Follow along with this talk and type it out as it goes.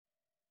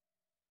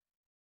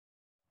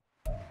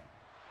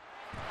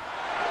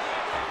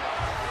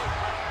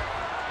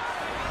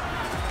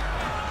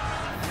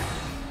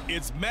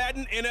It's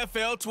Madden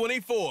NFL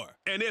 24.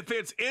 And if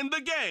it's in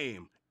the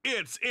game,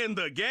 it's in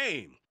the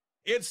game.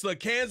 It's the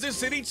Kansas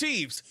City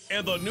Chiefs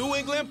and the New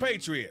England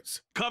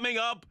Patriots. Coming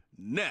up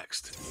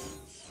next.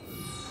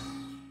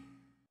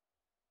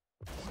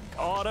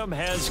 Autumn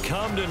has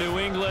come to New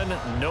England.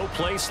 No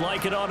place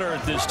like it on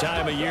earth this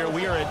time of year.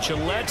 We are at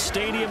Gillette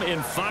Stadium in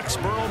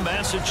Foxborough,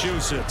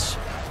 Massachusetts.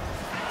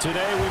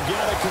 Today we've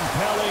got a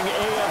compelling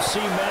AFC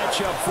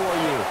matchup for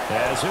you,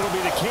 as it'll be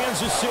the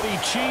Kansas City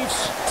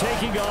Chiefs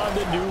taking on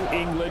the New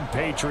England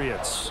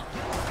Patriots.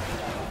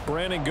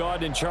 Brandon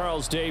Gaudin and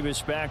Charles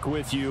Davis back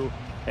with you.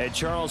 And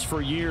Charles,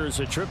 for years,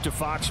 a trip to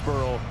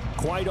Foxborough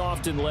quite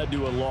often led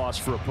to a loss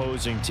for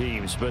opposing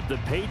teams. But the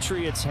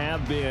Patriots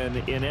have been,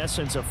 in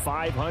essence, a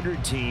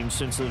 500 team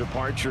since the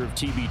departure of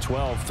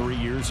TB12 3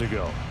 years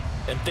ago.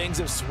 And things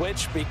have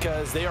switched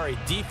because they are a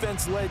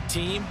defense-led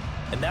team,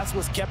 and that's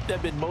what's kept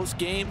them in most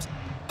games.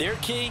 Their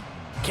key,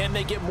 can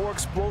they get more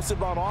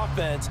explosive on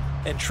offense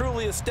and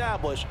truly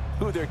establish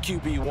who their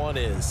QB1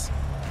 is?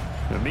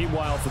 And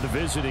meanwhile, for the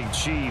visiting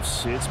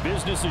Chiefs, it's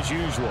business as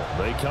usual.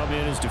 They come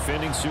in as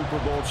defending Super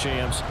Bowl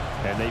champs,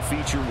 and they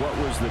feature what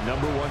was the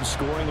 #1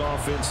 scoring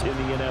offense in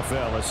the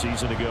NFL a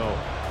season ago.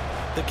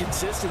 The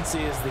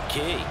consistency is the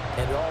key,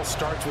 and it all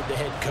starts with the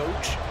head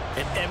coach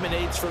and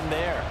emanates from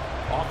there.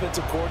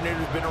 Offensive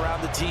coordinator's been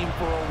around the team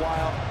for a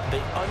while. They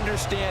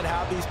understand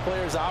how these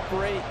players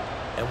operate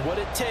and what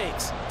it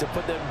takes to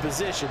put them in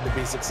position to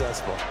be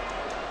successful.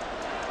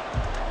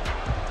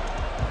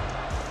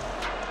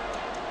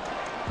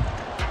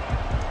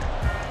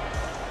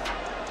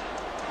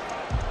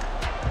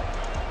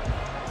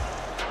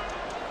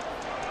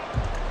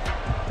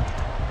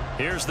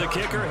 Here's the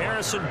kicker,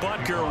 Harrison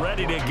Butker,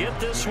 ready to get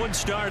this one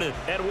started.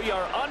 And we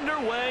are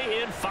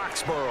underway in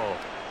Foxborough.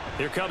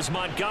 Here comes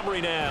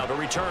Montgomery now to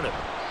return it.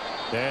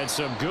 And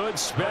some good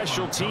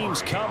special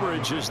teams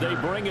coverage as they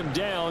bring him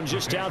down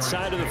just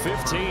outside of the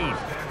 15.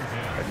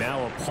 And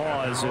now a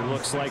pause. It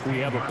looks like we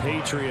have a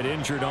Patriot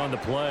injured on the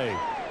play.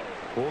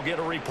 We'll get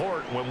a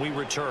report when we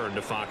return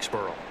to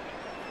Foxborough.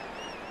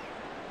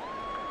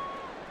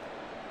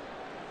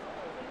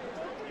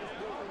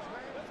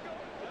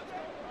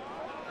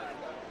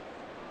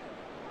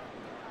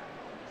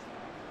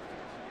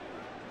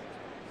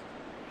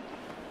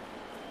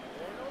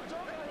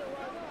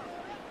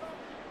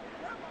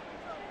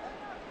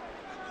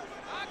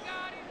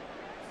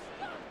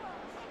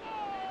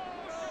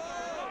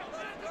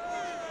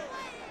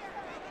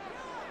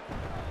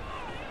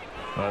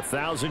 A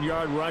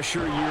 1,000-yard rusher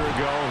a year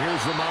ago.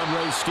 Here's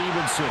Ramondre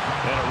Stevenson.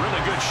 And a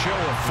really good show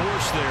of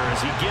force there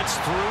as he gets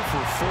through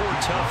for 4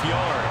 tough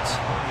yards.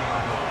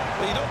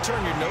 Well, you don't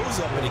turn your nose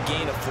up at a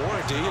gain of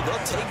 4, do you?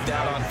 They'll take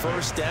that on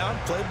first down.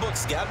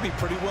 Playbook's got to be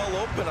pretty well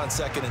open on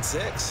 2nd and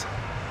 6.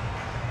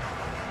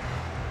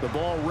 The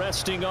ball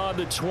resting on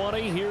the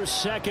 20. Here's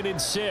 2nd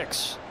and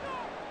 6.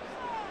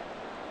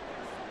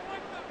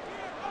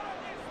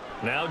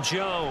 Now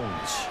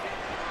Jones.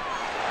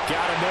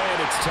 Got him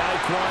in. It's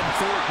Tyquan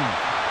Thornton.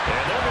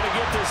 And they're going to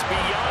get this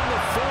beyond the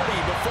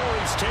 40 before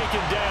he's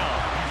taken down.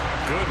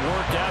 Good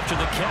work after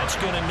the catch.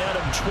 Going to net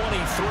him 23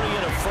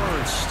 and a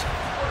first.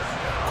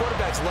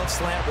 Quarterbacks love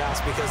slant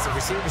routes because the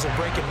receivers are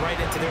breaking right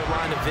into their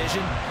line of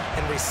vision.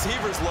 And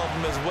receivers love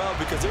them as well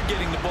because they're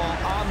getting the ball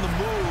on the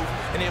move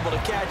and able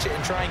to catch it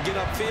and try and get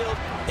upfield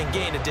and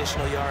gain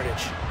additional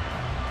yardage.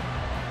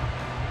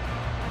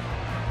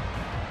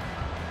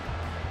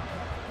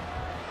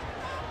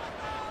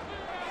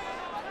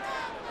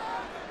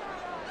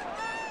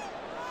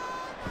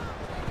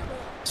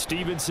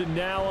 Stevenson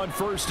now on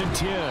 1st and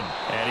 10.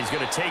 And he's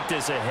going to take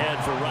this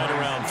ahead for right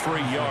around 3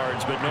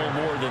 yards, but no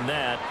more than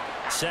that.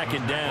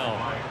 2nd down.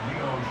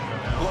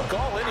 Look,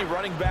 all any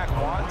running back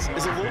wants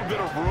is a little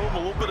bit of room, a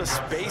little bit of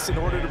space in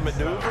order to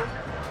maneuver.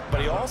 But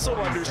he also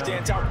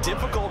understands how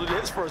difficult it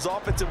is for his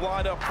offensive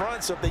line up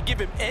front. So if they give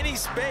him any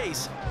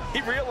space,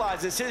 he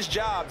realizes his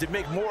job to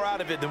make more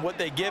out of it than what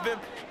they give him.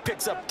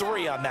 Picks up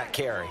 3 on that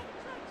carry.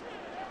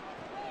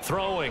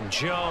 Throwing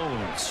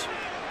Jones.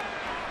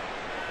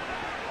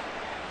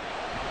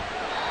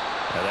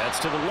 Now that's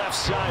to the left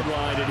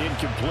sideline and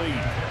incomplete.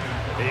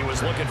 He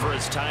was looking for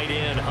his tight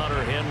end,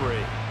 Hunter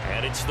Henry.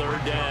 And it's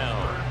 3rd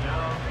down.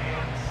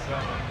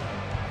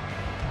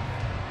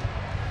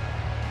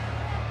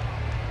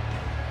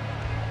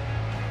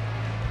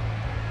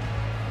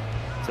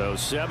 So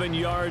 7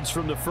 yards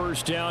from the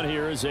first down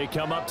here as they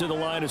come up to the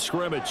line of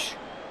scrimmage.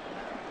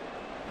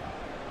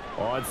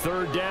 On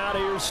 3rd down,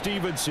 here's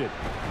Stevenson.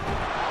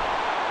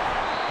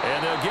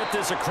 And they'll get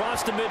this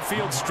across the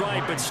midfield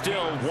stripe, but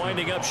still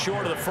winding up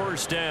short of the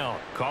first down.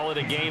 Call it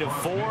a gain of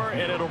 4,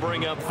 and it'll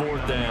bring up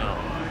 4th down.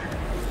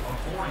 A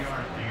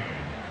 4-yard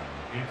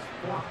gain. It's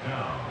 4th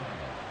down.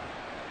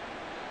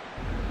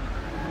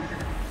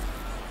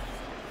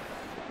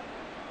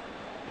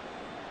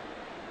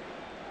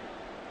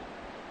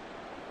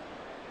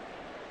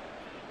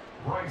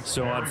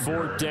 So on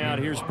 4th down,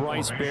 here's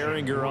Bryce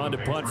Behringer on to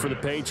punt for the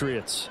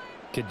Patriots.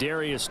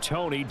 Kadarius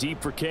Toney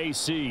deep for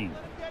KC.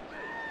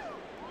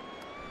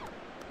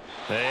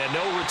 And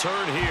no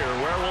return here.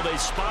 Where will they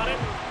spot it?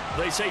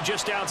 They say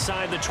just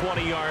outside the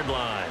 20-yard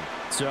line.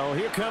 So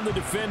here come the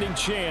defending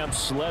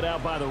champs, led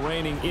out by the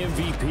reigning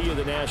MVP of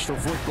the National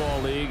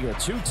Football League, a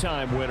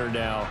two-time winner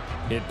now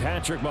in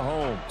Patrick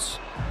Mahomes.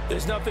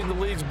 There's nothing the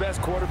league's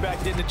best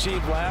quarterback didn't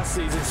achieve last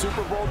season.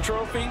 Super Bowl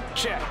trophy?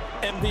 Check.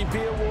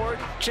 MVP award?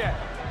 Check.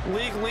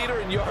 League leader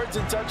in yards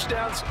and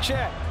touchdowns?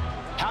 Check.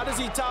 How does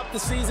he top the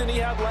season he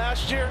had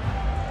last year?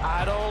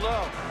 I don't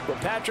know. But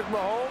Patrick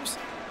Mahomes,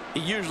 he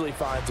usually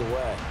finds a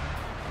way.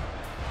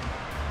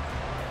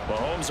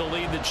 Mahomes will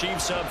lead the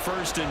Chiefs up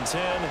 1st and 10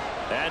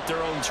 at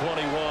their own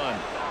 21.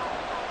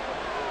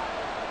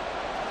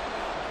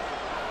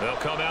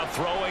 They'll come out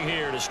throwing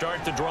here to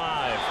start the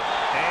drive.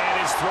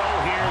 And his throw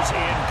here is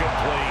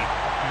incomplete.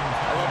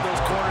 I love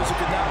those corners who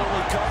can not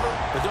only cover,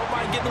 but don't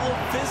mind getting a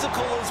little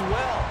physical as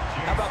well.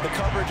 How about the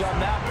coverage on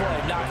that play,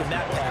 knocking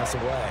that pass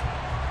away?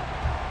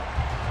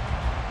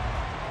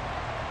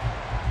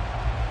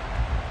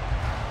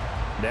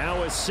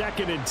 Now a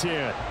 2nd and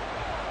 10.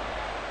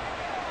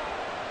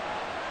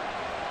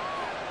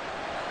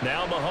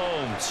 Now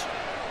Mahomes.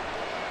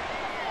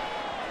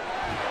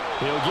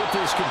 He'll get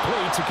this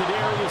complete to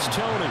Kadarius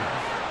Toney.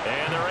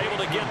 And they're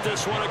able to get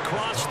this one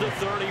across the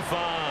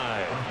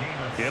 35.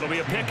 It'll be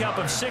a pickup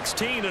of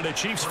 16 and a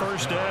Chiefs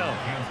first down.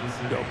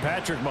 So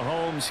Patrick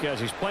Mahomes, guys,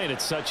 he's playing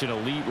at such an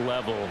elite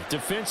level.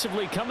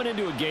 Defensively, coming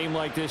into a game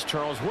like this,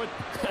 Charles,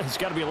 it's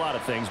got to be a lot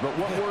of things, but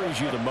what worries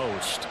you the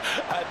most?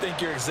 I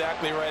think you're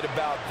exactly right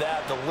about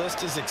that. The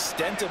list is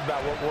extensive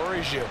about what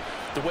worries you.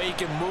 The way he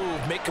can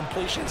move, make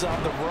completions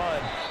on the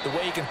run, the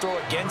way he can throw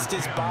against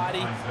his body,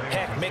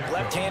 heck, make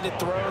left-handed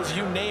throws,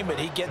 you name it,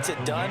 he gets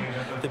it done.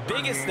 The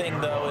biggest thing,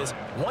 though, is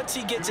once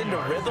he gets into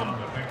rhythm,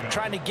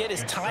 trying to get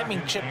his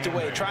timing chipped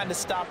away, trying to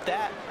stop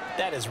that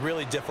is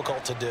really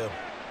difficult to do.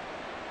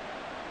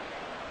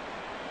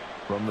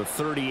 From the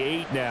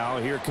 38 now,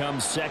 here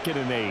comes 2nd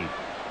and 8.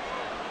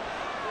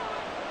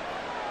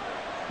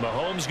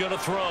 Mahomes going to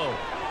throw.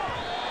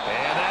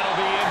 And that'll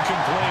be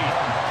incomplete.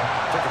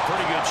 Took a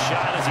pretty good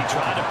shot as he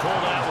tried to pull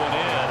that one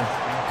in.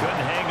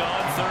 Couldn't hang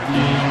on 3rd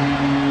down.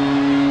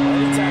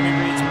 Anytime he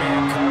reads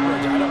man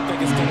coverage, I don't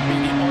think it's going to be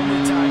the only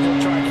time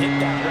he'll try and hit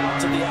that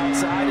route to the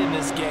outside in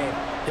this game.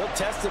 He'll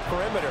test the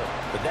perimeter,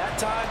 but that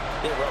time,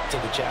 they were up to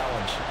the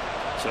challenge.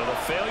 So the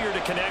failure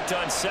to connect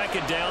on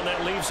 2nd down,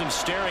 that leaves him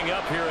staring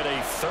up here at a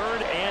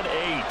 3rd and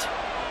 8.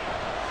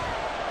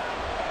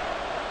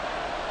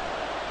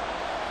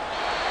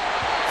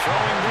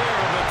 Throwing there,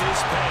 but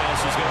this pass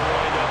is going to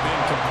wind up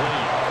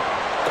incomplete.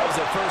 That was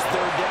their first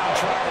 3rd down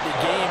try of the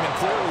game, and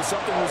clearly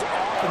something was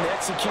off in the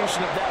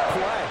execution of that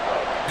play.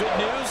 Good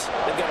news,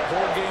 they've got a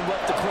whole game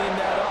left to clean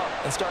that up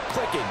and start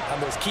clicking on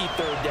those key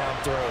 3rd down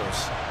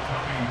throws.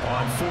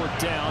 On 4th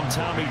down,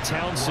 Tommy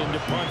Townsend to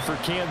punt for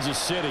Kansas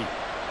City.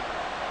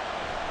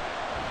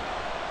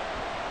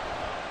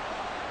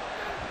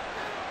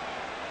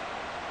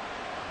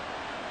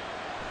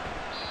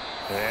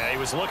 Yeah, he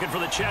was looking for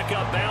the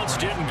checkup bounce,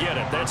 didn't get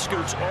it. That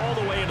scoots all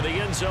the way into the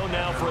end zone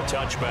now for a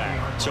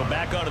touchback. So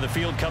back onto the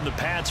field come the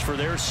Pats for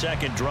their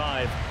 2nd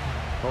drive.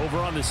 Over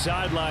on the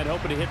sideline,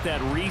 hoping to hit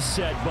that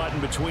reset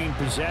button between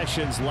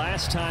possessions.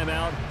 Last time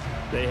out,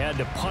 they had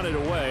to punt it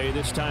away.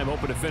 This time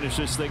hoping to finish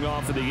this thing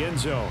off in the end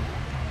zone.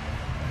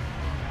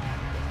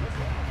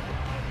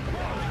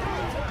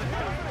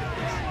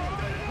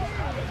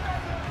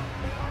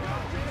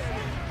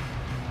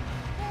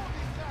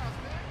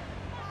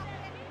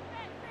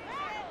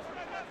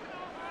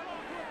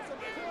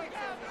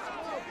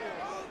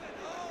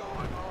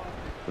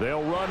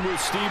 They'll run with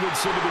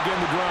Stevenson to begin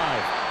the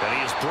drive. And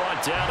he is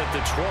brought down at the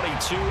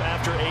 22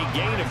 after a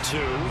gain of 2,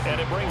 and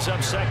it brings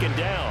up 2nd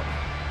down.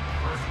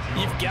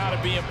 You've got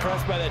to be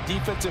impressed by that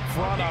defensive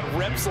front on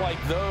reps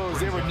like those.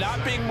 They were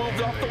not being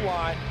moved off the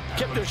line,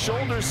 kept their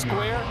shoulders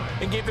square,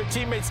 and gave their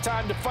teammates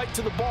time to fight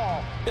to the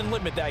ball and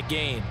limit that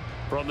gain.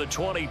 From the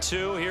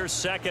 22, here's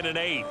 2nd and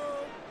 8.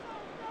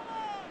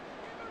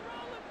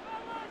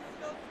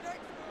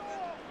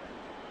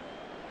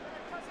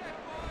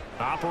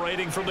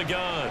 Operating from the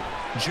gun,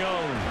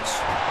 Jones.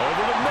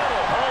 Over the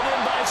middle, hauled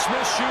in by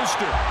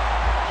Smith-Schuster.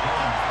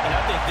 And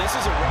I think this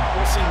is a route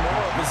we'll see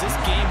more of as this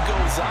game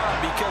goes on,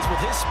 because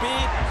with his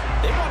speed,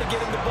 they want to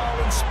get him the ball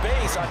in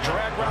space on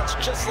drag routes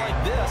just like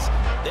this.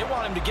 They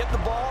want him to get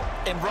the ball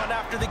and run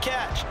after the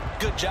catch.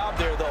 Good job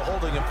there, though,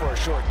 holding him for a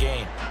short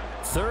gain.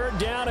 3rd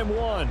down and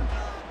 1.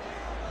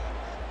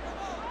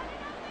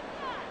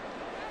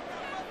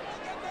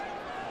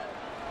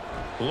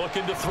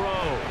 Looking to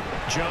throw.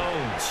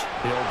 Jones.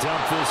 He'll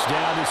dump this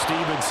down to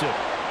Stevenson.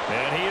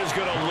 And he is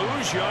going to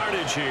lose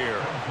yardage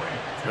here.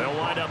 They'll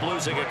wind up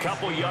losing a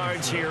couple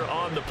yards here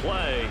on the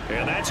play.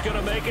 And that's going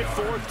to make it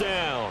 4th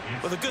down.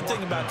 Well, the good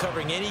thing about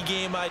covering any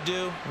game I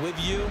do with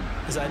you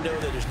is I know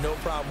that there's no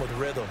problem with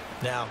rhythm.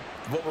 Now,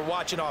 what we're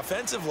watching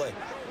offensively,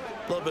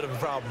 little bit of a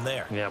problem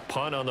there. Yeah,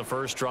 punt on the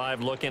first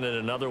drive, looking at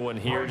another one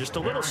here. Just a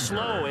little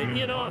slow. And,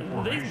 you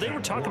know, they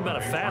were talking about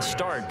a fast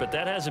start, but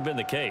that hasn't been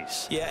the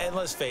case. Yeah, and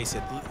let's face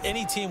it,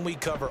 any team we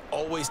cover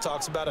always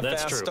talks about a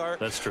fast start.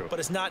 That's true. But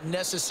it's not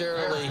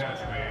necessarily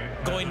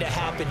going to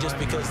happen just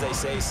because they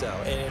say so.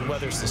 And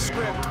whether it's the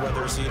script,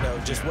 whether it's, you know,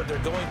 just what they're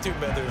going through,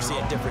 whether they're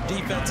seeing different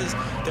defenses,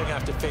 they're going to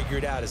have to figure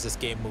it out as this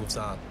game moves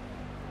on.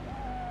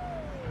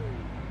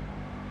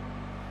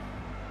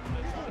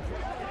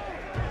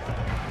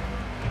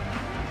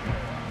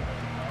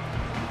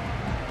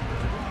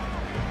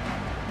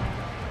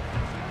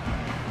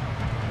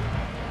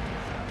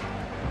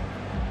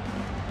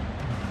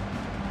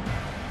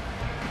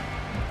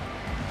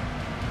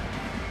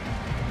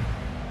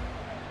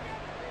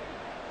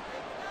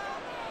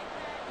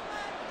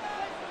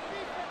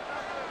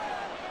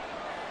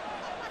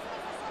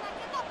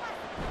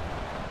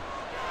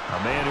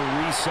 A man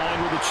who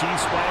re-signed with the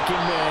Chiefs back in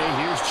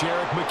May. Here's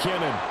Jerick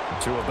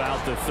McKinnon to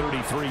about the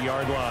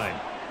 33-yard line.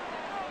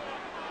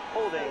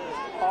 Holding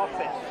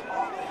offense.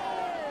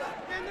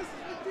 Man, this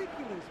is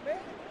ridiculous, man.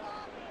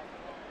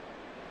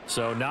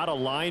 So not a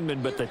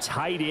lineman, but the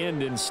tight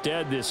end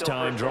instead this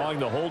time, drawing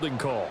the holding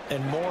call.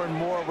 And more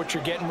what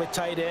you're getting with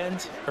tight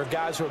ends are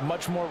guys who are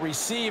much more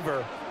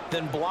receiver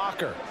than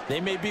blocker.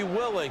 They may be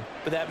willing,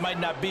 but that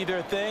might not be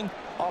their thing.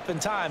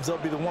 Oftentimes, they'll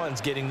be the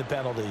ones getting the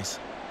penalties.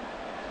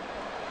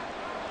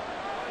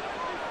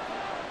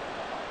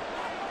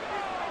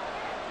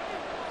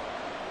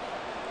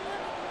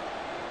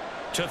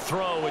 To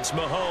throw, it's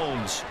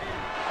Mahomes.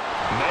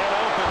 Man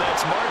open,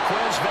 that's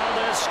Marquez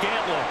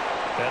Valdez-Scantling.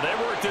 And they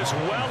work this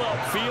well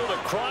upfield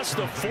across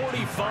the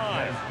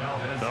 45.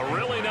 A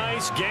really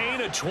nice gain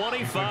of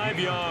 25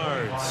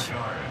 yards.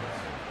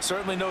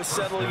 Certainly no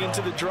settling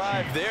into the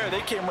drive there.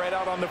 They came right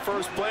out on the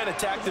first play and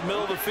attacked the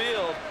middle of the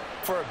field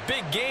for a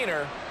big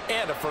gainer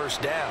and a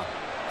first down.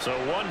 So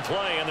one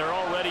play, and they're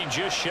already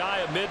just shy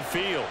of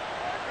midfield.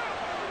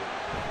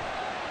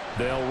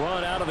 They'll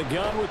run out of the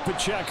gun with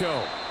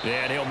Pacheco.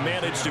 And he'll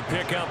manage to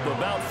pick up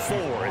about 4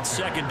 at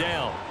second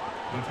down.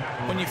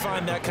 When you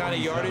find that kind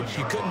of yardage,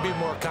 you couldn't be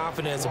more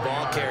confident as a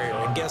ball carrier.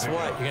 And guess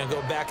what? You're going to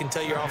go back and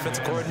tell your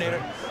offensive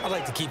coordinator, I'd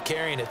like to keep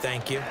carrying it,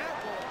 thank you.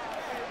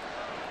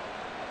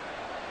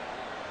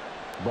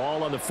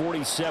 Ball on the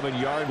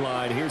 47-yard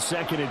line. Here's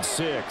 2nd and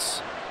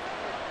 6.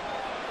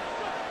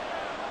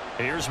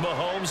 Here's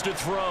Mahomes to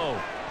throw.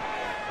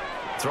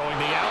 Throwing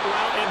the out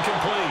route,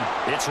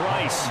 incomplete. It's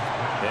Rice.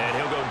 And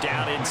he'll go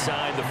down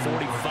inside the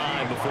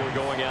 45 before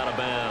going out of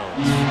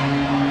bounds.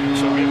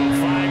 So give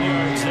him 5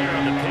 yards there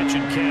on the pitch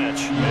and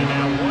catch. And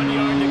now 1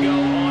 yard to go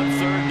on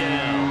 3rd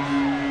down.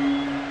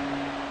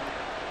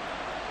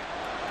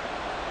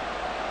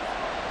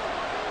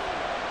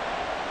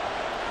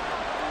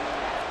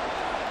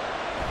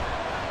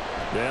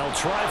 They'll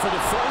try for the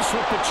first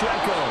with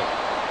Pacheco.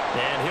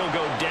 And he'll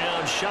go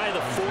down shy of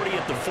the 40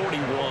 at the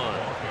 41.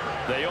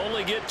 They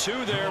only get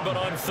 2 there, but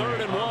on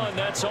 3rd and 1,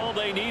 that's all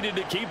they needed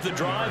to keep the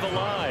drive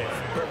alive.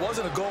 It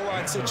wasn't a goal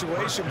line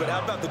situation, but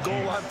how about the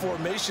goal line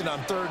formation on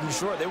 3rd and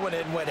short? They went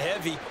in and went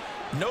heavy.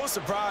 No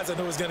surprise on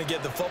who was going to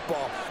get the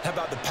football. How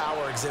about the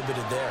power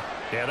exhibited there?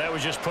 Yeah, that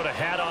was just put a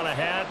hat on a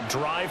hat,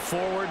 drive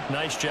forward.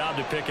 Nice job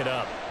to pick it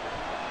up.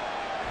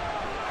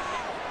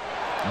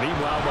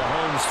 Meanwhile,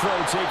 Mahomes' throw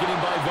taken in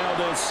by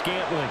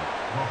Valdez-Scantling.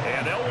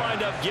 And they'll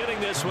wind up getting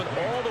this one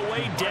all the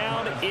way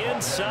down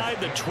inside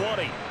the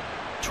 20.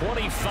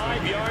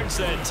 25 yards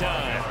that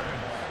time.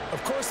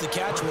 Of course, the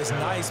catch was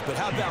nice, but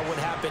how about what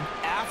happened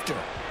after?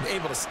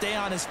 Able to stay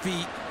on his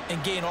feet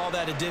and gain all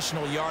that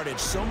additional yardage.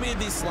 So many of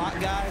these slot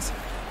guys,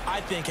 I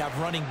think, have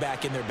running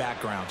back in their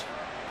background.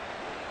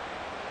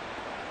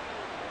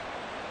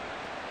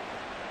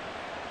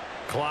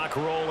 Clock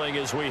rolling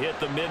as we hit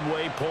the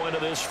midway point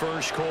of this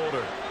first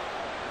quarter.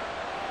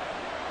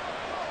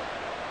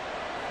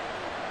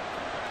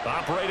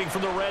 Operating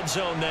from the red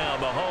zone now,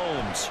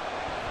 Mahomes.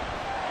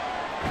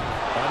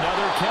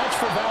 Another catch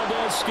for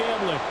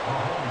Valdez-Scantling.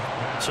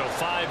 So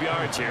 5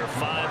 yards here,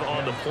 5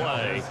 on the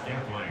play,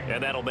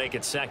 and that'll make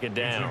it 2nd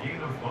down. A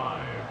gain of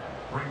 5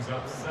 brings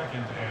up 2nd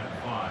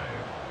and 5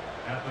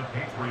 at the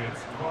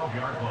Patriots'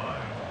 12-yard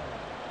line.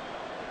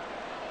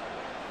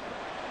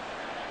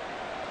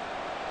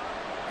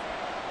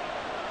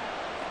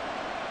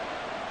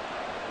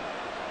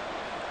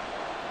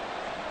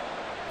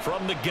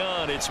 From the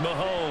gun, it's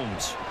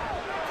Mahomes.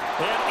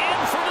 And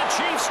in for the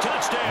Chiefs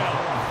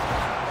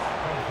touchdown.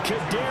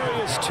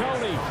 Kadarius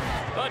Toney,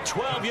 a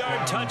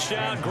 12-yard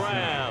touchdown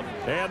grab.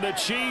 And the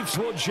Chiefs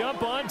will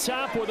jump on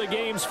top with the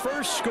game's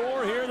first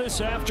score here this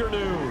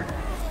afternoon.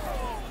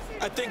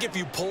 I think if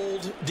you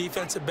polled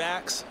defensive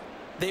backs,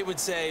 they would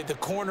say the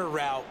corner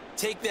route,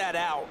 take that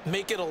out,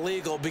 make it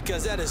illegal,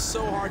 because that is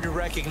so hard to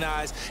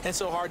recognize and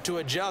so hard to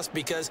adjust,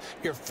 because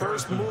your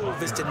first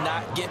move is to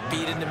not get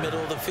beat in the middle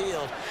of the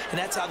field. And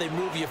that's how they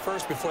move you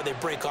first before they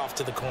break off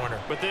to the corner.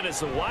 But then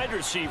as the wide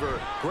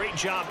receiver, great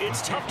job.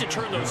 It's tough to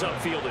turn those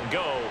upfield and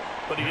go,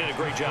 but he did a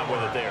great job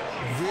with it there.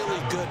 Really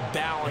good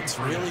balance,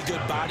 really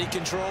good body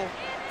control.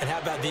 And how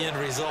about the end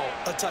result?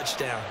 A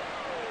touchdown.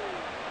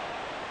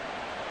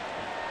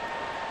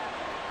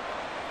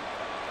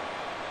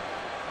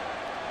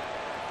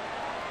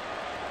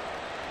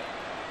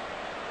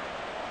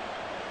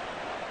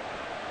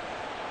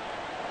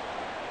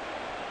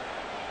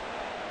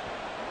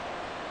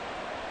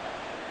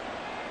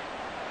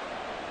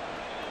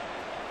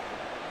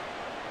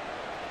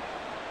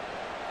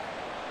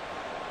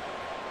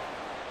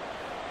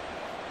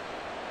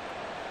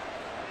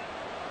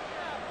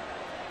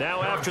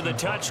 Now after the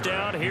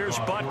touchdown, here's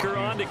Butker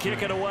on to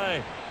kick it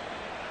away.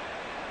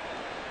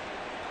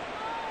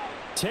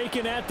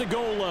 Taken at the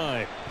goal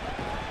line.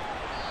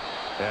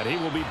 And he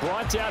will be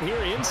brought down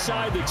here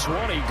inside the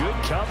 20. Good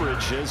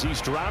coverage as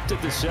he's dropped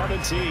at the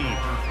 17.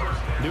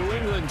 New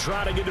England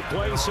trying to get a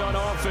place on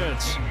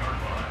offense.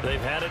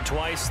 They've had it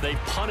twice. They've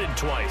punted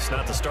twice.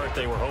 Not the start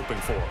they were hoping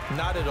for.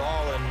 Not at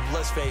all, and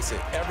let's face it,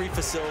 every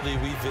facility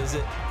we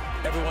visit,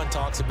 everyone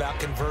talks about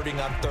converting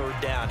on third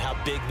down, how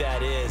big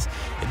that is.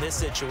 In this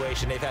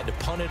situation, they've had to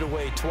punt it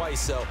away twice,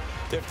 so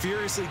they're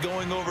furiously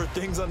going over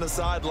things on the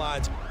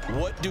sidelines.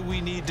 What do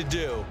we need to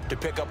do to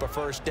pick up a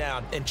first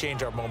down and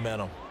change our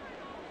momentum?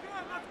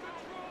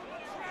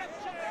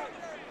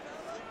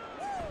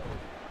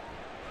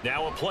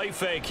 Now a play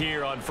fake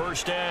here on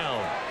first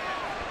down.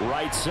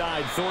 Right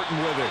side, Thornton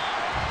with it.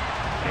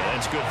 And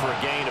that's good for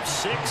a gain of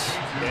 6,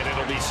 and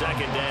it'll be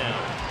second down.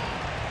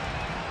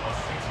 A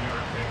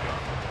 6-yard pickup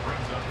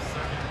brings up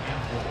 2nd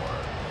and 4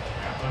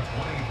 at the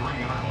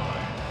 23-yard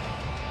line.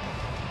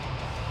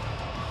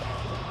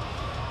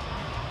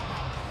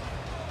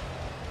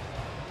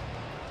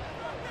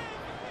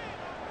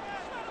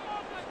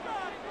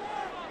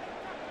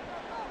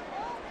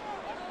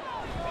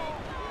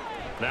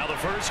 Now the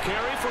first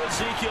carry for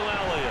Ezekiel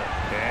Elliott.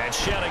 And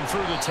shedding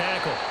through the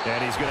tackle.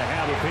 And he's going to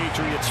have a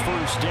Patriots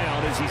first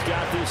down as he's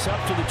got this up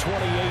to the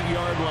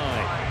 28-yard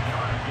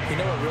line. You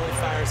know what really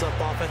fires up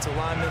offensive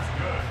linemen?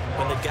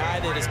 When the guy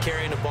that is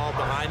carrying the ball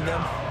behind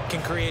them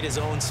can create his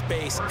own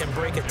space and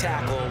break a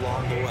tackle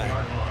along the way.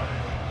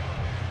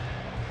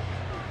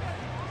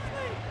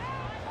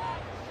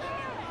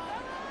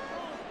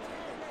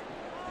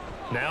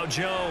 Now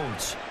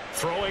Jones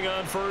throwing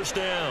on first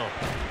down.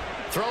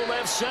 Throw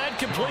left side,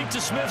 complete to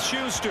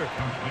Smith-Schuster.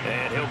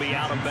 And he'll be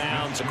out of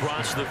bounds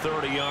across the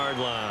 30-yard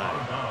line.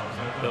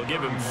 They'll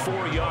give him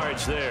 4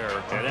 yards there,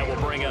 and that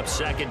will bring up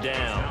second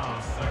down.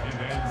 2nd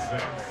and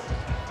 6.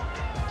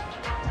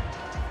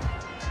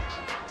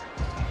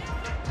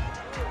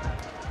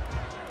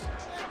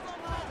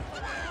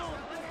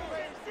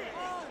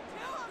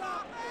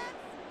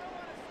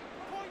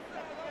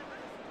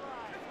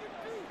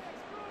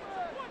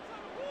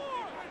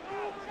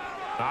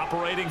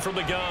 Operating from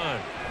the gun,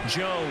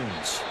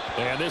 Jones.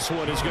 And this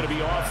one is going to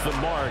be off the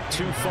mark,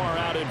 too far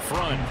out in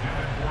front.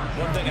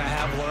 One thing I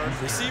have learned,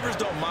 receivers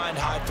don't mind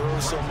high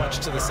throws so much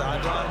to the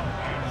sideline,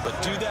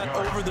 but do that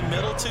over the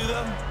middle to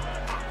them,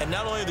 and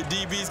not only are the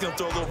DBs going to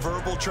throw a little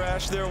verbal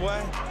trash their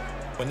way,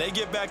 when they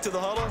get back to the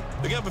huddle,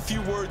 they're going to have a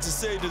few words to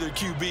say to their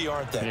QB,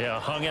 aren't they? Yeah,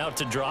 hung out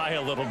to dry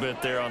a little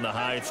bit there on the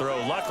high throw.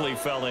 Luckily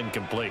fell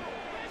incomplete.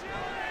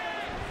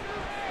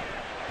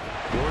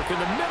 Work in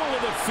the middle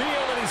of the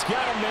field, and he's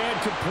got a man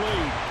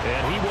complete.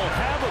 And he will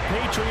have a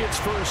Patriots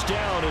first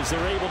down as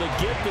they're able to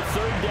get the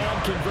third down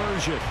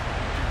conversion.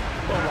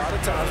 Well, a lot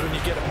of times when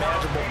you get a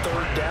manageable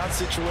third down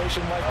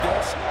situation like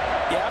this,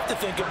 you have to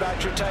think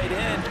about your tight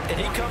end, and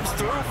he comes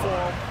through for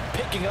him,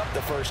 picking up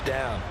the first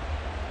down.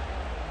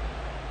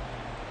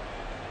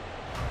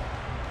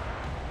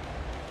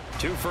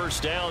 2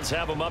 first downs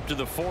have him up to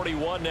the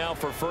 41 now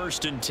for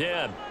 1st and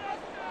 10.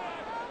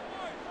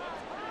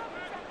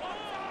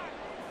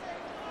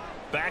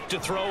 Back to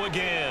throw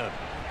again.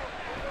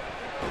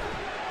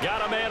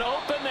 Got a man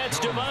open. That's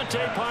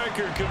Devontae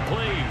Parker,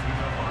 complete.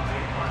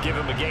 Give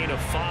him a gain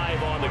of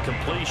 5 on the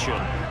completion,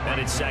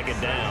 and it's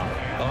second down.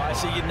 Oh, I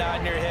see you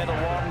nodding your head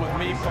along with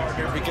me,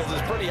 partner, because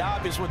it's pretty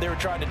obvious what they were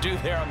trying to do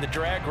there on the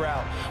drag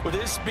route. With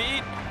his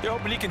speed, they're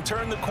hoping he can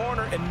turn the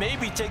corner and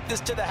maybe take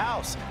this to the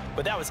house.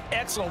 But that was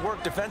excellent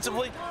work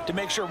defensively to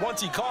make sure once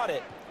he caught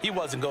it, he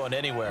wasn't going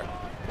anywhere.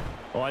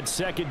 On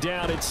second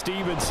down, it's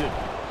Stevenson.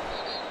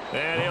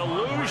 And he'll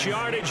lose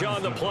yardage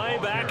on the play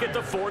back at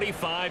the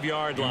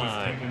 45-yard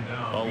line.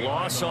 A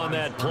loss on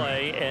that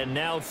play, and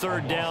now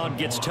third down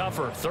gets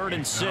tougher. 3rd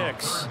and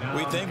 6.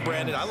 We think,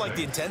 Brandon, I like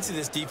the intensity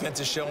this defense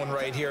is showing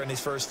right here in these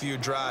first few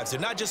drives. They're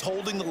not just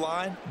holding the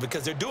line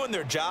because they're doing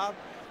their job,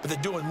 but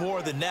they're doing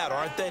more than that,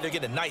 aren't they? They're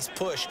getting a nice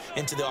push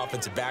into the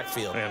offensive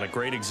backfield. And a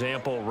great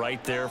example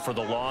right there for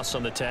the loss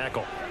on the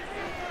tackle.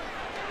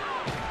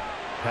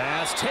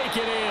 Pass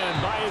taken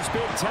in by his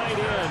big tight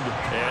end.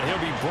 And he'll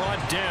be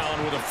brought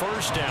down with a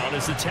first down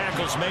as the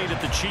tackle's made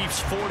at the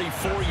Chiefs'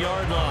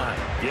 44-yard line.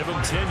 Give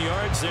him 10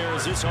 yards there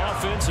as this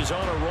offense is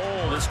on a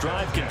roll. This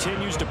drive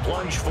continues to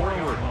plunge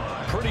forward.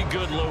 Pretty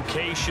good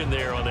location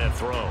there on that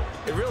throw.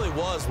 It really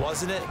was,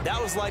 wasn't it? That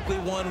was likely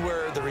one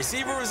where the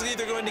receiver was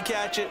either going to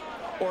catch it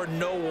or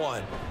no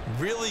one.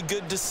 Really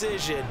good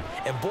decision.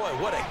 And boy,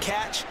 what a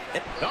catch.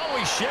 Oh,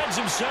 he sheds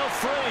himself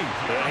free.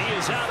 And he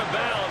is out of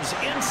bounds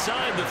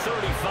inside the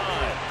 35.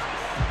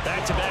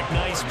 Back-to-back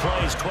nice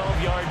plays,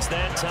 12 yards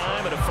that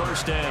time and a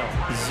first down.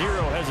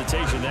 Zero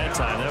hesitation that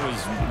time. That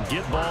was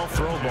get ball,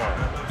 throw ball.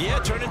 Yeah,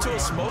 turn into a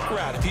smoke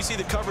route. If you see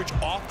the coverage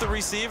off the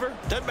receiver,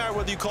 doesn't matter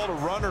whether you call it a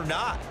run or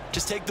not.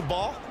 Just take the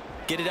ball,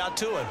 get it out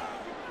to him.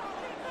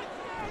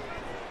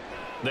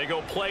 They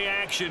go play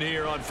action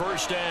here on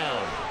first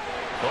down.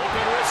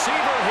 Open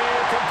receiver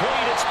here,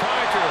 complete, it's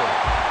Parker.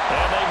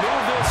 And they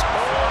move this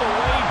all the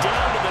way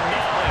down to the 9.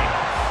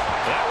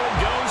 That one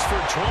goes for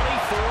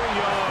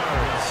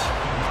yards.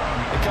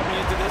 And coming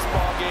into this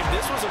ball game,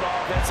 this was an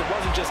offense that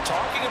wasn't just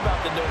talking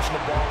about the notion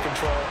of ball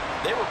control.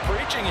 They were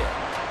preaching it.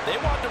 They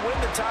wanted to win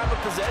the time of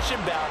possession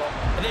battle,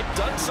 and they've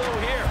done so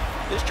here.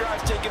 This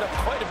drive's taken up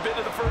quite a bit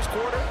of the first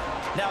quarter.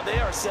 Now they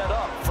are set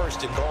up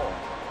first and goal.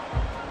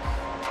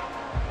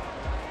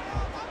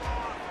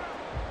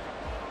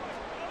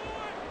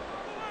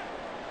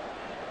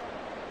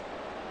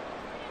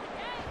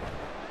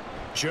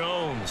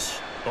 Jones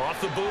off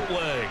the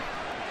bootleg.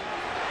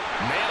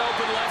 Man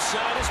open left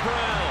side is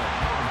Brown.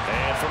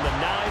 And from the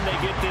 9,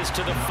 they get this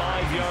to the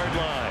 5-yard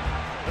line.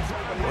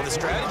 Well, the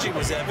strategy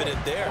was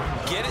evident there.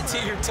 Get it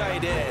to your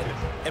tight end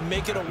and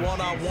make it a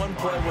one-on-one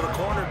play with a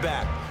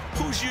cornerback.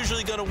 Who's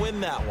usually going to win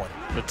that one?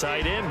 The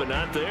tight end, but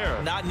not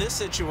there. Not in this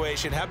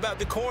situation. How about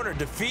the corner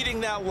defeating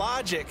that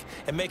logic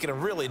and making a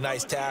really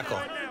nice tackle?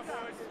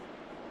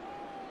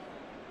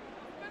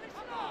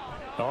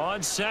 On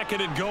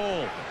 2nd and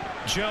goal,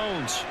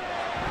 Jones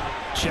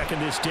checking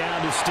this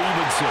down to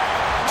Stevenson.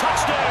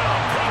 Touchdown,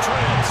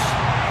 Patriots!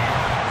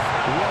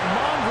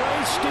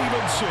 Ramondre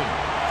Stevenson,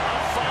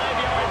 a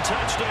 5-yard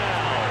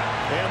touchdown.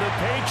 And the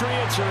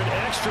Patriots are an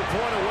extra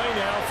point away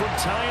now from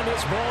tying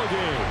this ball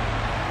game.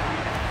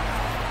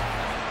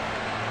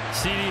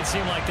 CD, it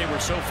seemed like they were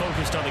so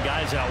focused on the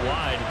guys out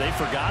wide, they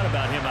forgot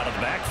about him out of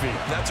the backfield.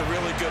 That's a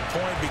really good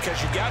point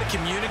because you've got to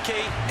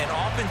communicate, and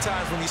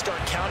oftentimes when you start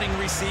counting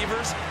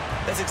receivers,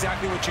 that's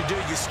exactly what you do.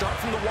 You start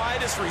from the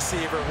widest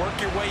receiver, work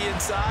your way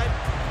inside.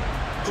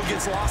 Who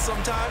gets lost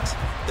sometimes?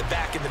 The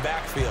back in the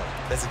backfield.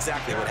 That's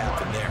exactly what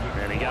happened there.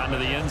 And he got into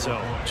the end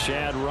zone.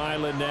 Chad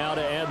Ryland now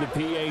to add the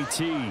PAT.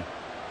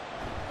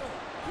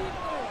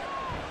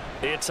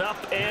 It's up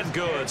and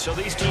good. So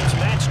these teams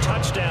match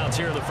touchdowns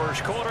here in the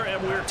first quarter,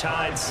 and we're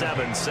tied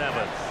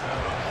 7-7.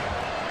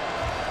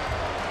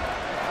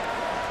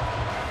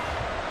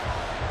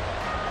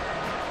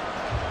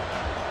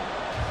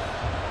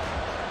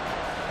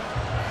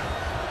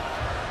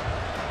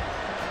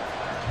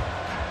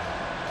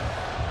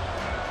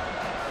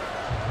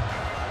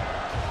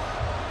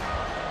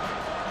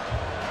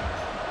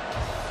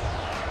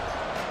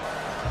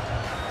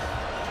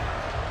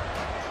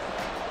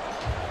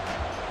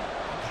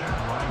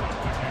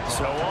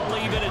 So all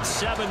even at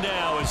 7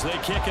 now as they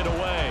kick it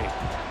away.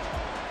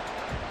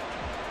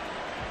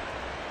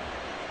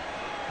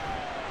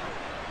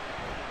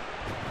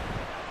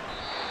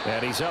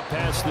 And he's up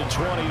past the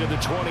 20 to the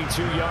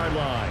 22-yard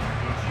line.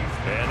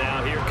 And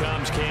now here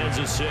comes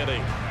Kansas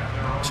City.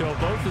 So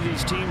both of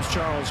these teams,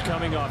 Charles,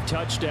 coming off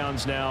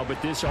touchdowns now,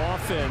 but this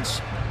offense,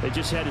 they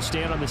just had to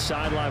stand on the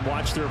sideline,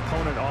 watch their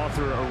opponent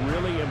author a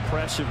really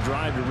impressive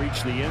drive to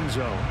reach the end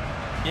zone.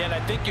 Yeah, and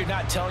I think you're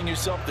not telling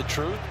yourself the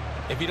truth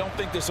if you don't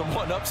think there's some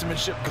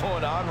one-upsmanship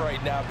going on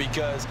right now,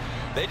 because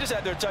they just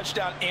had their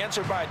touchdown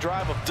answered by a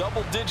drive of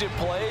double-digit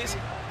plays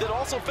that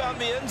also found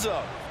the end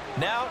zone.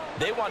 Now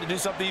they want to do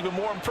something even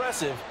more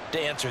impressive to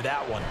answer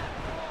that one.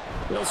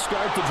 They'll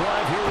start the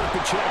drive here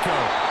with Pacheco.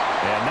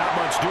 And not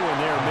much doing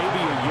there, maybe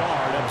a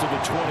yard up to the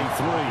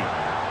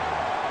 23.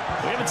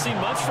 We haven't seen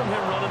much from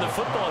him running the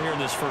football here in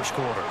this first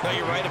quarter. No,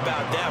 you're right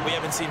about that. We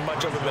haven't seen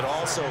much of him at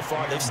all so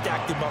far. They've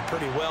stacked him up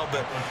pretty well,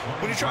 but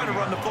when you're trying to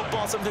run the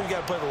football, sometimes you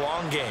got to play the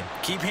long game.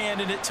 Keep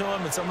handing it to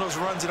him, and some of those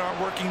runs that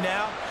aren't working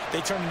now,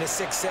 they turn into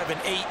 6, 7,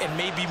 8, and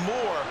maybe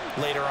more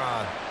later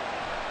on.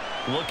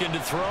 Looking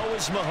to throw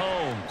is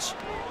Mahomes.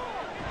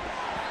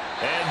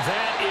 And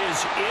that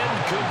is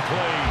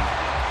incomplete.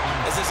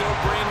 As his old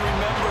brain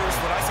remembers,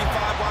 when I see 5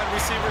 wide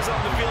receivers on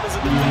the field as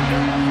a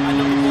defender, I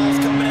know the ball's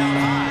coming out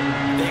high.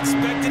 They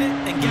expected it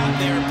and got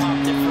there and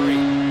popped it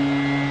free.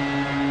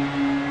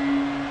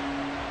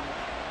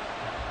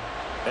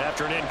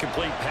 After an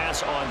incomplete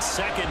pass on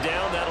 2nd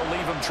down, that'll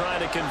leave him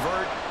trying to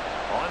convert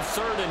on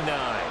 3rd and 9.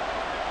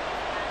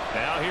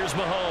 Now here's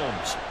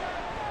Mahomes.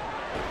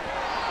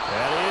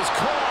 That is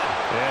caught.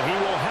 And he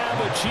will have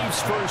a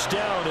Chiefs first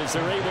down as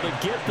they're able to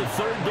get the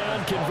 3rd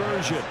down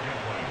conversion.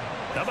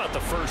 How about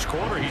the first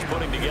quarter he's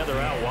putting together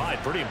out wide?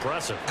 Pretty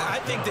impressive. I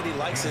think that he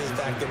likes the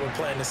fact that we're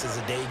playing this as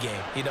a day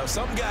game. You know,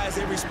 some guys,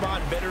 they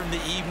respond better in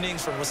the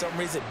evenings. For some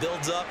reason, it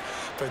builds up.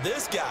 For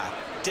this guy,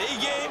 day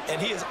game,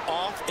 and he is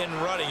off and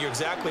running. You're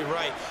exactly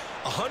right.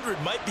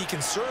 100 might be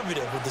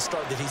conservative with the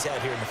start that he's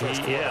had here in the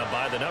first quarter. Yeah,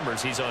 by the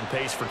numbers, he's on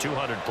pace for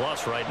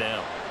 200+ right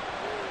now.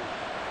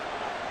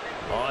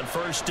 On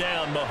first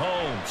down,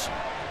 Mahomes.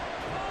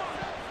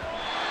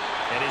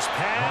 And his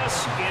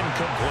pass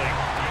incomplete.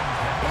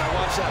 When I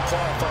watched that play,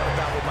 I thought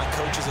about what my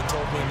coaches had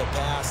told me in the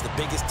past. The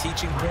biggest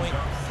teaching point,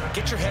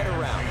 get your head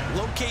around.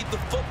 Locate the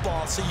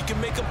football so you can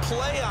make a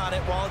play on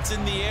it while it's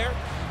in the air.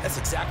 That's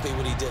exactly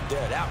what he did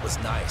there. That was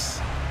nice.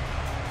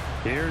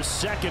 Here's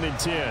 2nd and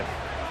 10.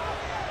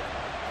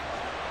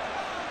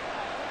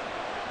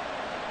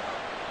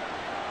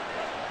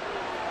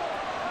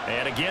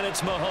 And again,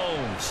 it's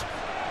Mahomes.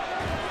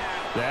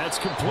 That's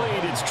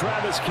complete. It's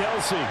Travis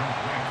Kelce.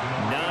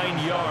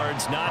 9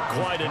 yards, not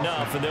quite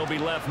enough, and they'll be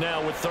left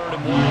now with 3rd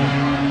and 1.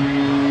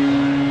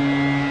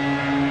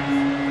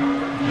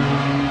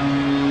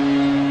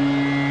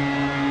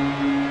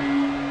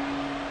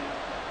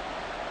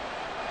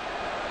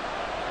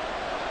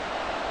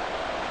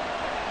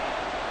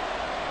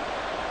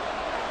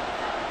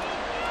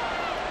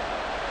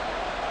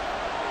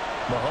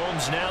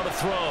 Mahomes now to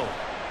throw.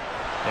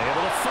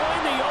 Able to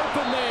find the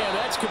open man.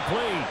 That's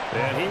complete.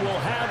 And he will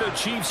have a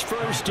Chiefs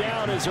first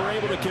down as they're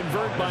able to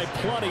convert by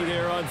plenty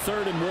there on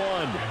 3rd and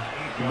 1.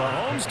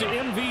 Mahomes to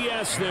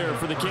MVS there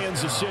for the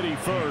Kansas City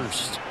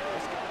first.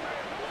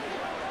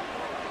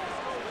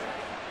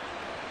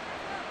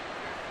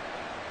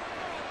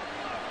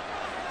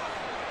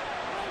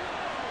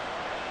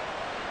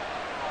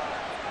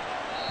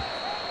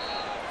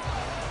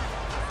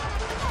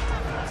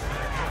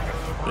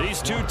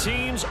 These two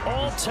teams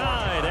all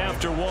tied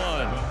after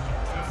one.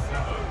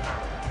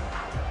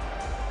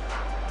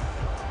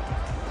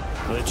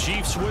 The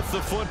Chiefs with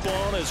the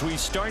football as we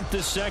start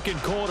the second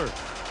quarter,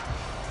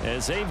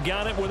 as they've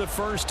got it with a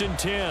 1st and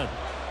 10.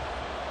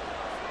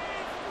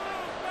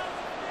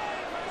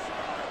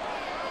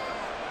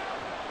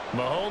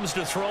 Mahomes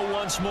to throw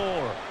once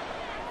more.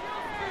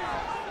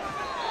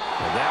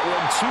 And that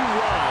one too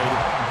wide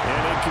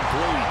and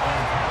incomplete.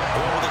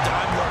 Well, with a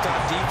dime left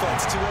on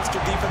defense, 2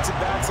 extra defensive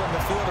backs on the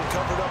field have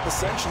covered up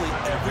essentially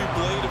every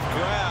blade of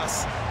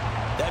grass.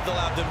 That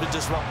allowed them to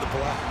disrupt the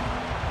play.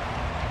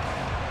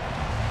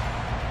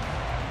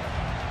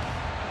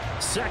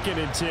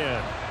 2nd and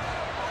 10.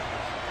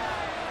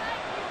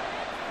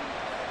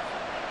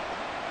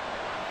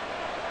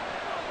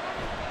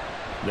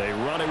 They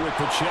run it with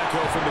Pacheco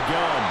from the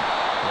gun.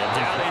 And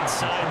down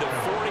inside the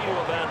 40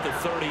 to about the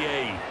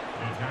 38.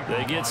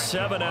 They get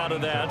 7 out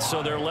of that,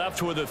 so they're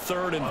left with a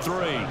 3rd and 3.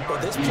 Well,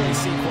 this play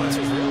sequence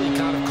was really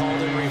kind of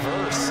called in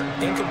reverse.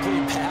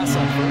 Incomplete pass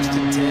on 1st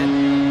and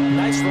 10.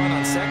 Nice run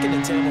on 2nd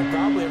and 10 when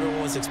probably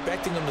everyone was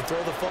expecting them to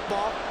throw the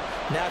football.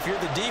 Now, if you're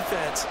the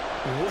defense,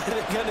 what are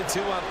they going to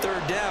do on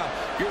 3rd down?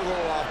 You're a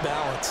little off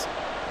balance.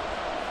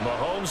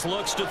 Mahomes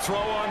looks to throw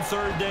on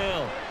 3rd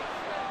down.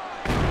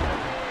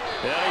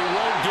 And he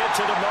won't get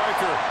to the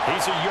marker.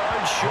 He's a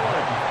yard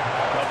short.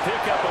 A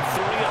pickup of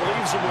 3. It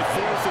leaves him with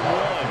 4th and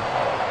 1.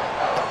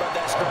 How about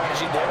that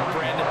strategy there,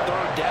 Brandon?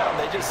 3rd down.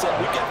 They just said,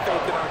 we got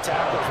faith in our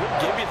tacklers. We'll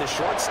give you the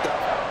short stuff,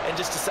 and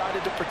just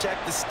decided to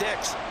protect the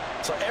sticks.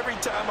 So every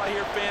time I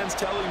hear fans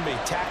telling me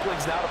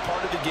tackling's not a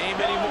part of the game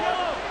anymore,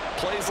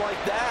 plays like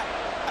that,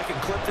 I can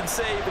clip and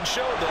save and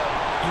show them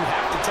you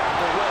have to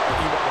tackle well if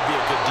you want to be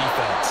a good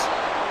defense.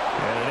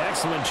 And an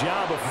excellent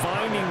job of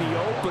finding the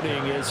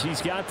opening as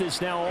he's got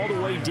this now all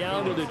the way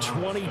down to the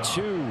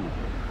 22.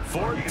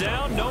 4th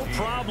down, no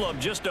problem.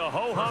 Just a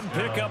ho-hum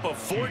pickup of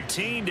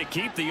 14 to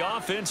keep the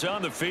offense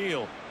on the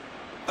field.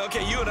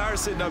 Okay, you and I are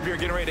sitting up here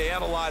getting ready to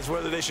analyze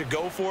whether they should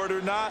go for it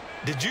or not.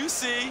 Did you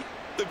see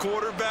the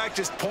quarterback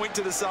just point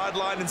to the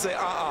sideline and say,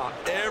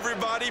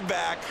 everybody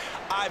back,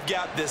 I've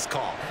got this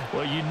call?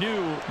 Well, you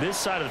knew this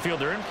side of the field,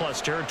 they're in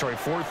plus territory,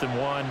 4th and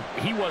 1.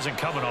 He wasn't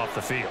coming off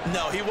the field.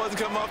 No, he wasn't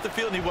coming off the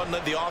field, and he wasn't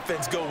letting the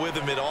offense go with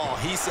him at all.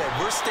 He said,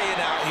 we're staying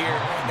out here,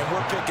 and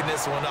we're picking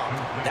this one up.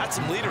 That's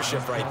some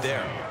leadership right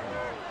there.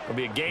 It'll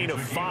be a gain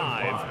of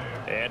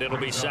 5, and it'll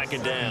be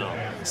 2nd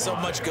down. So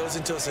much goes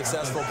into a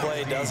successful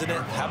play, doesn't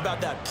it? How about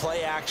that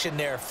play action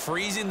there,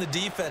 freezing the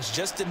defense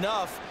just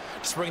enough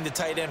to bring the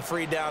tight end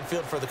free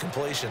downfield for the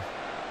completion.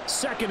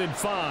 2nd and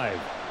 5.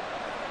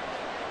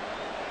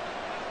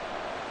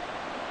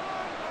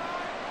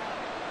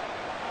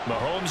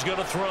 Mahomes going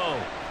to throw.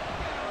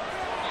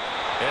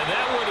 And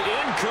that one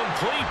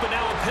incomplete, but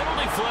now a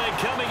penalty flag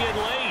coming in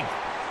late.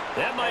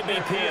 That might be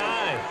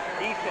PI.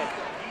 Defense.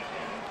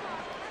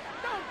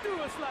 Don't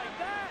do us like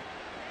that.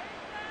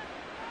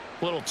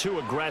 A little too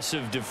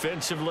aggressive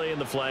defensively,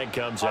 and the flag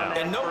comes out.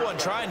 And no one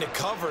trying to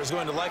cover is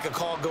going to like a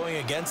call going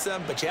against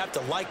them, but you have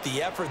to like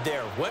the effort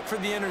there. Went for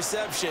the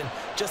interception,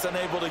 just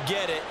unable to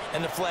get it,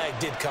 and the flag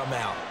did come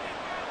out.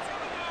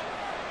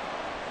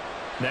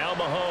 Now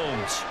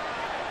Mahomes.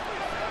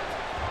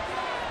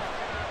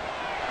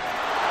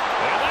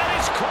 And that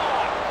is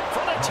caught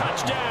for the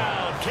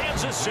touchdown,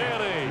 Kansas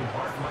City.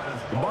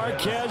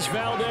 Marquez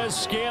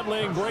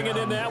Valdez-Scantling bringing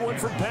in that one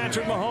from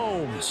Patrick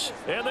Mahomes.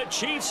 And the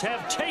Chiefs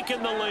have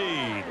taken the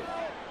lead.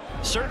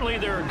 Certainly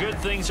there are good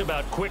things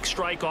about quick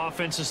strike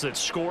offenses that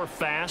score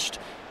fast,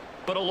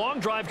 but a long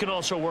drive can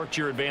also work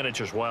to your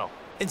advantage as well.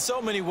 In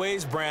so many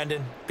ways,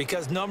 Brandon,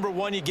 because number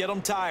one, you get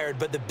them tired,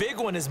 but the big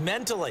one is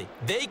mentally.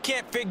 They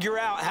can't figure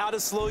out how to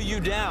slow you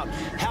down,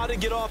 how to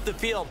get off the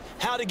field,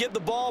 how to get the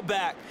ball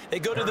back. They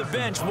go to the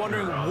bench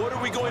wondering, what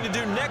are we going to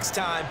do next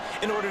time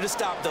in order to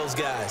stop those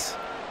guys?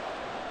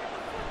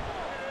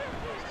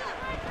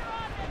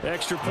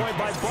 Extra point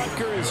by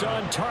Butker is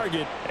on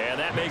target, and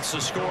that makes the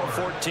score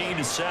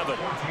 14-7. 14.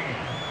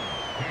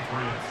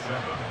 Patriots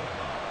 7.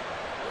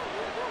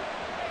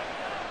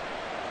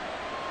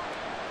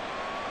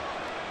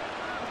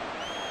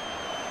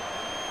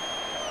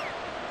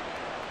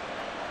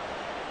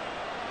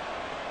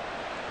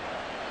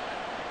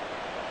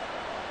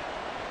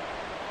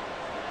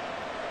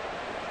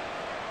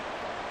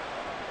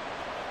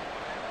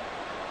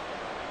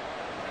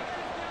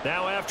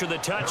 Now after the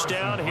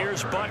touchdown,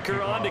 here's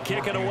Butker on to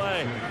kick it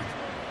away.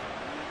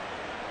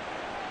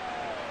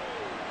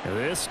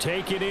 This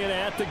taken in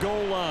at the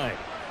goal line.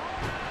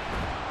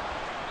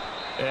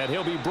 And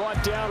he'll be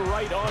brought down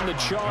right on the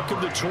chalk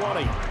of the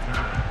 20.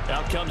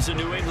 Out comes the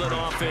New England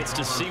offense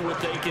to see what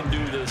they can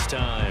do this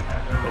time.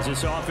 As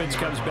this offense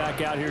comes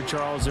back out here,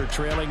 Charles, they're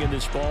trailing in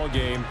this ball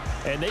game,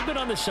 and they've been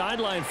on the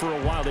sideline for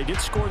a while. They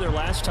did score their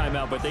last time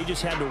out, but they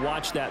just had to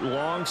watch that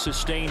long,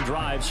 sustained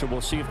drive, so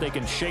we'll see if they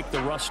can shake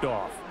the rust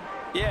off.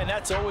 Yeah, and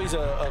that's always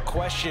a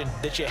question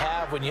that you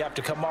have when you have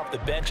to come off the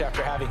bench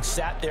after having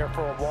sat there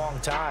for a long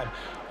time.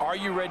 Are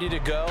you ready to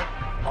go?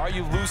 Are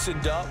you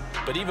loosened up?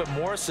 But even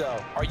more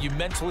so, are you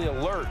mentally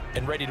alert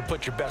and ready to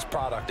put your best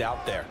product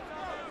out there?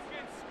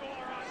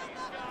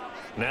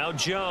 Now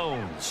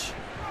Jones.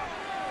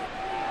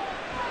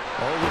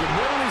 Over the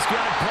middle, he's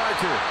got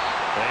Parker.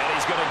 And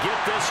he's going to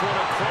get this one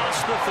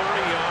across the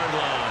 30-yard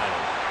line.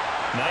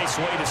 Nice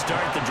way to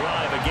start the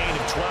drive, a gain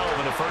of 12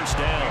 and a first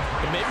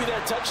down. And maybe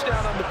that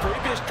touchdown on the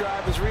previous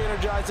drive has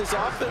re-energized this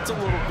offense a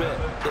little bit.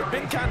 They've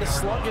been kind of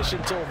sluggish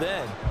until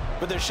then,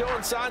 but they're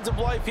showing signs of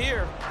life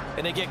here,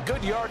 and they get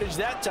good yardage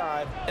that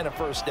time and a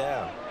first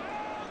down.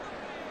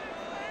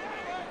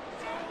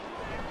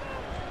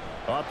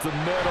 Up the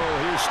middle,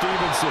 here's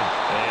Stevenson.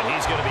 And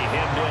he's going to be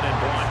hemmed in and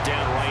brought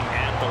down right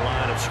at the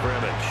line of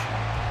scrimmage.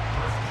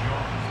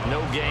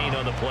 No gain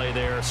on the play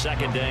there,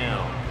 second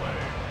down.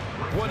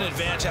 One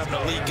advantage having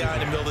a lead guy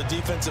in the middle of the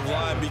defensive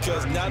line,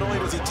 because not only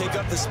does he take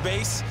up the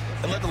space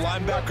and let the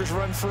linebackers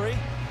run free,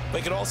 but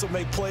he can also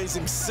make plays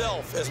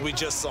himself, as we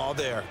just saw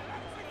there.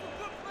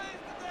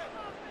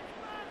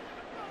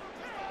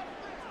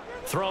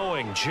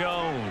 Throwing,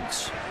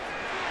 Jones.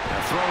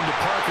 Thrown to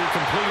Parker,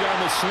 complete on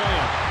the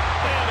slant.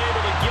 And able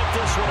to get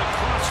this one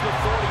across the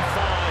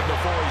 45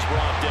 before he's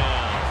brought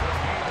down.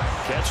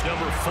 Catch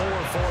number 4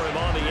 for him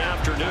on the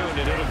afternoon,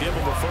 and it'll give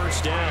him a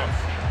first down.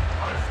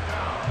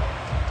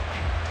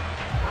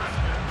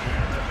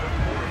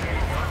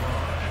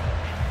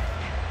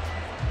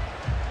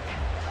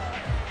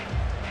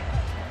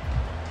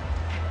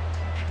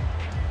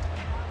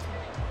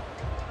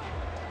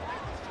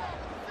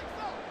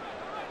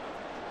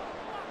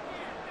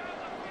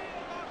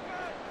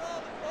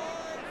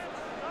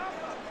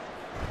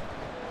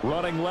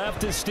 Running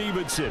left is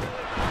Stevenson.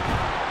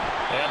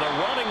 And the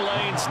running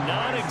lane's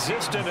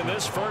non-existent in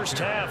this first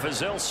half as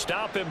they'll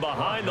stop him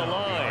behind the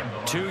line.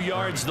 2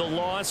 yards the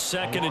loss,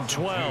 second and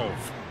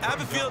 12. I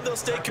have a feeling they'll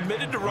stay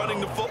committed to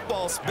running the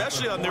football,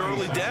 especially on their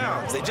early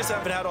downs. They just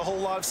haven't had a whole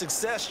lot of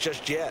success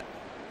just yet.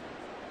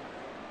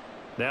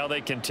 Now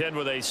they contend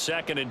with a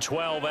second and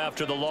 12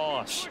 after the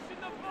loss.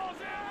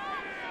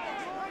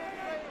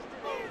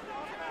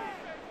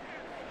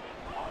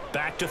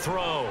 Back to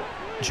throw.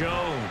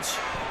 Jones.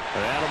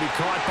 That'll be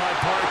caught by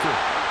Parker.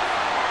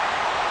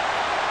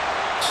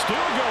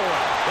 Still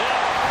going.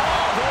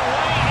 All the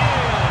way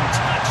in.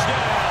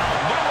 Touchdown,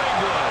 New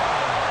England.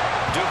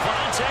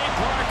 Devontae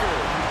Parker,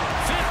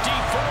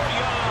 54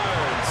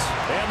 yards.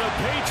 And the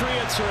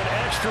Patriots are an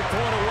extra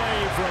point away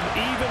from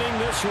evening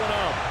this one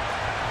up.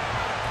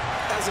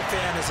 As a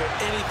fan, is there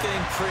anything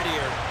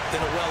prettier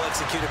than a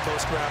well-executed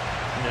post route?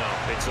 No,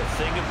 it's a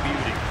thing of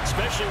beauty,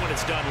 especially when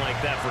it's done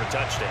like that for a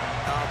touchdown.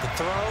 The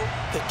throw,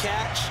 the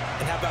catch,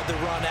 and how about the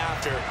run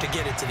after to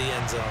get it to the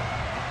end zone?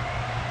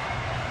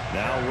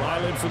 Now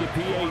Ryland for the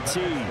PAT.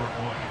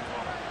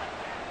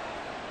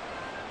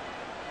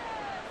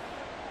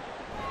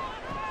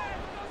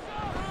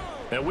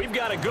 And we've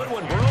got a good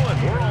one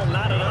brewing. We're all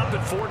knotted up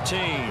at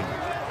 14.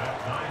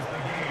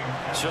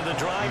 So the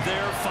drive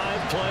there,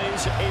 5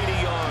 plays, 80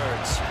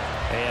 yards.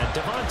 And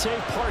Devontae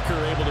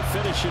Parker able to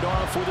finish it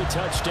off with a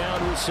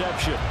touchdown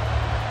reception.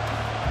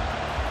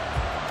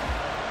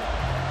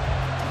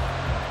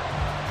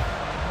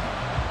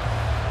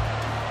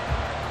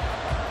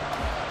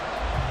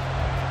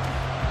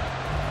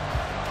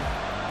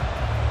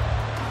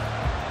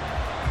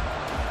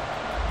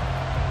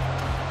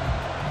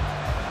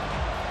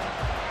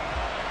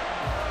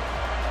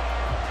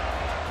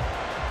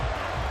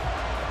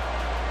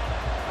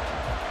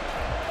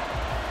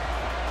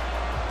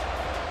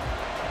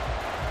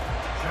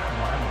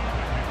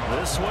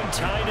 This one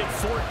tied at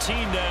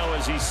 14 now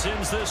as he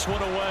sends this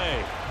one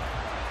away.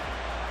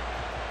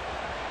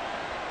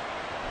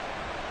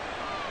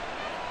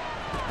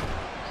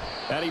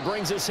 And he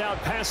brings us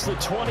out past the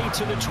 20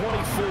 to the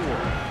 24.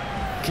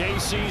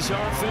 KC's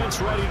offense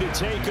ready to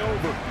take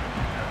over.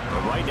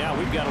 But right now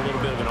we've got a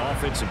little bit of an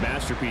offensive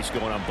masterpiece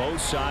going on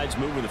both sides,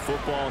 moving the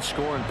football,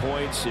 scoring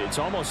points. It's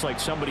almost like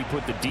somebody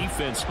put the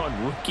defense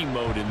on rookie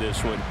mode in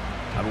this one.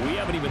 I mean, we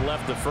haven't even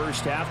left the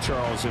first half,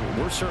 Charles, and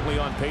we're certainly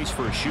on pace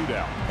for a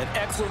shootout. An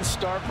excellent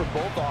start for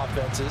both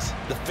offenses.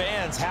 The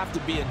fans have to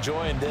be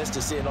enjoying this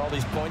to seeing all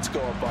these points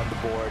go up on the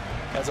board.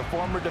 As a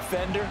former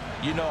defender,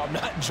 you know I'm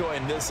not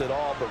enjoying this at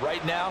all. But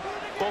right now,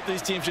 both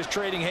these teams just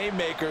trading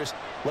haymakers.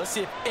 Let's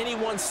see if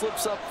anyone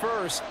slips up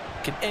first.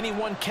 Can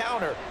anyone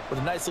counter with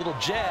a nice little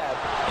jab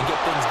and get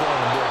things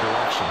going in their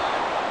direction?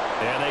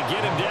 And they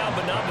get him down,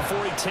 but not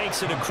before he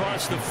takes it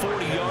across the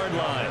 40-yard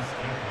line.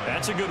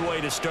 That's a good way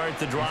to start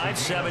the drive,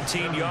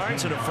 17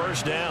 yards and a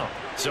first down.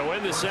 So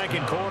in the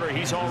second quarter,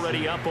 he's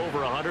already up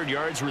over 100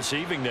 yards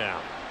receiving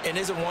now. And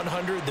isn't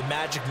 100 the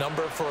magic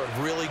number for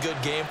a really good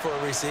game for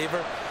a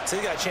receiver? So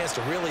he got a chance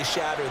to really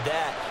shatter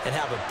that and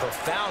have a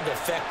profound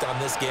effect on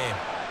this game.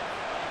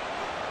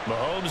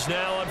 Mahomes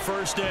now on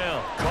first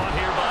down. Caught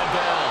here by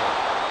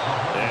Bell.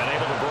 And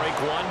able to break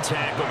one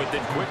tackle, but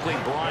then quickly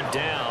brought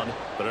down.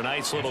 But a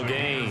nice little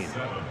gain.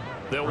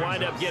 They'll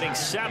wind up getting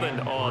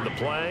 7 on the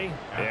play,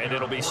 and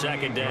it'll be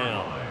second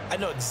down. I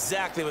know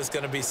exactly what's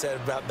going to be said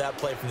about that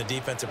play from the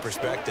defensive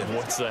perspective.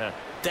 What's that?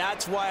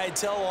 That's why I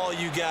tell all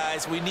you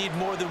guys we need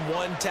more than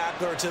one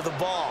tackler to the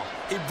ball.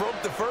 He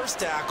broke the first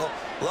tackle.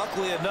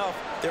 Luckily enough,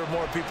 there were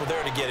more people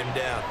there to get him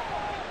down.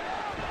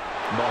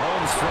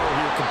 Mahomes throw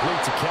here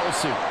complete to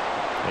Kelsey.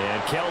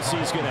 And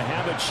Kelsey's going to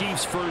have a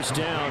Chiefs first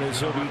down as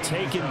he'll be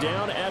taken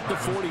down at the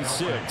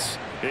 46.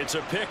 It's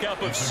a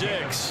pickup of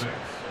 6.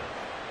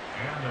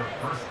 And a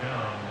first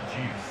down,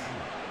 Chiefs.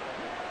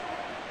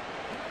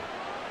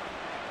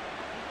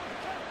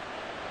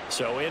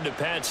 So into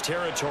Pat's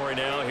territory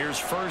now. Here's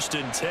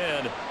 1st and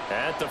 10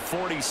 at the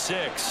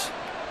 46.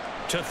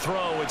 To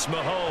throw, it's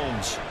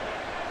Mahomes.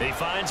 He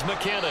finds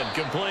McKinnon,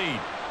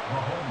 complete.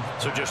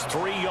 So just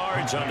 3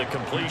 yards on the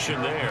completion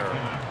there.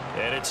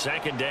 And it's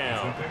second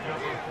down.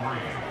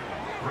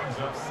 Brings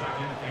up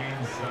 2nd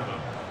and 7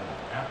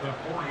 at the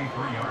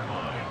 43-yard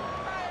line.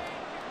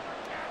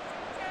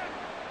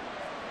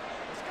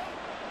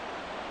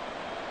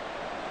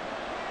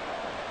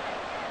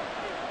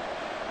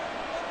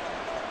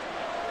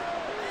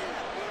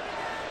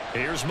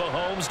 Here's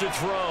Mahomes to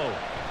throw.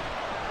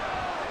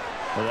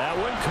 That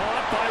one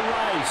caught by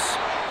Rice.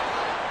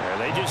 And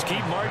they just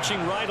keep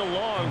marching right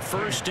along.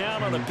 First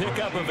down on a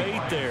pickup of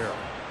 8 there.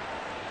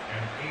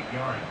 An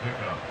 8-yard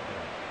pickup.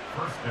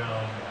 First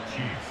down,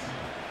 Chiefs.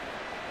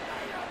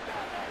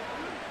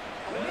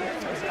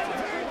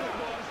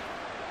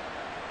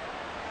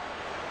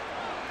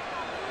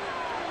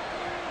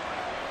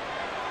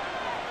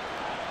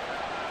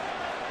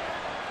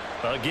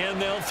 Again,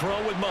 they'll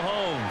throw with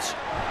Mahomes.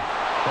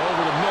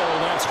 Over the middle,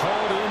 that's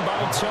hauled in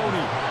by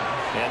Tony.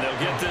 And they'll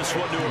get this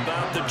one to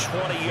about the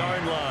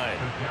 20-yard line.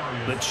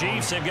 The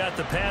Chiefs have got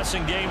the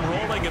passing game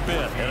rolling a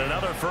bit, and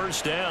another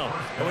first down.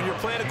 And when you're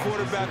playing a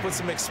quarterback with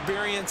some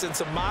experience and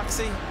some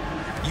moxie,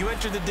 you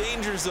enter the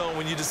danger zone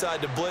when you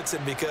decide to blitz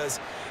him, because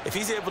if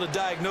he's able to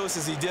diagnose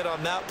as he did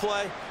on that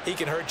play, he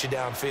can hurt you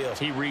downfield.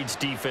 He reads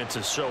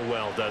defenses so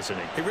well, doesn't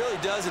he? He really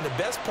does, and the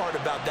best part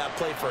about that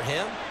play for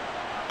him,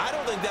 I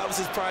don't think that was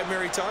his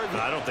primary target.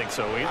 I don't think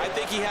so either. I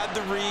think he had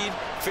the read,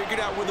 figured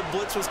out where the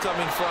blitz was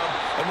coming from,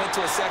 and went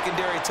to a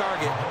secondary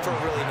target for a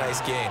really nice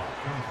gain.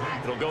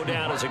 It'll go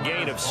down as a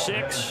gain of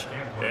 6,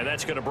 and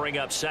that's going to bring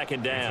up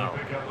second down.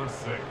 Pickup of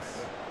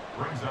 6.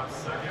 Brings up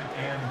 2nd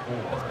and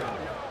 4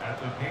 at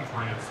the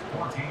Patriots'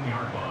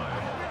 14-yard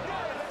line.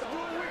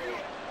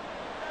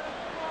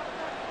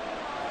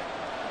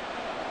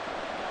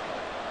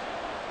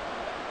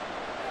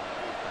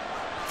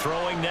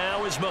 Throwing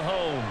now is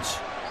Mahomes.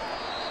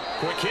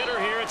 Quick hitter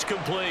here, it's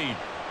complete.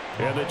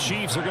 And the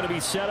Chiefs are going to be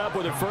set up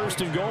with a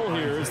 1st and goal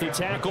here as the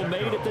tackle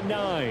made at the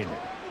 9.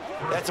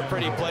 That's a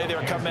pretty play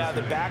there coming out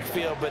of the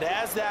backfield, but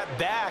as that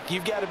back,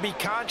 you've got to be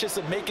conscious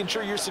of making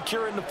sure you're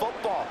securing the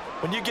football.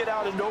 When you get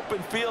out in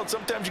open field,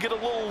 sometimes you get a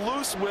little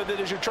loose with it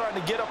as you're trying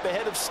to get up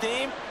ahead of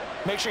steam.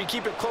 Make sure you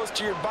keep it close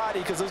to your body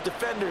because those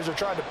defenders are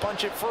trying to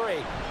punch it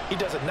free. He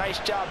does a nice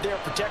job there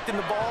protecting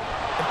the ball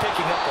and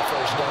picking up the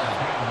first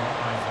down.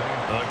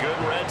 A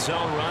good red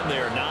zone run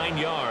there, 9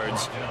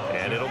 yards,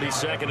 and it'll be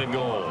 2nd and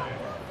goal.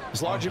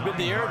 As long as you've been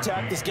the air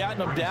attack that's gotten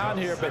them down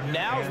here, but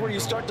now is where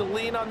you start to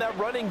lean on that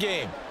running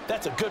game.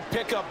 That's a good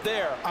pickup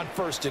there on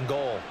 1st and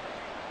goal.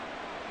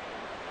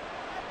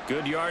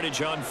 Good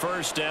yardage on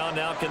first down.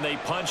 Now can they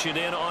punch it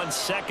in on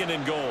 2nd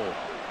and goal?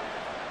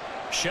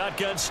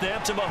 Shotgun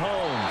snap to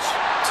Mahomes.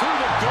 To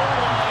the goal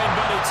line,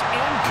 but it's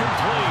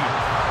incomplete.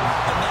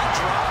 And that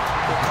drop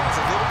will cause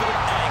a little bit of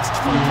angst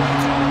for the play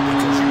caller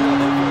because you know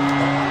they worked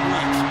all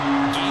week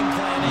game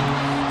planning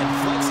and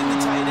flexing the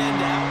tight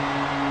end out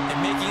and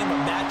making him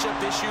a matchup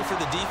issue for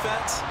the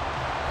defense.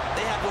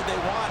 They had what they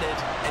wanted,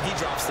 and he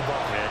drops the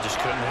ball. Yeah, just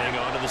couldn't hang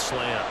on to the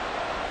slant.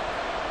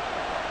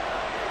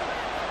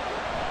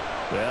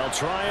 They'll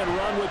try and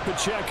run with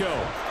Pacheco.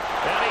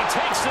 And he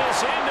takes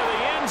this into the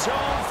end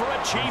zone for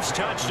a Chiefs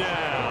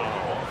touchdown.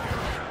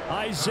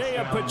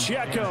 Isaiah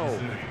Pacheco.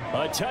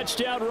 A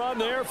touchdown run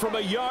there from a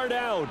yard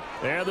out.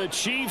 And the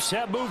Chiefs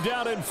have moved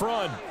out in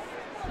front.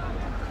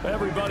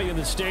 Everybody in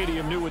the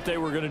stadium knew what they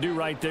were going to do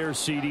right there,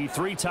 CD.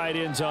 3 tight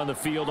ends on the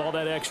field, all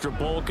that extra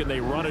bulk, and they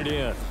run it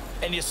in.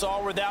 And you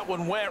saw where that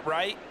one went,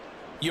 right?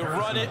 You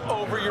run it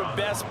over your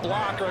best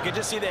blocker. I can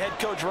just see the head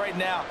coach right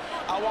now.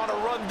 I want to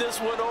run this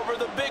one over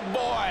the big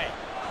boy.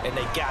 And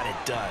they got it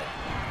done.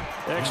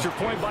 Extra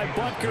point by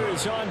Butker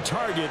is on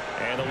target,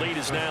 and the lead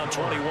is now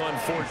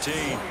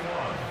 21-14.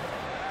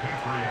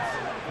 Patriots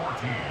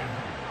 14.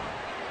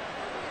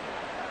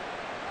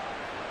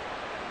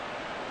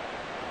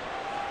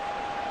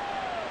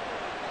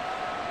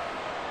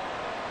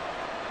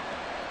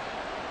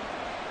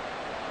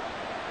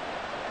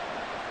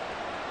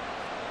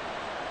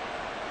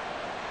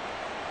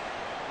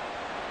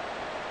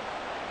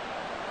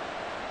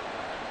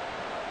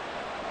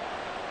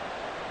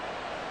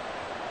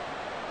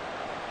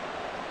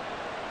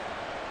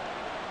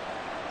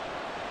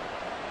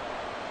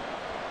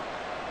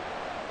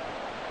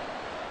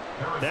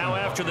 Now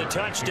after the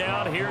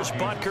touchdown, here's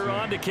Butker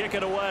on to kick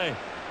it away.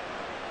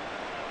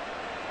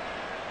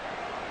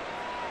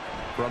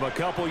 From a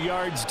couple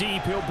yards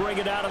deep, he'll bring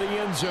it out of the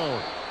end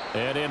zone.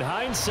 And in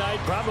hindsight,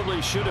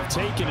 probably should have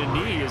taken a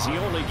knee as he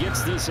only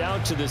gets this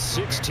out to the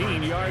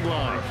 16-yard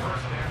line.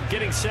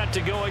 Getting set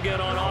to go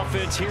again on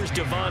offense, here's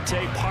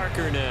Devontae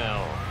Parker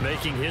now.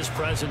 Making his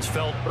presence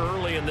felt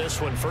early in this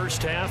one.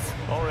 First half,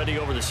 already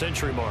over the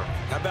century mark.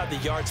 How about the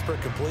yards per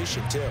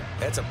completion, too?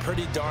 That's a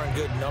pretty darn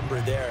good number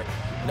there.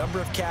 Number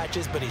of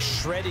catches, but he's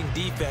shredding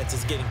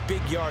defenses, getting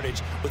big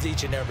yardage with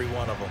each and every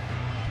one of them.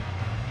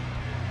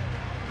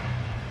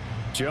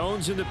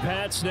 Jones and the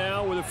Pats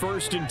now with a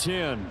 1st and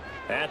 10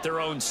 at their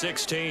own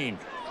 16.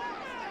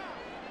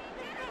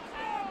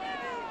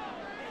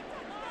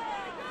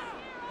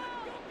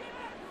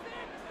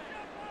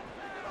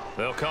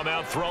 They'll come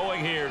out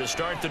throwing here to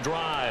start the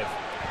drive.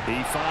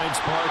 He finds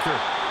Parker.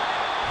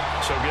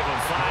 So give him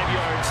 5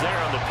 yards there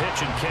on the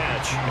pitch and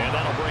catch, and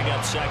that'll bring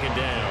up 2nd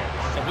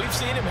down. And we've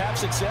seen him have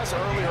success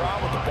earlier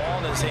on with the ball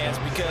in his hands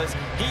because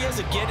he has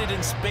a get it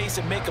in space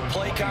and make a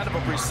play kind of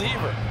a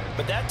receiver.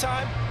 But that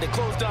time, they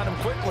closed on him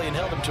quickly and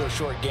held him to a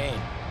short gain.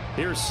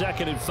 Here's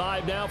 2nd and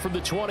 5 now from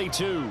the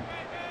 22.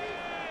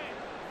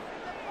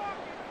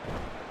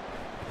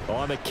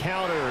 On the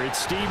counter, it's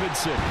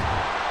Stevenson.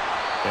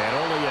 And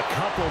only a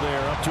couple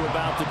there up to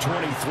about the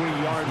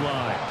 23-yard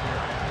line.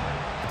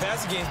 The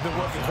passing game's been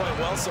working quite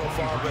well so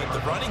far, but the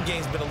running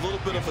game's been a little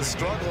bit of a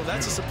struggle.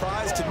 That's a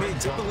surprise to me.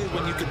 Typically,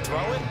 when you can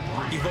throw it,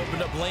 you've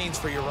opened up lanes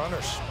for your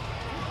runners.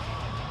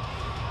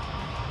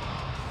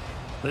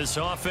 This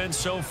offense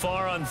so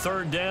far on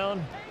 3rd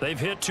down, they've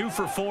hit 2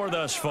 for 4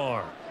 thus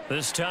far.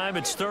 This time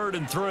it's 3rd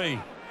and 3.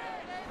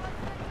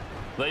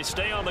 They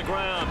stay on the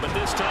ground, but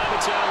this time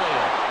it's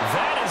Elliott.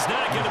 That is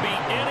not going to be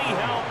any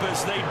help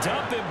as they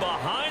dump him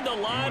behind the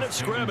line of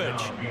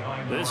scrimmage.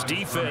 This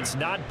defense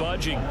not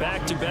budging.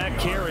 Back-to-back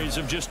carries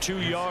of just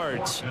 2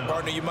 yards.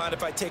 Partner, you mind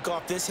if I take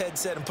off this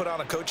headset and put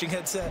on a coaching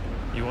headset?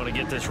 You want to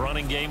get this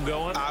running game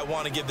going? I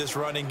want to get this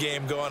running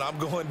game going. I'm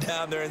going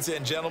down there and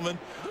saying, gentlemen,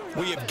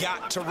 we have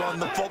got to run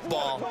the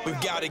football. We've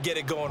got to get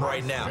it going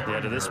right now. Yeah,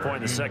 to this point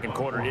in the 2nd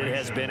quarter, it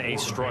has been a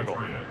struggle.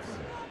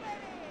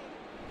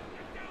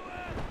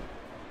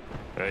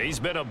 He's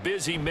been a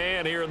busy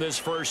man here in this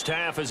first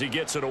half as he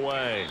gets it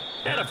away.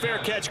 And a fair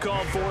catch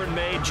called for and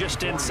made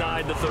just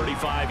inside the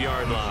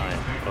 35-yard line.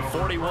 A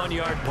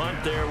 41-yard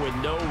punt there with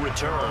no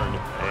return.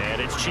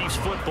 And it's Chiefs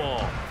football,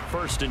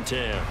 1st and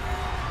 10.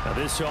 Now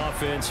this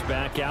offense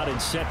back out and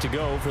set to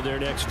go for their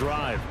next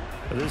drive.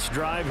 This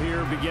drive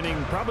here beginning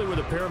probably with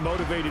a pair of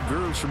motivated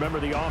groups. Remember,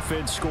 the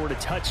offense scored a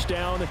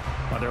touchdown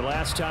on their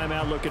last time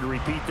out. Looking to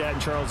repeat that in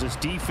Charles's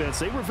defense.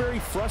 They were very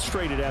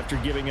frustrated after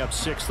giving up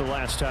 6 the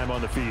last time on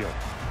the field.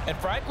 And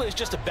frankly, it's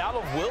just a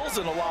battle of wills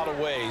in a lot of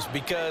ways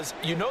because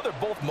you know they're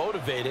both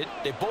motivated.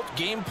 They both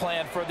game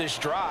plan for this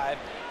drive,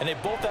 and they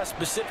both have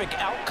specific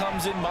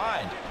outcomes in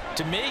mind.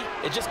 To me,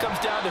 it just comes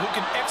down to who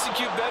can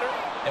execute better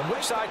and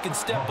which side can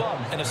step up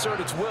and assert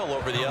its will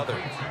over the other.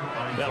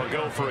 That'll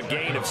go for a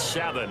gain of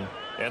 7,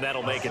 and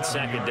that'll make it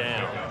 2nd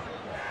down.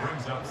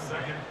 Brings up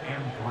 2nd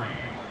and 3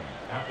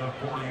 at the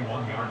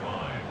 41-yard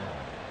line.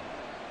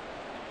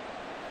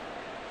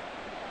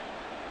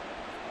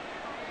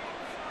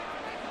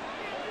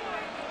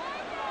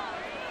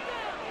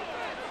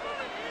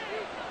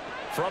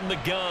 From the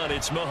gun,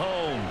 it's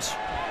Mahomes.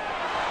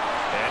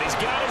 And he's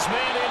got his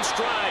man in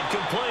stride,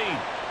 complete.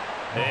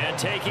 And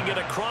taking it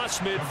across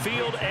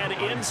midfield and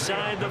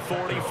inside the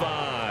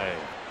 45.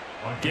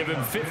 Give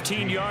him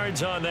 15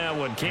 yards on that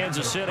one.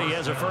 Kansas City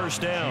has a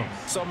 1st down.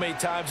 So many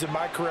times in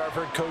my career I've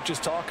heard coaches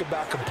talk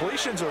about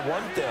completions are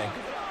one thing.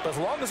 But as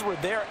long as we're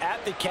there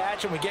at the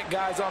catch and we get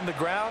guys on the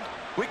ground,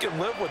 we can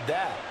live with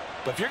that.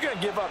 But if you're going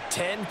to give up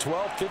 10,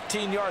 12,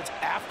 15 yards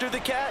after the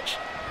catch,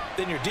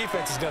 then your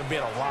defense is going to be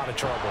in a lot of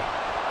trouble.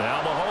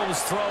 Now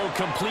Mahomes' throw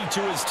complete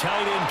to his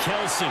tight end,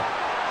 Kelsey.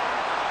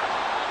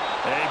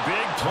 A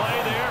big play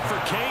there for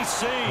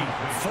KC,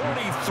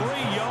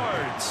 43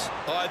 yards.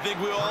 Well, I think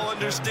we all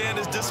understand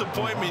his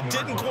disappointment.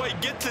 Didn't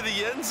quite get to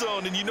the end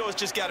zone, and you know it's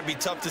just got to be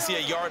tough to see a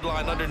yard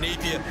line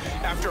underneath you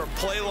after a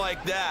play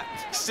like that.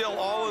 Still,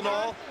 all in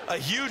all, a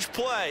huge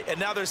play, and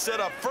now they're set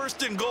up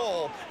 1st and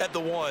goal at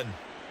the 1.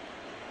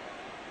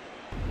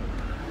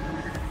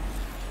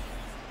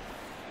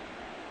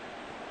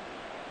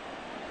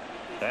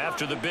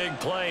 After the big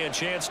play, a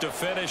chance to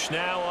finish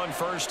now on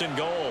 1st and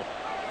goal.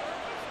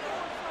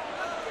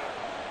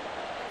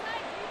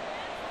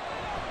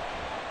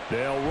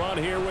 They'll run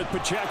here with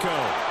Pacheco.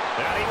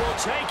 And he will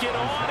take it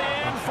on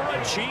in for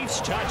a Chiefs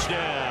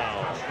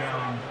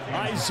touchdown.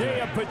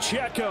 Isaiah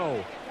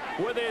Pacheco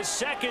with his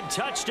 2nd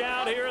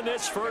touchdown here in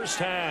this first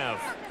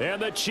half.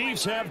 And the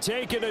Chiefs have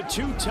taken a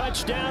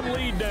 2-touchdown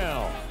lead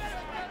now.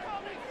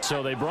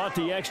 So they brought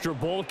the extra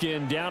bulk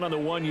in down on the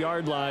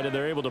 1-yard line, and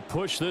they're able to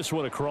push this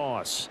one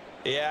across.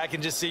 Yeah, I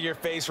can just see your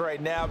face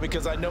right now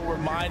because I know we're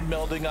mind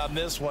melding on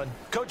this one.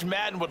 Coach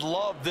Madden would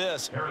love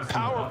this.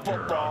 Power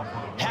football,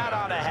 hat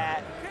on a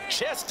hat,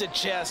 chest to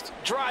chest,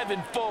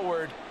 driving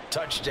forward,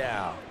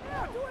 touchdown.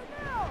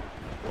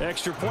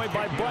 Extra point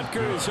by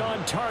Butker is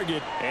on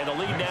target, and the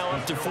lead now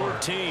up to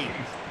 14.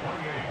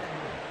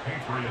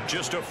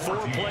 Just a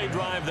 4-play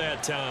drive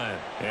that time,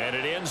 and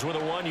it ends with a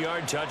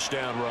 1-yard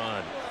touchdown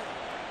run.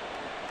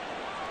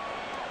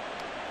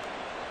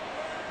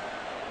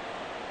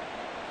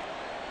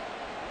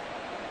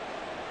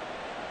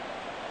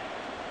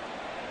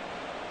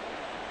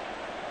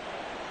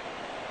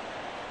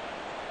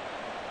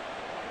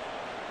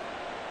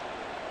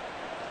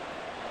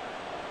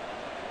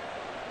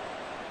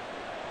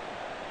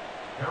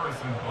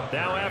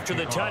 Now after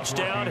the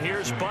touchdown,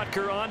 here's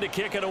Butker on to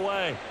kick it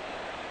away.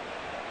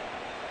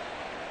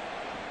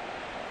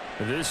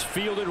 This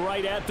fielded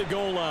right at the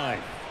goal line.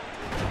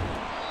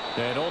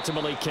 And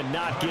ultimately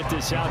cannot get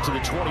this out to the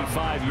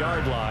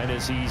 25-yard line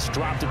as he's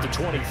dropped at the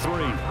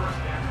 23.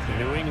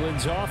 New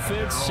England's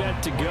offense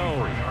set to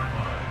go.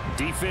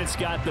 Defense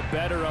got the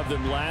better of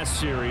them last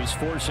series,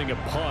 forcing a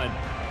punt.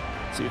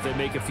 See if they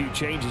make a few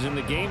changes in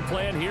the game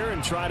plan here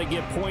and try to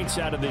get points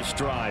out of this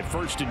drive.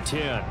 1st and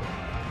 10.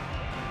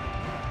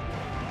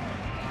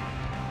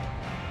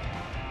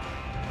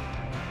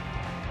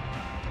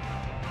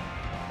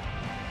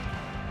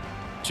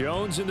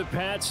 Jones and the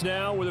Pats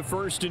now with a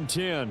 1st and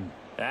 10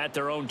 at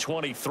their own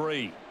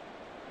 23.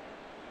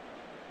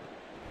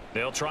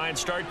 They'll try and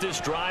start this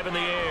drive in the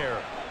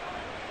air.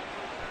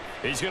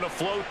 He's going to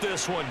float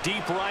this one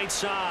deep right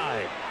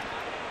side.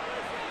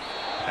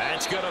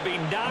 That's going to be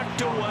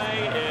knocked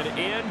away and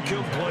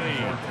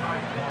incomplete.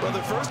 Well,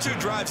 the first 2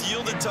 drives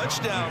yielded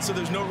touchdowns, so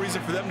there's no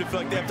reason for them to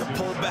feel like they have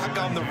to pull back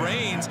on the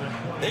reins.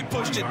 They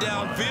pushed it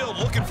downfield,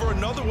 looking for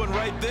another one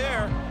right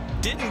there.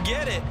 Didn't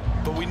get it,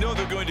 but we know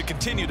they're going to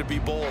continue to be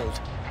bold.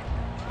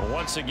 Well,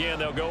 once again,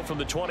 they'll go from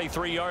the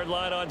 23-yard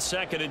line on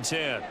 2nd and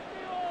 10.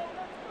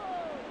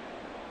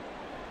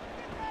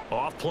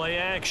 Off play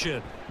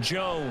action.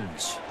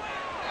 Jones.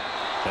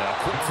 A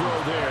quick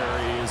throw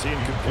there is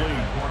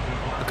incomplete.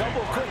 A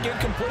couple of quick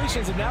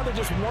incompletions, and now they're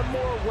just one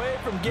more away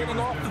from getting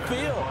off the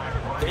field.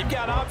 They've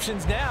got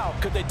options now.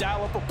 Could they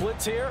dial up a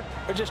blitz here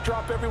or just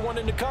drop everyone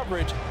into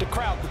coverage to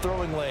crowd the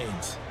throwing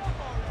lanes?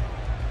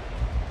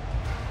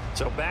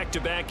 So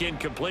back-to-back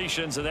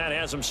incompletions, and that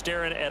has them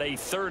staring at a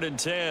 3rd and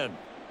 10.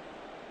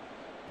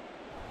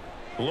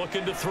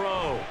 Looking to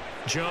throw.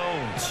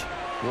 Jones.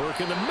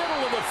 Work in the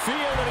middle of the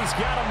field, and he's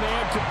got a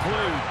man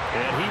complete.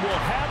 And he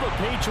will have a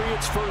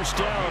Patriots 1st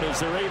down as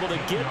they're able to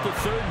get the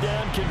 3rd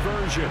down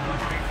conversion.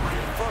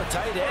 For a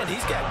tight end,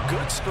 he's got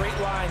good straight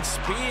line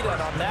speed,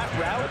 and on that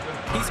route,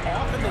 he's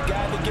often the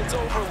guy that gets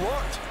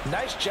overlooked.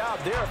 Nice job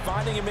there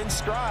finding him in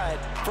stride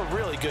for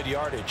really good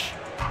yardage.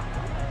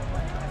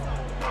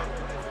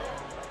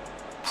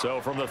 So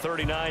from the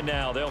 39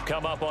 now, they'll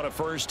come up on a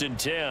 1st and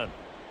 10.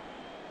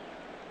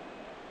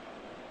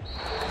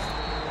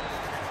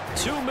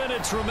 2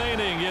 minutes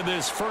remaining in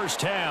this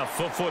first half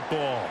of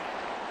football.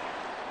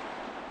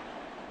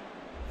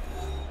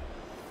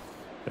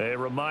 A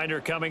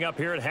reminder coming up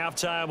here at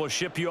halftime. We'll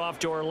ship you off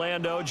to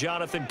Orlando.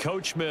 Jonathan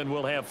Coachman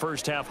will have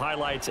first half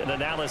highlights and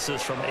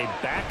analysis from a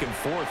back and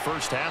forth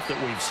first half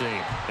that we've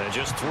seen. And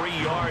just 3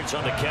 yards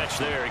on the catch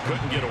there. He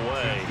couldn't get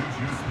away.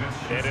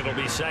 And it'll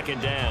be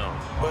 2nd down.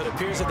 Well, it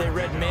appears that they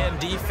read man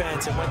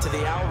defense and went to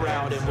the out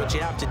route. And what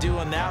you have to do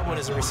on that one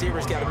is the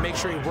receiver's got to make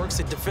sure he works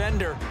the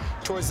defender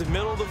towards the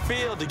middle of the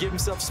field to give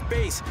himself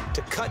space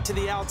to cut to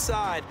the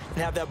outside and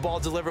have that ball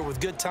delivered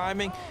with good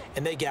timing.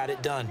 And they got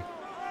it done.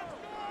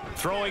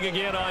 Throwing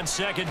again on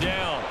 2nd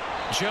down.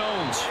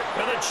 Jones.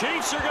 And the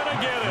Chiefs are going to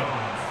get him.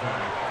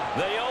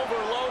 They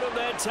overload him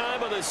that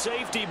time with a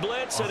safety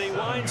blitz, and he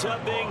winds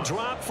up being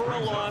dropped for a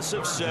loss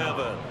of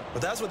 7.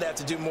 But that's what they have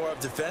to do more of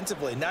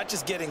defensively. Not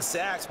just getting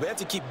sacks, but they have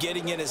to keep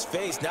getting in his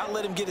face, not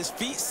let him get his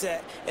feet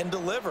set and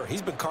deliver.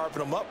 He's been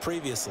carving them up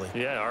previously.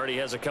 Yeah, already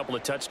has a couple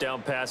of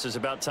touchdown passes.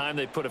 About time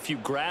they put a few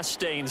grass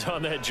stains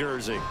on that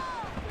jersey.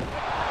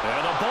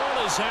 And the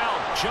ball is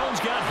out. Jones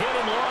got hit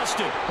and lost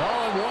it.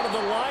 Oh, and one of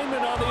the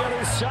linemen on the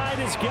other side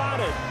has got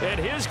it. And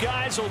his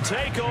guys will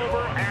take over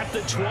at the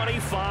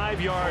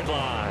 25-yard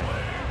line.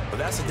 But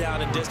that's a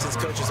down and distance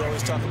coaches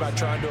always talk about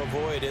trying to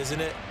avoid, isn't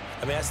it?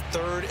 I mean, that's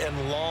 3rd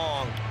and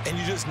long. And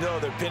you just know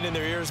they're pinning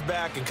their ears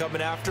back and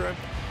coming after him.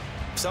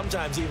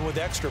 Sometimes even with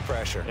extra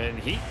pressure. And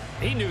he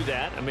knew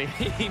that. I mean,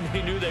 he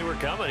knew they were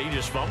coming. He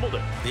just fumbled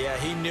it. Yeah,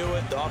 he knew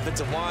it. The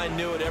offensive line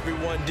knew it.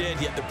 Everyone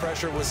did. Yet the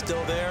pressure was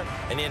still there,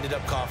 and he ended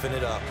up coughing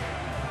it up.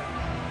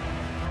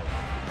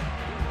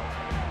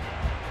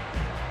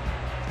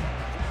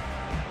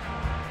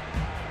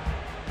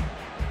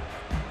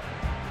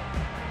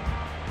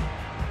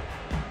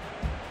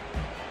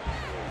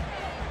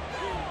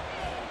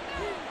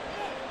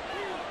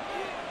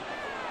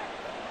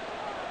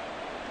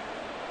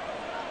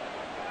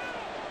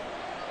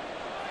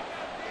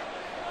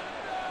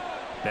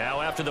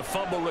 Now after the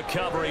fumble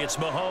recovery, it's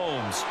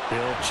Mahomes.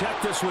 He'll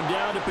check this one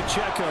down to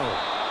Pacheco.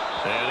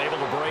 And able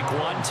to break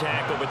one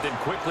tackle, but then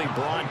quickly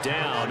brought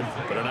down.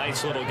 But a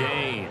nice little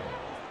gain.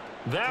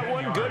 That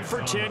one good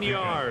for 10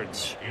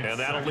 yards. And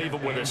that'll leave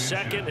him with a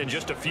 2nd and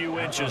just a few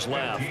inches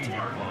left.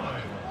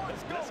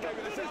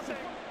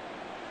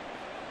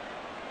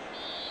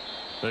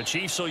 The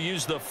Chiefs will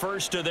use the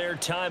first of their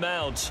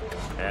timeouts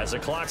as the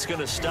clock's going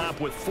to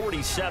stop with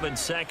 47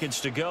 seconds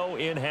to go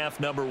in half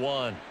number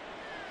 1.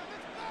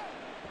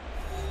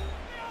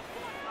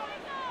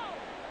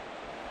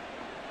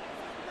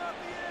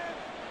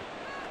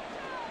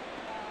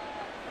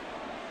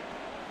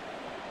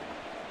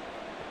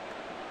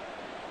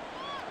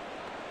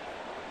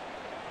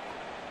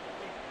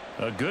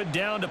 A good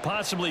down to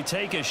possibly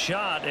take a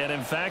shot, and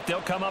in fact,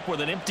 they'll come up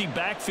with an empty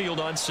backfield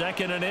on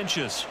 2nd and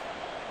inches.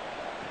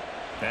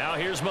 Now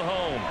here's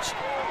Mahomes.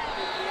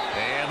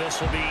 And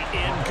this will be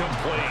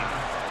incomplete.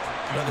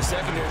 Now, the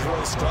secondary's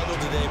really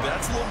struggled today, but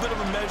that's a little bit of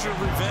a measure of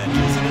revenge,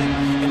 isn't it?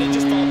 And they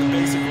just followed the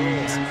basic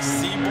rules.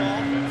 See ball,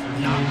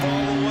 knock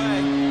ball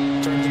away,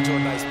 turns into a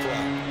nice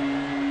play.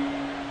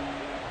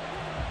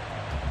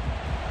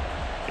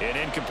 An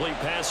incomplete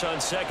pass on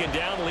 2nd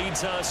down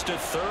leads us to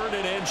 3rd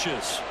and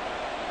inches.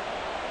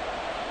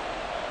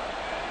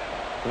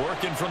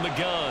 Working from the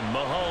gun,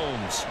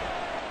 Mahomes.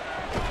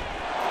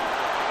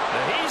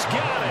 And he's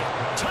got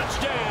it.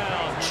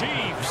 Touchdown,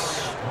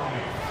 Chiefs.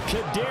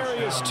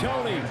 Kadarius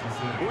Toney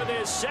with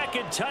his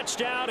 2nd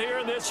touchdown here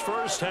in this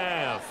first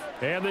half.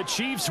 And the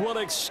Chiefs will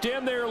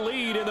extend their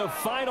lead in the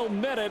final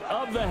minute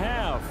of the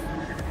half.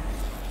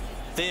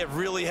 They have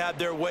really had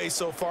their way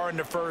so far in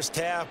the first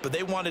half, but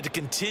they wanted to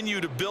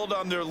continue to build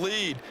on their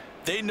lead.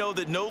 They know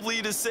that no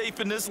lead is safe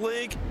in this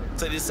league,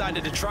 so they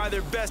decided to try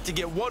their best to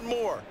get one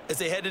more as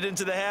they headed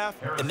into the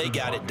half, and they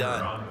got it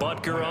done.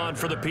 Butker on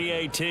for the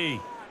PAT.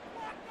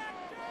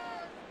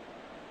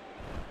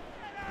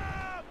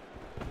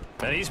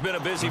 And he's been a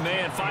busy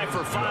man, 5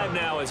 for 5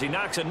 now as he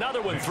knocks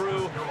another one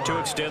through to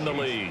extend the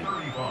lead.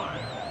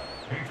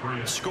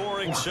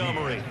 Scoring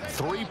summary,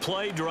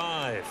 3-play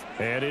drive.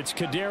 And it's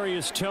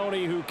Kadarius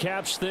Toney who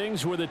caps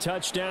things with a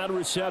touchdown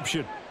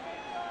reception.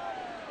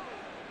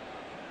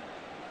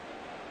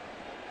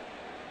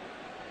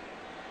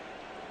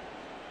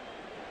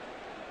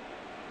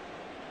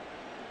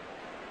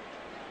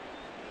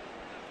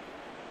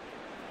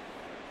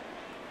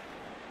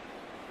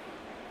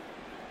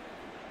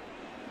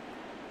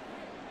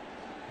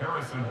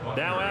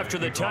 Now after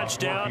the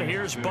touchdown,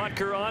 here's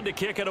Butker on to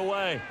kick it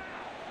away.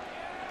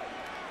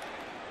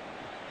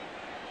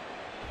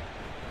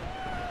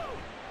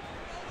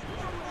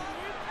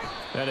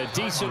 And a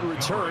decent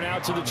return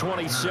out to the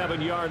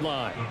 27-yard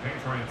line.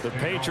 The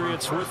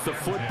Patriots with the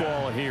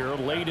football here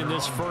late in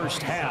this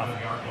first half.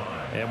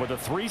 And with a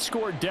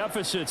 3-score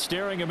deficit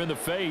staring them in the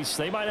face,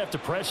 they might have to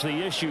press the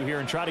issue here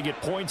and try to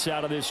get points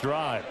out of this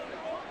drive.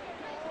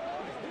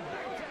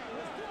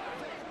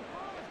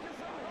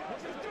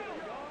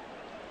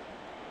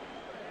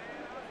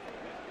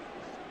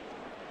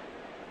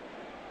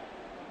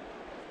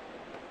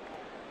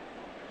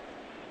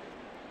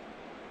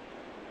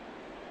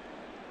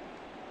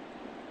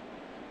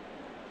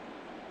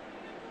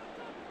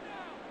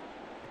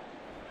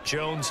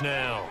 Jones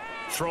now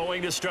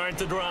throwing to start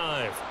the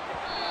drive.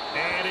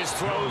 And his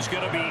throw's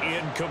going to be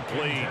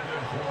incomplete.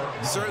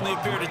 Certainly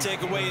appeared to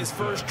take away his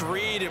first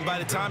read, and by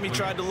the time he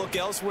tried to look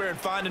elsewhere and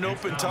find an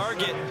open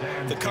target,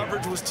 the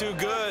coverage was too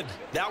good.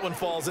 That one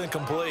falls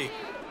incomplete.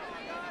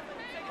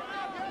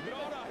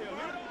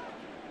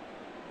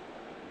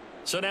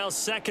 So now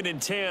 2nd and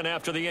 10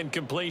 after the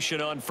incompletion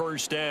on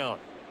 1st down.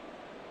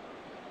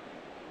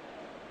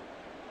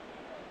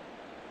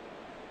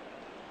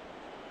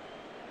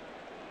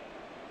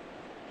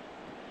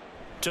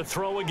 To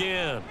throw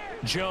again,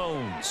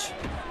 Jones.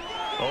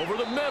 Over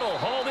the middle,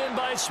 hauled in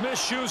by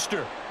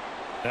Smith-Schuster.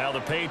 Now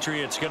the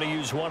Patriots going to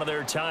use one of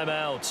their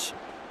timeouts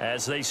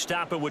as they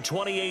stop it with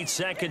 28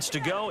 seconds to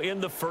go in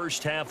the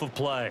first half of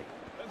play.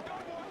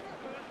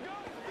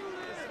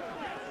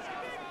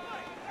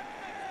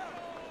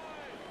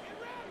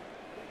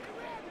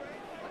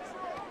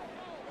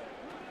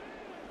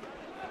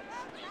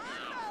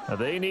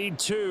 They need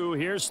 2.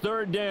 Here's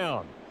 3rd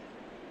down.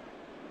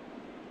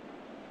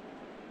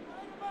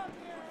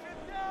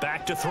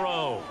 Back to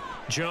throw.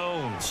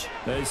 Jones.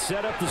 They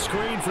set up the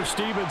screen for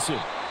Stevenson.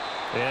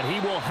 And he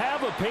will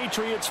have a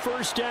Patriots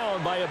first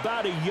down by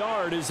about a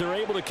yard as they're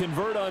able to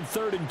convert on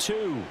 3rd and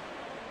 2.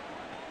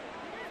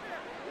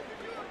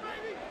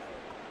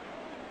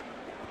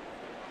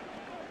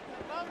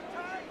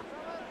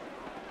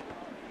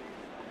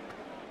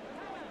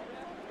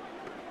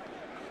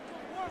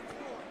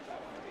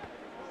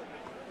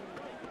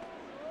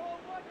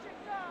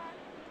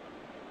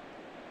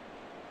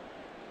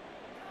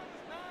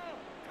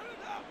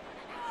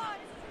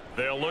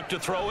 They'll look to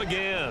throw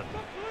again.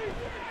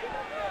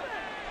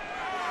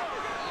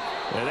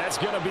 And that's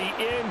going to be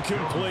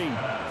incomplete.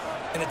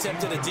 An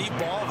attempt at a deep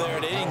ball there.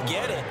 They didn't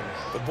get it.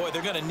 But, boy,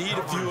 they're going to need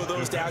a few of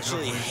those to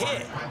actually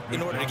hit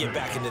in order to get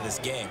back into this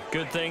game.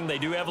 Good thing they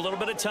do have a little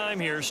bit of time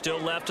here still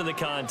left in the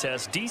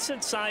contest.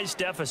 Decent-sized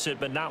deficit,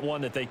 but not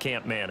one that they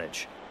can't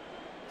manage.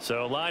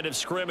 So, line of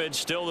scrimmage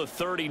still the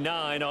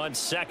 39 on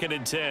 2nd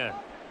and 10.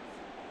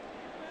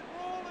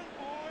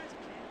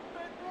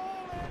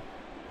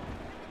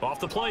 Off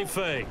the play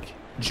fake,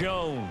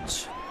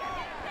 Jones.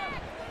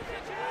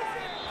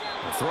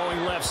 Throwing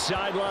left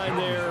sideline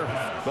there,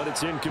 but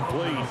it's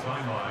incomplete.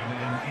 Sideline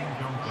and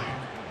incomplete.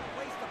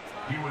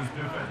 He was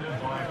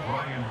defended by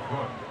Brian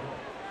Cook.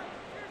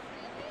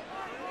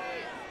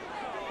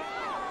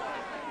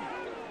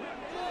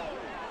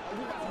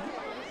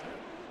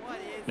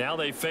 Now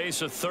they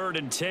face a 3rd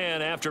and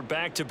 10 after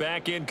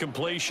back-to-back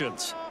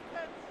incompletions.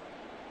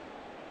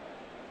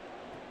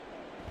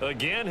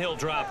 Again, he'll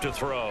drop to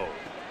throw.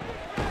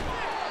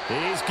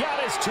 He's got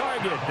his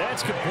target.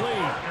 That's complete.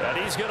 And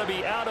he's going to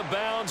be out of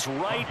bounds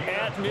right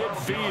at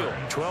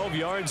midfield. 12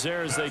 yards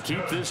there as they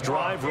keep this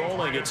drive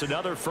rolling. It's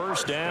another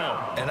first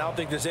down. And I don't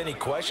think there's any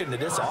question that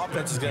this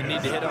offense is going to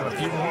need to hit on a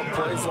few more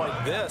plays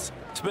like this.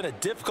 It's been a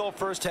difficult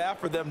first half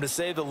for them, to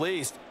say the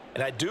least.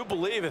 And I do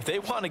believe if they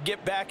want to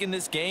get back in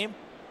this game,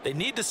 they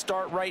need to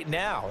start right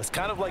now. It's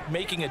kind of like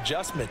making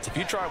adjustments. If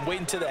you try and wait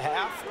until the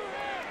half,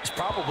 it's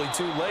probably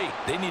too late.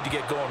 They need to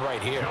get going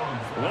right here.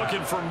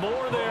 Looking for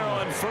more there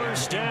on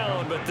first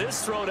down, but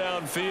this throw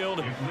downfield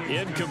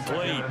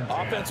incomplete.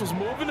 Offense was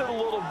moving it a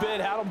little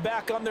bit, had them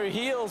back on their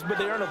heels, but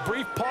they earned a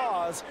brief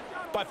pause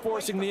by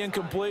forcing the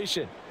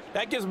incompletion.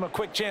 That gives them a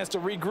quick chance to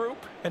regroup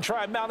and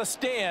try and mount a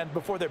stand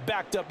before they're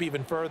backed up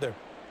even further.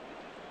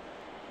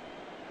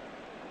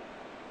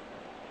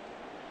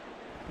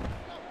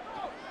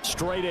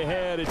 Straight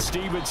ahead, it's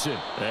Stevenson.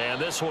 And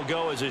this will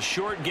go as a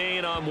short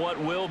gain on what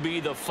will be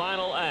the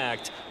final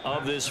act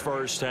of this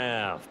first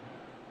half.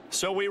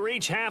 So we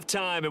reach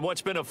halftime in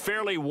what's been a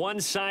fairly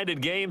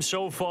one-sided game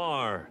so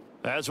far.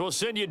 As we'll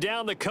send you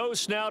down the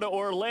coast now to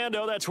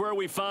Orlando, that's where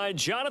we find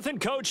Jonathan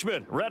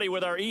Coachman, ready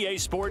with our EA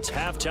Sports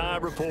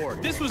Halftime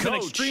Report. This was an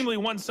extremely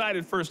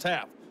one-sided first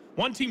half.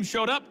 One team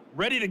showed up,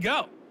 ready to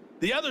go.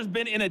 The other's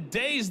been in a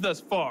daze thus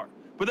far.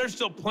 But there's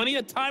still plenty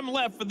of time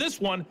left for this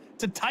one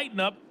to tighten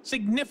up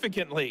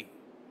significantly.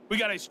 We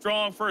got a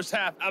strong first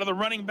half out of the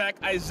running back,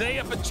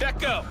 Isaiah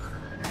Pacheco.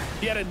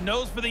 He had a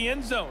nose for the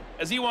end zone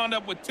as he wound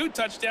up with 2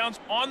 touchdowns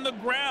on the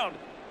ground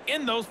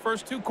in those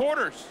first 2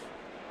 quarters.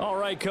 All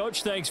right,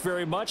 Coach, thanks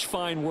very much.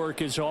 Fine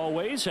work as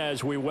always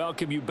as we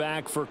welcome you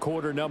back for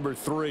quarter number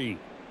 3.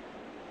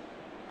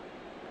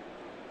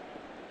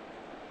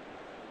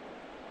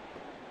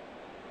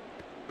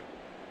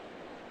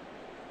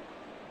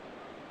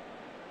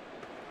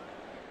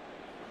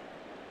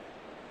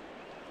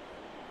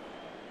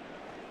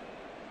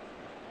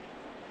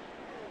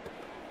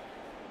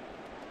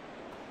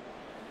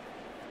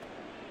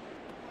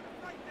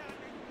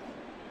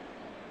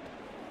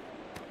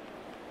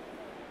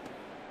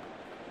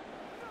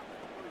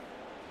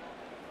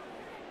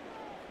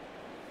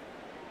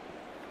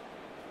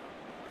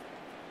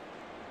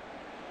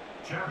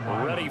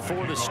 Ready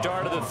for the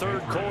start of the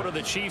third quarter.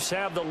 The Chiefs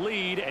have the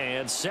lead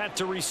and set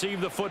to receive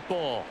the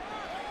football.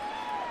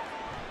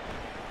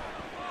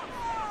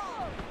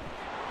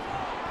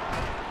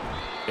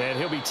 And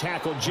he'll be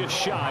tackled just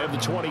shy of the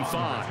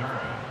 25.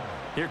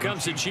 Here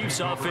comes the Chiefs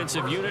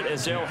offensive unit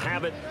as they'll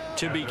have it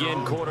to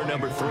begin quarter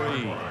number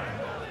 3.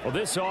 Well,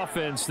 this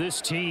offense,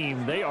 this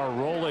team, they are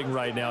rolling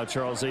right now,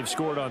 Charles. They've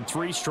scored on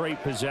 3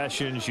 straight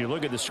possessions. You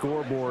look at the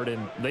scoreboard,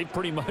 and they've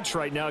pretty much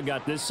right now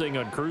got this thing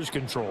on cruise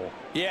control.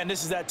 Yeah, and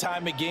this is that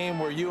time of game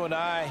where you and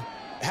I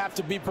have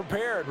to be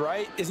prepared,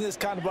 right? Isn't this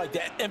kind of like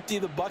that empty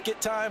the bucket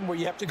time where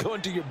you have to go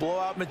into your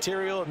blowout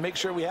material and make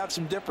sure we have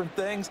some different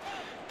things?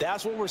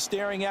 That's what we're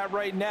staring at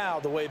right now,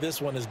 the way this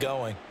one is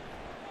going.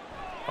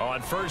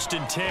 On 1st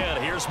and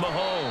 10, here's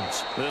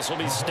Mahomes. This will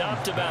be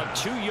stopped about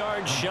 2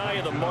 yards shy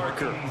of the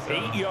marker.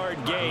 8-yard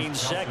gain,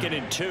 2nd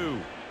and 2.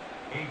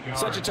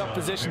 Such a tough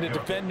position to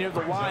defend near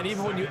the line,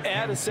 even when you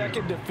add a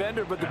second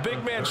defender, but the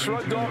big man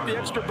shrugged off the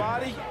extra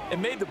body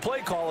and made the play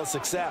call a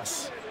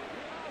success.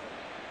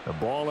 The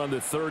ball on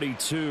the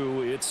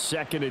 32, it's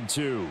 2nd and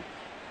 2.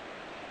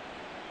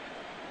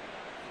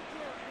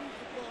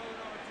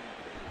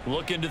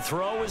 Looking to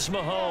throw is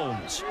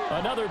Mahomes.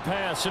 Another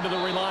pass into the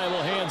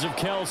reliable hands of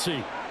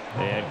Kelsey.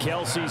 And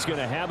Kelsey's going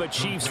to have a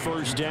Chiefs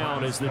first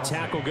down as the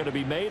tackle going to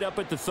be made up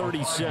at the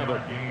 37.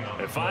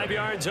 At 5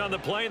 yards on the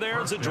play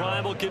there as the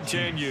drive will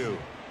continue.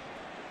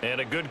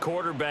 And a good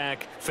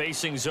quarterback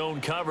facing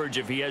zone coverage.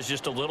 If he has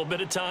just a little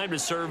bit of time to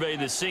survey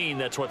the scene,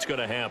 that's what's going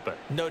to happen.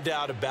 No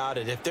doubt about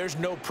it. If there's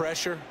no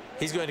pressure,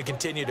 he's going to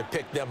continue to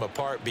pick them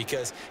apart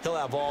because he'll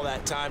have all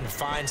that time to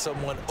find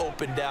someone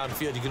open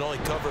downfield. You can only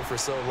cover for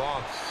so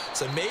long.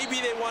 So maybe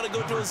they want to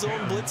go to a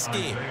zone blitz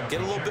scheme,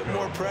 get a little bit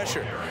more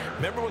pressure.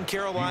 Remember when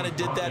Carolina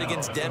did that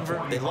against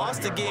Denver? They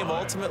lost the game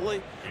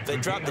ultimately. They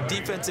dropped the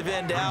defensive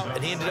end out,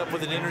 and he ended up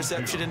with an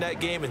interception in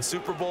that game in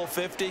Super Bowl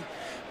 50.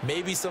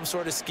 Maybe some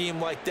sort of scheme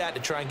like that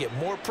to try and get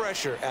more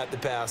pressure at the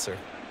passer.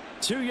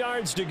 2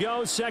 yards to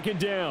go, 2nd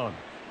down.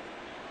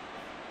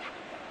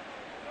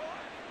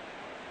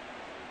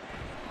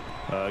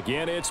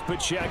 Again, it's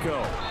Pacheco,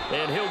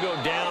 and he'll go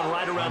down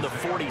right around the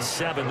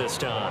 47 this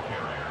time.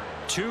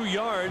 2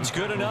 yards,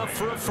 good enough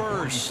for a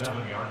first.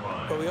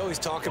 But we always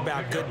talk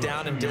about good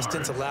down and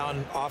distance,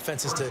 allowing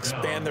offenses to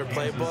expand their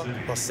playbook.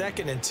 Well,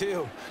 2nd and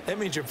 2, that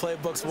means your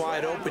playbook's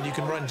wide open. You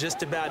can run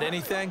just about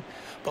anything.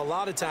 But a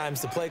lot of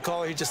times, the play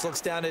caller, he just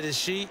looks down at his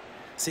sheet,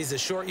 sees the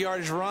short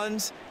yardage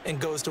runs, and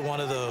goes to one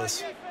of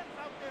those.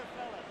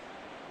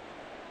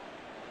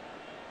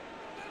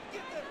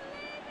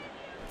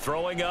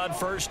 Throwing on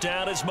first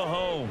down is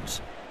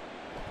Mahomes.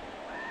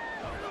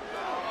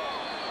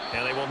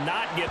 And they will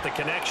not get the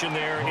connection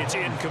there. It's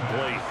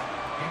incomplete.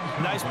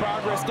 Nice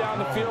progress down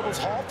the field, was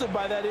halted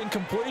by that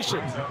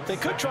incompletion. They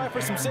could try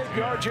for some safe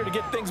yards here to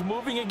get things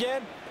moving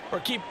again, or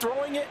keep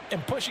throwing it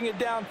and pushing it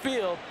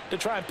downfield to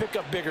try and pick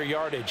up bigger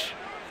yardage.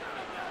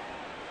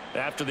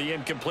 After the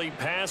incomplete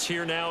pass,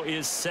 here now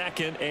is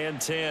 2nd and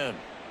 10.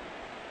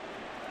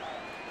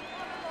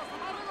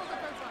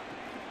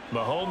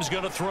 Mahomes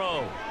going to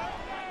throw.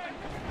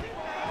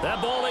 That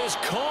ball is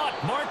caught.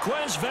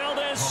 Marquez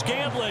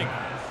Valdez-Scantling.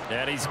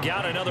 And he's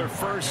got another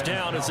first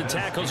down as the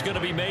tackle's going to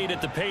be made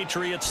at the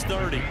Patriots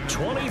 30.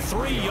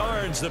 23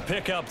 yards the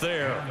pickup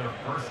there.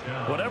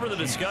 Whatever the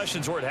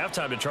discussions were at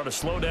halftime to try to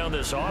slow down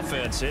this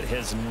offense, it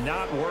has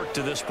not worked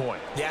to this point.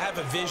 Yeah, I have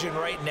a vision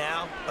right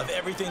now of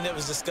everything that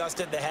was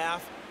discussed at the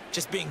half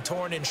just being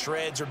torn in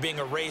shreds or being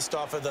erased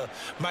off of the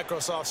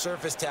Microsoft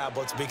Surface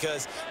tablets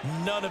because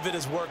none of it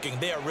is working.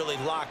 They are really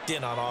locked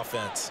in on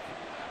offense.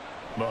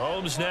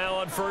 Mahomes now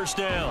on first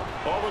down.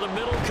 Over the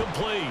middle,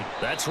 complete.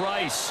 That's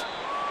Rice.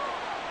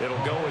 It'll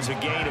go as a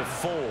gain of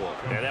 4,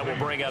 and that will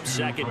bring up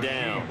 2nd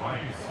down. 4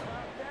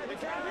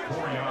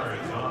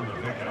 yards on the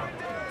pickup.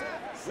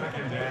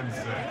 2nd and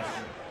 6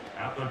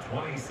 at the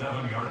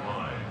 27-yard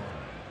line.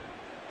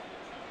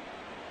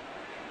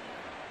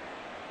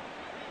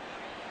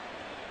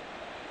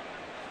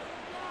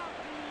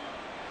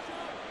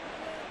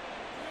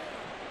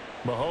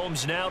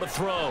 Mahomes now to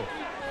throw.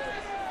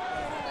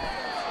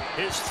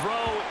 His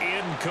throw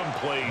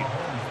incomplete.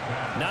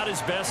 Not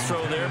his best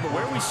throw there, but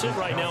where we sit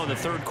right now in the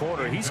 3rd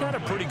quarter, he's had a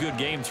pretty good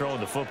game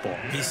throwing the football.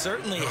 He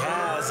certainly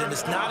has, and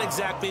it's not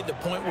exactly at the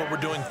point where we're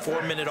doing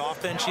 4-minute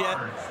offense yet,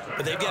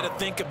 but they've got to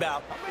think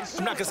about,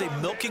 I'm not going to say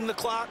milking the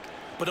clock,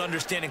 but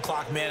understanding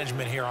clock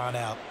management here on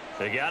out.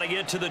 They got to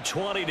get to the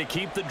 20 to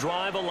keep the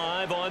drive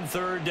alive on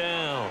 3rd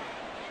down.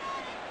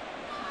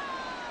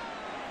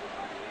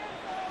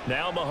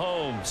 Now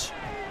Mahomes.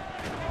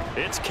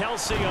 It's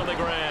Kelsey on the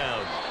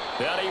ground.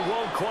 But he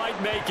won't quite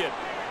make it.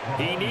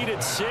 He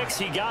needed 6.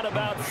 He got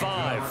about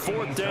 5.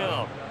 4th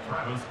down.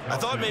 I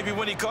thought maybe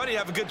when he caught it, he'd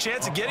have a good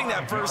chance of getting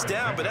that first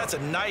down, but that's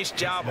a nice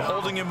job of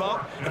holding him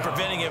up and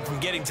preventing him from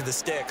getting to the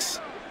sticks.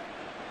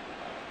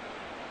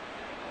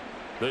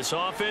 This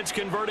offense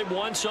converted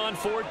once on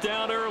 4th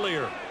down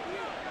earlier.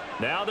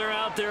 Now they're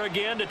out there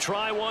again to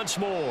try once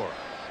more.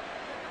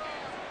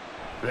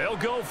 They'll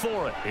go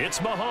for it. It's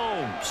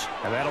Mahomes.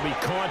 And that'll be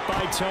caught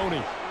by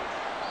Tony.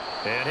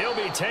 And he'll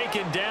be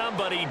taken down,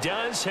 but he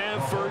does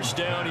have first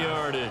down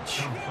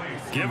yardage.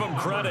 Give them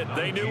credit.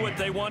 They knew what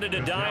they wanted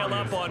to dial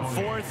up on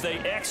 4th. They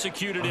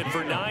executed it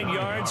for 9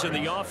 yards, and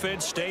the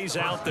offense stays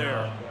out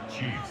there.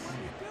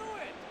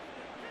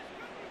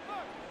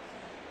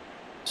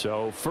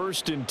 So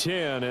 1st and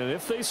 10, and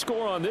if they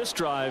score on this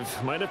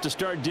drive, might have to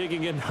start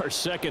digging in our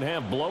second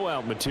half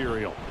blowout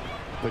material.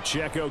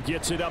 Pacheco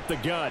gets it up the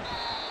gut.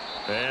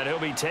 And he'll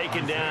be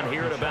taken down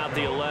here at about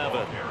the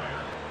 11.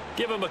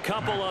 Give him a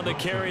couple on the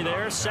carry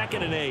there.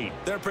 2nd and 8.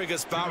 They're in a pretty good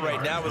spot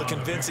right now with a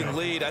convincing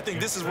lead. I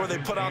think this is where they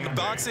put on the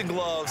boxing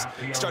gloves,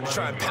 start to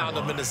try and pound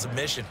them into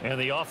submission. And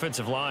the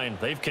offensive line,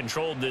 they've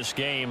controlled this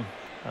game.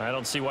 I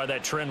don't see why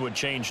that trend would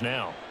change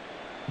now.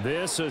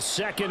 This is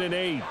 2nd and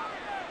 8.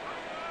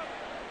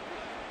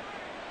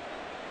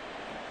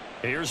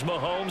 Here's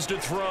Mahomes to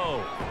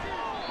throw.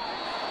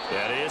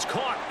 That is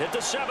caught at the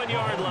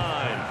 7-yard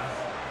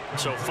line.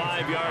 So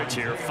 5 yards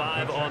here,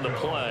 5 on the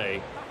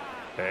play.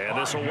 And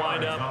this will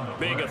wind up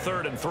being a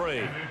 3rd and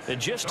 3. And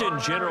just in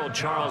general,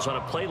 Charles, on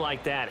a play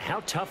like that,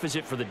 how tough is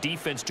it for the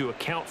defense to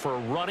account for a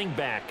running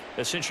back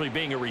essentially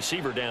being a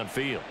receiver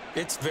downfield?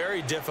 It's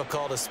very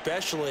difficult,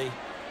 especially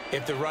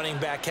if the running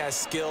back has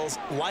skills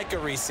like a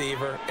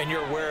receiver, and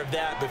you're aware of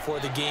that before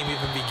the game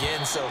even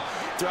begins. So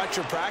throughout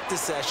your practice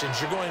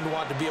sessions, you're going to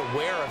want to be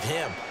aware of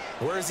him.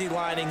 Where is he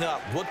lining up?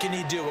 What can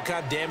he do? What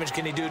kind of damage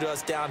can he do to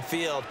us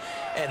downfield?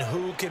 And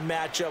who can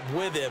match up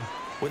with him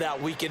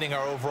without weakening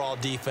our overall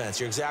defense?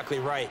 You're exactly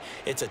right.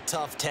 It's a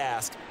tough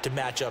task to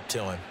match up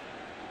to him.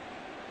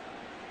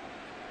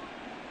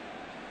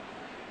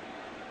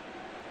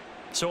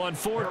 So on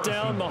 4th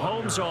down,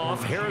 Mahomes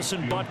off,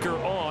 Harrison Butker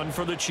on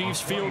for the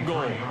Chiefs field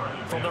goal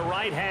from the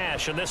right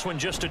hash, and this one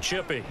just a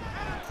chippy.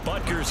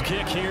 Butker's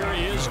kick here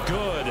is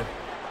good.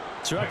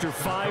 So after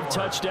 5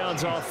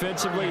 touchdowns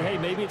offensively, hey,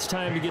 maybe it's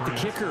time to get the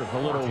kicker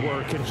a little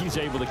work, and he's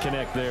able to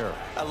connect there.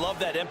 I love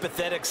that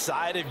empathetic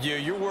side of you.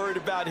 You're worried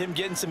about him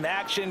getting some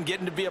action,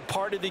 getting to be a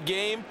part of the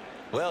game.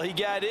 Well, he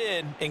got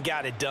in and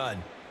got it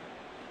done.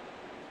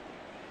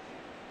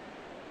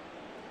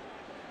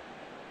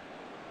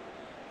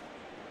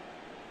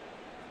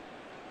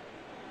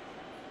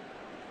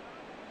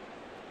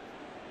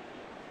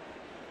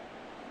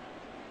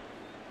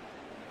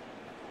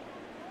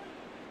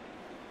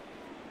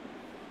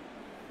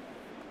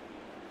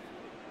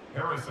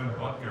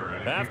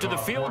 After the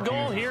field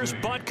goal, here's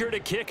Butker to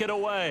kick it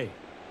away.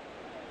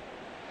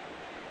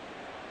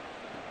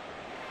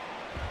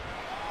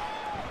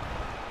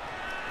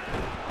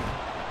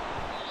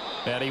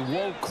 And he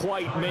won't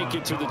quite make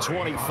it to the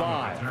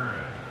 25.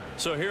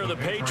 So here are the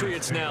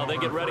Patriots now. They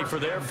get ready for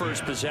their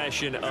first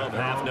possession of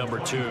half number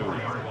 2.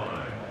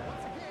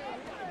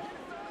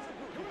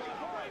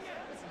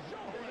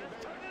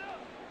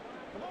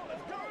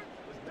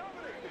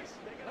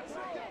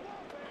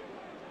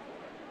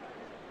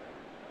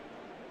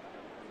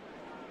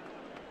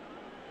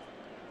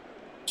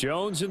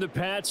 Jones and the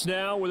Pats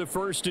now with a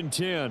 1st and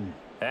 10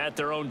 at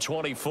their own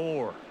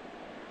 24.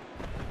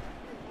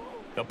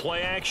 A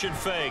play action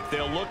fake.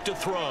 They'll look to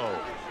throw.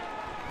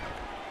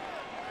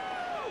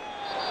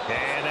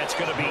 And that's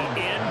going to be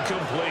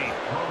incomplete.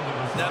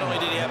 Not only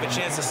did he have a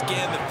chance to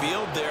scan the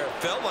field there, it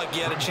felt like he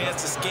had a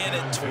chance to scan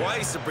it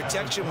twice. The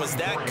protection was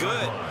that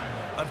good.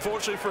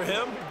 Unfortunately for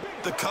him,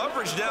 the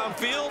coverage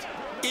downfield,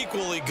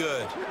 equally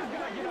good.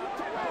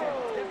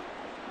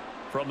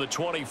 From the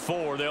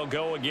 24, they'll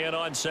go again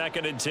on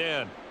 2nd and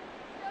 10.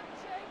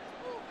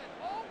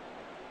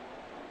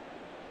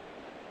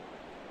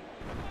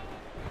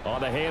 On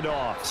the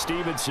handoff,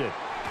 Stevenson.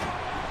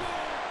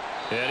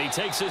 And he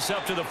takes this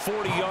up to the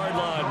 40-yard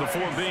line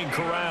before being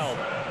corralled.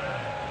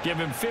 Give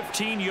him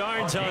 15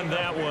 yards on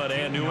that one,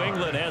 and New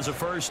England has a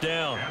 1st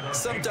down.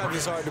 Sometimes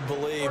it's hard to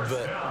believe,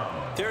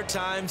 but there are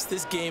times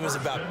this game is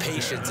about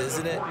patience,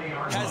 isn't it?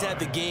 Has had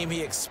the game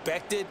he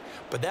expected,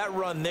 but that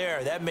run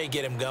there, that may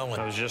get him going.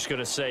 I was just going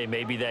to say,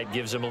 maybe that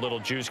gives him a little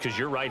juice, because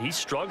you're right, he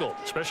struggled,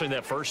 especially in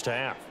that 1st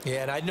half.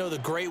 Yeah, and I know the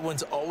great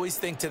ones always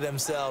think to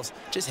themselves,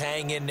 just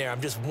hang in there. I'm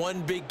just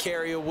one big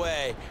carry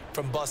away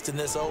from busting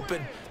this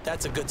open.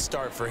 That's a good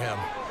start for him.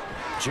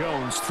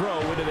 Jones throw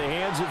into the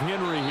hands of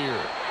Henry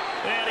here.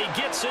 And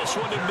he gets this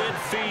one to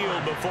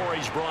midfield before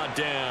he's brought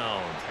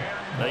down.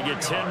 They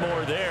get 10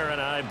 more there,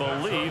 and I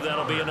believe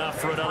that'll be enough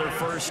for another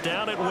 1st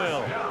down. It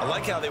will. I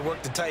like how they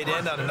work the tight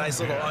end on a nice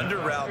little under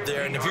route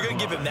there. And if you're going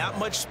to give him that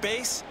much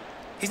space,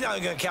 he's not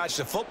even going to catch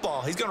the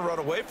football. He's going to run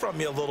away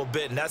from you a little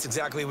bit, and that's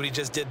exactly what he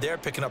just did there,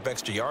 picking up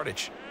extra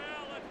yardage.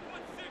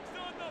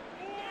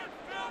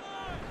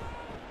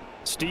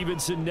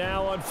 Stevenson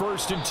now on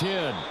 1st and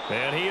 10.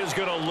 And he is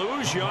going to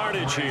lose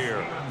yardage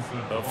here.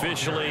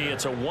 Officially,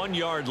 it's a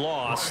 1-yard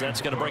loss.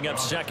 That's going to bring up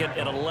 2nd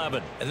and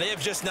 11. And they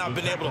have just not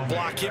been able to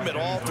block him at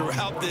all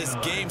throughout this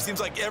game. Seems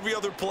like every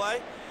other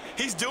play,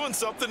 he's doing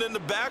something in the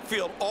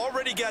backfield.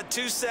 Already got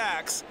 2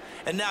 sacks,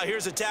 and now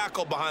here's a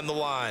tackle behind the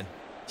line.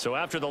 So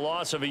after the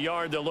loss of a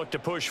yard, they'll look to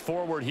push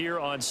forward here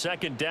on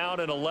 2nd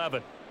down and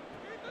 11.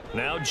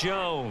 Now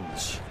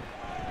Jones.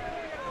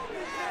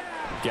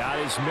 Got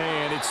his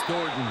man, it's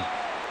Thornton.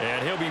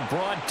 And he'll be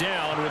brought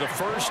down with a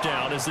 1st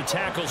down as the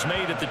tackle's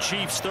made at the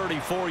Chiefs'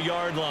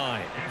 34-yard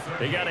line.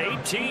 They got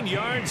 18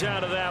 yards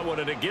out of that one,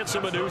 and it gets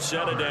them a new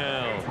set of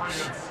downs.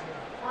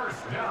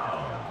 1st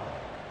down.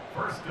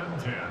 1st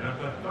and 10 at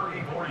the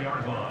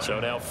 34-yard line. So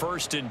now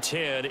 1st and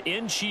 10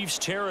 in Chiefs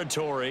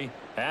territory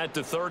at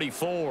the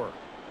 34.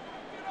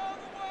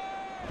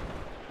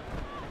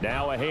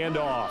 Now a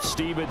handoff,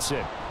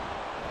 Stevenson.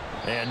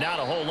 And not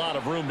a whole lot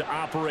of room to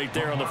operate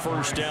there on the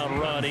 1st down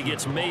run. He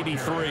gets maybe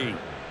 3.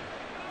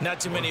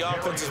 Not too many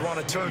offenses want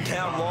to turn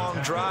down long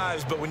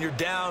drives, but when you're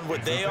down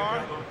what they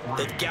are,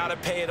 they've got to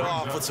pay it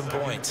off with some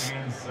points.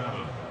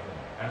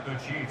 At the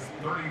Chiefs'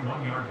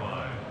 31-yard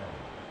line.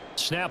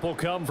 Snap will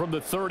come from the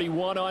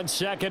 31 on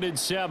 2nd and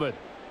 7.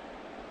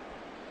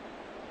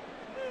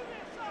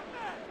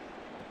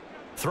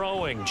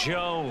 Throwing,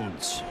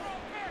 Jones.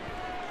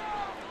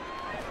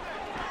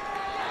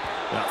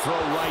 Now throw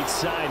right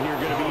side here,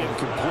 going to be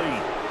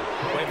incomplete.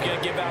 We're going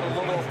to give out a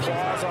little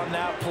applause on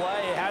that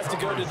play. It has to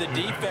go to the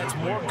defense.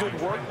 More good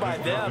work by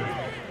them.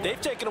 They've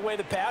taken away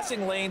the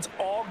passing lanes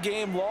all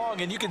game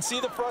long, and you can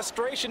see the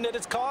frustration that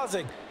it's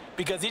causing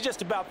because he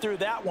just about threw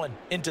that one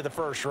into the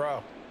 1st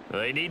row.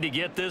 They need to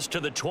get this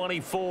to the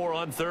 24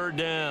 on 3rd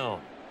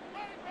down.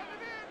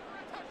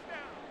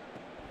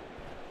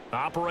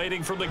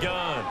 Operating from the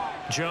gun,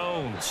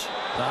 Jones.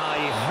 He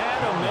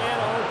had a man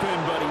open,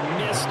 but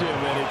he missed him,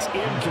 and it's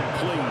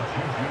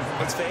incomplete.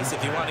 Let's face it,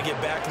 if you want to get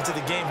back into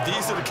the game,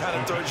 these are the kind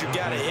of throws you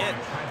got to hit.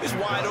 He's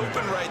wide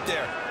open right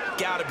there.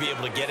 Got to be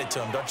able to get it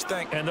to him, don't you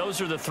think? And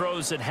those are the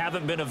throws that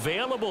haven't been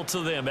available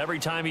to them every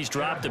time he's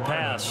dropped a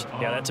pass.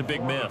 Yeah, that's a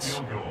big miss.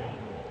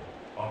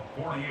 A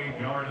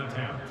 48-yard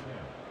attempt.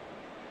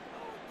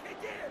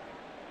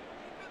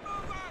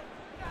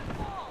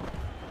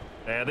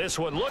 And this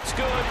one looks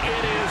good.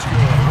 It is good.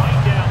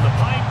 Right down the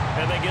pipe,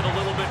 and they get a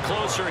little bit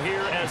closer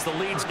here as the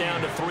lead's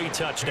down to 3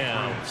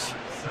 touchdowns.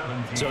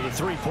 So the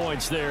 3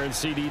 points there, and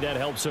CD, that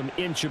helps them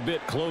inch a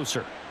bit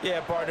closer.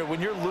 Yeah, partner,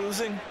 when you're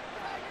losing,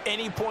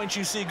 any points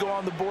you see go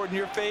on the board in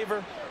your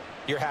favor,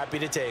 you're happy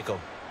to take them.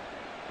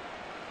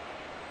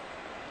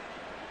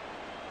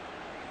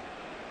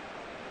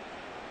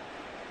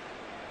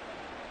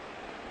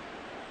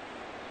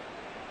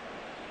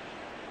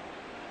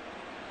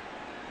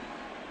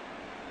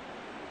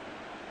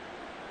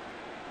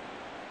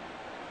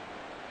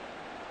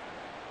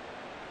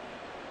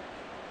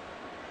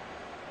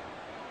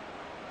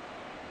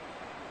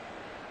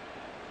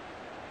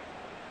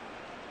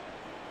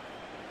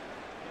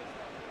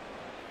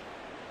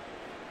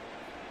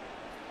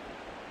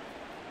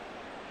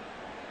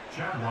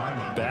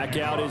 Back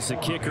out is the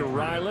kicker,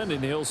 Ryland,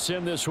 and he'll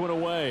send this one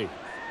away.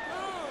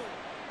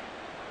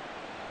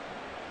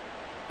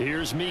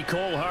 Here's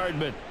Mecole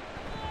Hardman.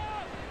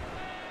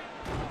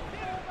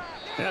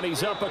 And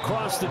he's up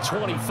across the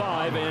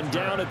 25 and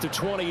down at the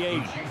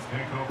 28.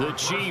 The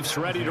Chiefs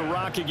ready to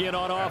rock again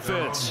on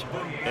offense.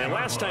 And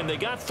last time they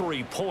got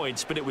 3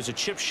 points, but it was a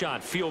chip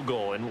shot field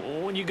goal.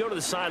 And when you go to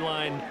the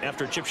sideline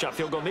after a chip shot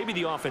field goal, maybe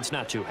the offense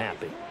not too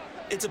happy.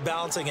 It's a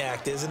balancing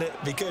act, isn't it?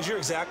 Because you're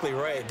exactly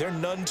right. They're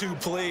none too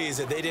pleased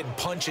that they didn't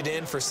punch it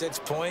in for 6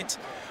 points.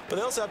 But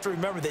they also have to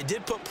remember they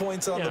did put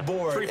points on the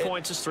board. 3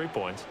 points is 3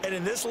 points. And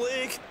in this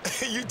league,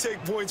 you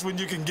take points when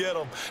you can get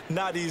them.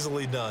 Not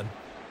easily done.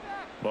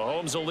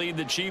 Mahomes will lead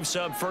the Chiefs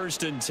up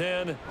 1st and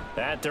 10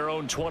 at their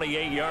own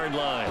 28-yard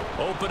line.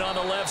 Open on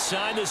the left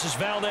side. This is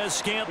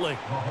Valdez-Scantling.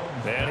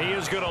 And he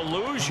is going to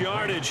lose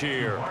yardage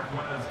here.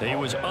 He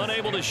was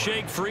unable to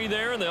shake free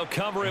there, and they'll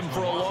cover him for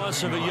a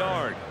loss of a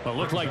yard. Well, it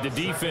looked like the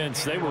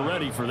defense, they were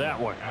ready for that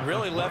one.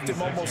 Really left him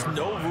almost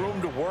no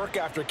room to work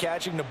after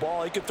catching the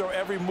ball. He could throw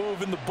every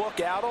move in the book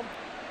at him.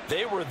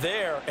 They were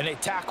there, and they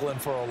tackle him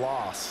for a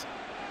loss.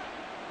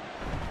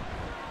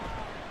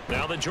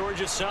 Now the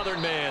Georgia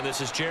Southern man.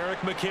 This is Jerick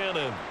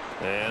McKinnon.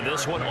 And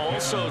this one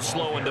also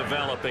slow in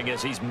developing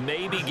as he's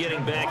maybe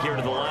getting back here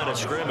to the line of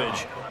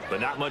scrimmage, but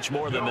not much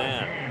more than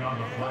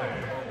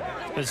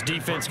that. This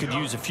defense could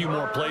use a few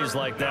more plays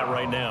like that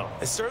right now.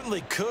 It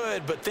certainly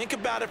could, but think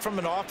about it from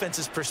an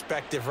offense's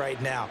perspective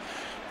right now.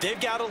 They've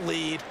got a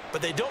lead,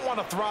 but they don't want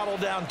to throttle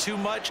down too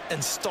much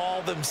and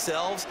stall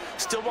themselves.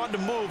 Still want to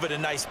move at a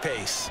nice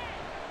pace.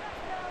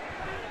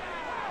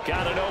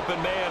 Got an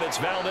open man. It's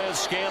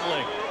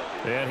Valdez-Scantling.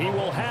 And he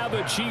will have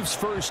a Chiefs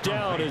first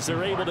down as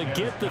they're able to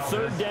get the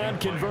 3rd down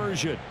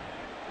conversion.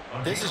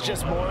 This is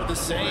just more of the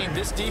same.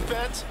 This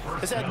defense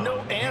has had no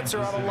answer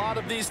on a lot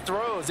of these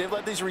throws. They've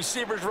let these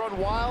receivers run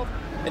wild,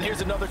 and here's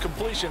another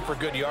completion for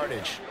good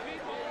yardage.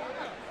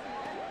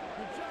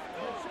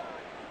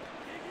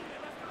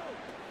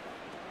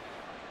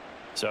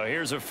 So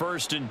here's a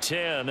 1st and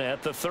 10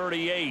 at the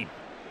 38.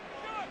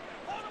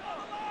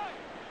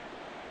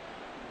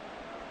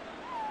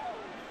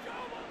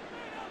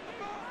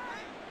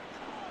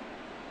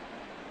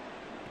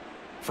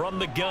 From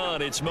the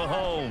gun, it's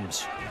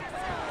Mahomes.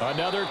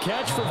 Another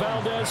catch for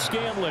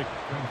Valdez-Scantling.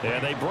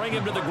 And they bring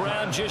him to the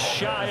ground just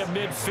shy of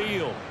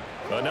midfield.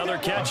 Another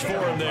catch for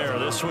him there.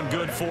 This one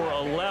good for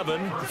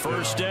 11,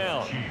 1st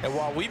down. And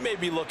while we may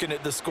be looking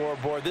at the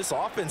scoreboard, this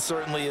offense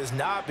certainly is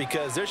not,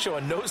 because they're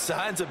showing no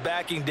signs of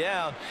backing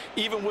down,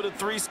 even with a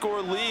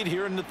 3-score lead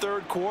here in the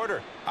 3rd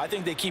quarter. I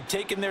think they keep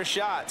taking their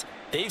shots.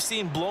 They've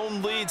seen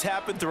blown leads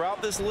happen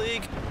throughout this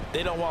league.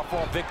 They don't want to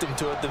fall victim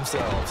to it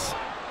themselves.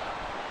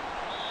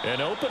 An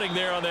opening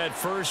there on that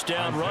 1st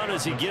down run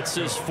as he gets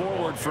this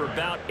forward for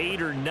about 8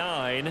 or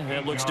 9.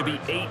 That looks to be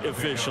 8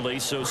 officially,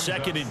 so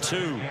 2nd and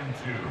 2.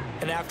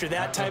 And after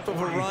that type of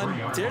a run,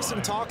 there's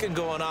some talking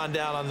going on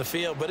down on the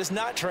field, but it's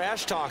not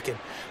trash talking.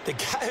 The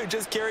guy who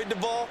just carried the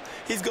ball,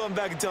 he's going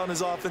back and telling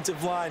his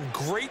offensive line,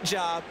 great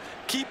job,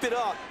 keep it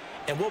up,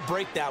 and we'll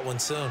break that one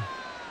soon.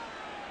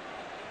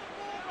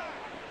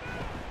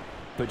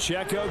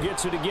 Pacheco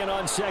gets it again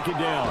on 2nd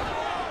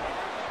down.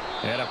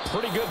 And a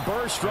pretty good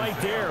burst right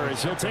there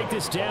as he'll take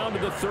this down to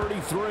the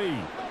 33.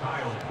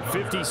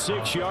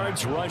 56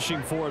 yards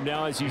rushing for him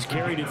now as he's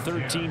carried it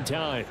 13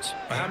 times.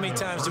 How many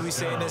times do we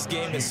say in this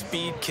game that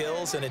speed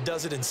kills, and it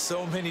does it in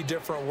so many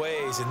different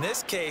ways? In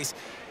this case,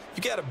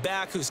 you got a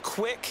back who's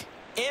quick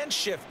and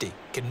shifty,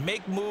 can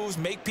make moves,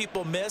 make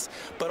people miss,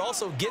 but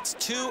also gets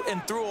to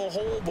and through a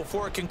hole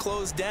before it can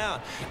close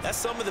down. That's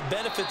some of the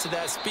benefits of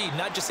that speed,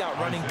 not just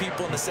outrunning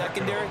people in the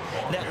secondary,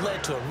 and that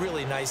led to a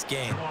really nice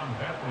game.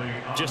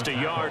 Just a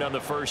yard on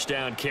the 1st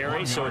down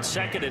carry, so it's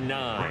 2nd and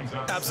 9.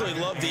 Absolutely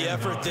love the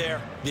effort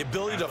there. The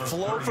ability to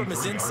flow from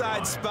his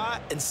inside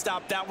spot and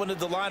stop that one at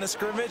the line of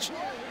scrimmage.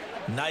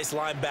 Nice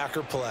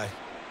linebacker play.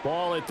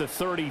 Ball at the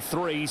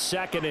 33,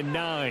 2nd and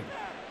 9.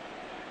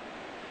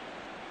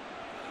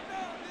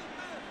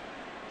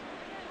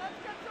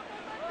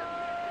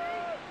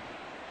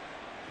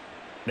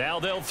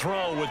 Now they'll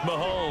throw with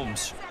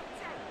Mahomes.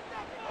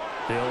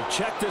 They'll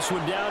check this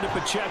one down to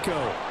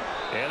Pacheco.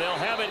 And they'll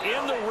have it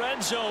in the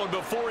red zone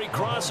before he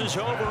crosses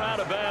over out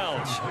of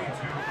bounds.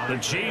 The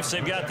Chiefs,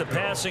 they've got the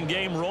passing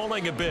game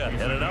rolling a bit,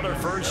 and another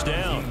 1st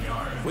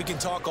down. We can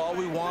talk all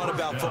we want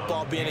about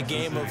football being a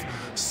game of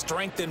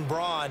strength and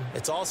brawn.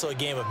 It's also a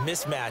game of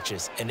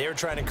mismatches, and they're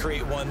trying to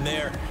create one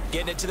there,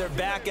 getting it to their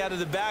back out of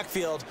the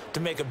backfield to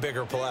make a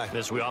bigger play.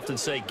 As we often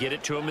say, get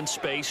it to him in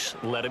space,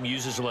 let him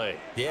use his leg.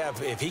 Yeah,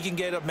 if he can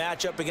get a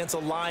matchup against a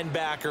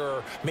linebacker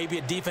or maybe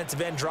a defensive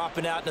end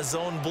dropping out in a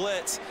zone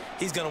blitz,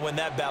 he's going to win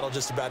that battle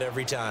just about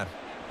every time.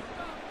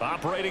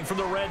 Operating from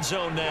the red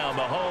zone now,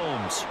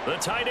 Mahomes. The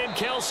tight end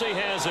Kelsey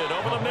has it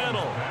over the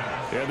middle.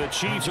 And the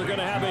Chiefs are going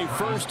to have a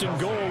 1st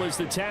and goal as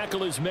the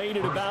tackle is made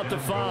at about the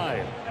 5.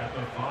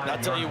 And I'll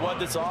tell you what,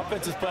 this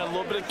offense is playing a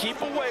little bit of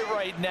keep away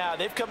right now.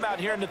 They've come out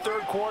here in the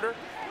 3rd quarter,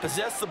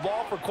 possessed the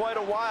ball for quite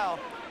a while,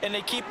 and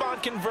they keep on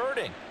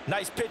converting.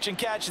 Nice pitch and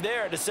catch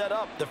there to set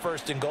up the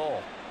 1st and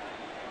goal.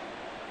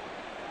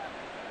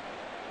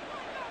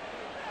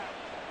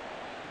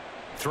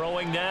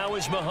 Throwing now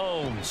is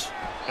Mahomes.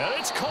 And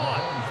it's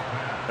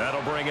caught.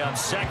 That'll bring up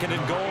 2nd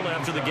and goal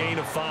after the gain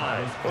of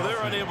 5. Well,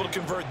 they're unable to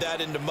convert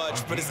that into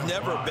much, but it's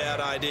never a bad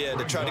idea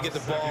to try to get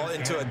the ball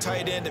into a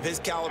tight end of his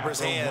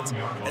caliber's hands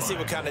and see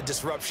what kind of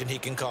disruption he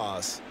can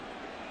cause.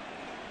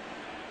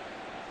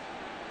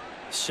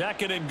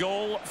 2nd and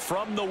goal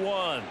from the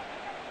 1.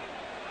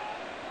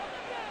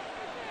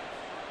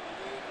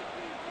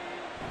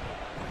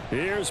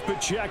 Here's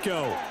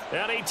Pacheco,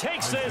 and he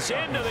takes this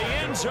into the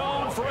end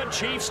zone for a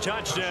Chiefs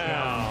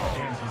touchdown.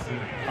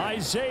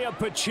 Isaiah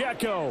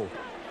Pacheco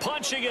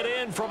punching it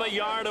in from a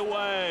yard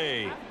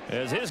away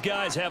as his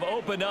guys have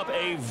opened up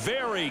a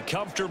very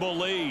comfortable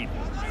lead.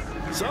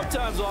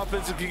 Sometimes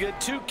offensive can get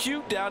too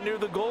cute down near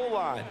the goal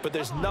line, but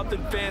there's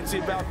nothing fancy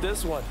about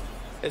this one.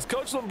 As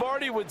Coach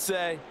Lombardi would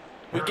say,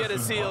 we get a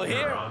seal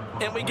here,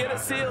 and we get a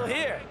seal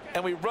here,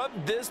 and we run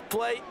this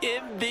play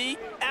in the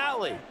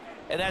alley.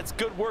 And that's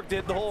good work to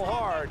hit the hole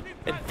hard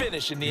and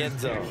finish in the end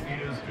zone.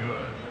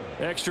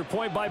 Extra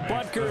point by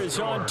Butker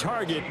is on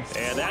target,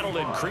 and that'll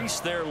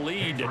increase their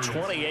lead to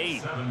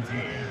 28.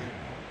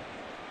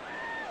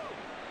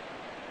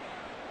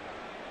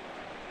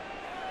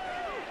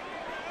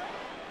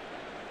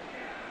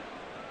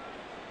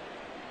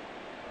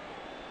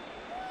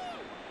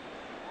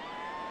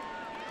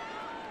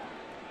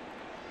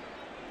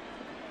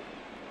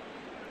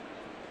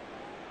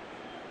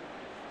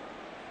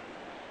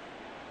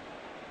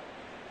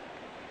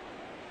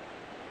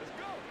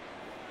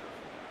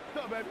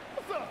 Baby.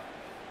 What's up?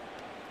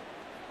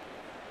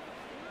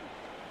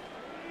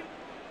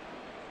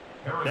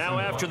 Now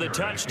after the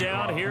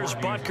touchdown, here's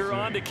Butker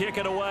on to kick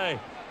it away.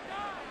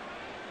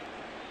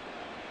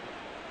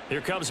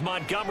 Here comes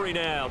Montgomery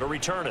now to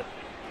return it.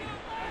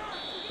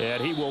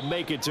 And he will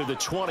make it to the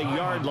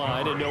 20-yard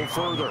line and no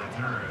further.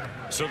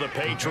 So the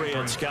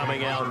Patriots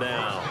coming out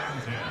now.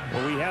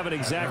 Well, we haven't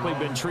exactly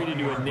been treated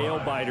to a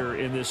nail-biter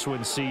in this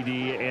one,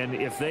 CD, and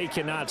if they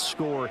cannot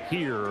score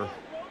here,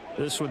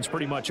 this one's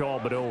pretty much all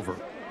but over.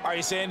 Are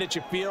you saying that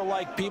you feel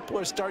like people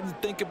are starting to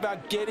think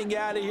about getting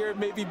out of here,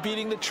 maybe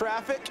beating the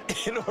traffic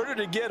in order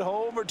to get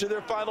home or to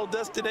their final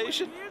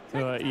destination?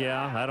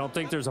 Yeah, I don't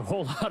think there's a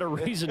whole lot of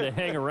reason to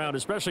hang around,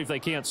 especially if they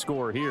can't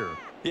score here.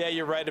 Yeah,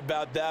 you're right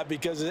about that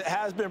because it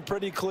has been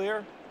pretty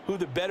clear who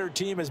the better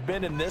team has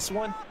been in this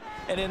one.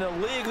 And in a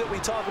league that we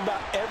talk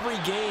about every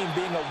game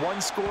being a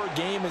one-score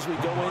game as we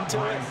go into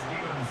it,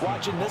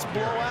 watching this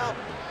blowout,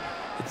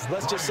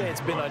 let's just say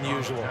it's been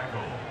unusual.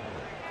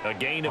 A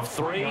gain of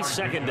 3,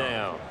 2nd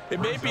down. It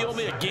may be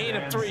only a gain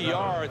of 3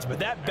 yards, but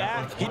that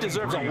back, he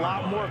deserves a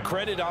lot more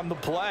credit on the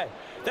play.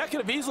 That could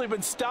have easily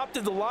been stopped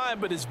at the line,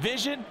 but his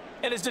vision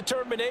and his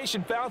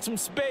determination found some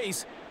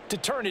space to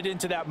turn it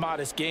into that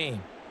modest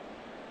gain.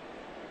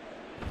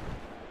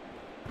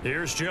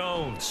 Here's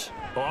Jones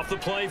off the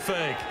play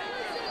fake.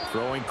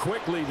 Throwing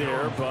quickly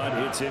there, but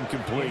it's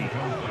incomplete.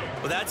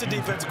 Well, that's a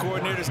defensive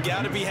coordinator's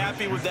got to be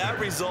happy with that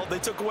result. They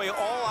took away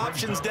all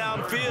options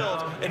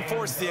downfield and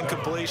forced the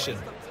incompletion.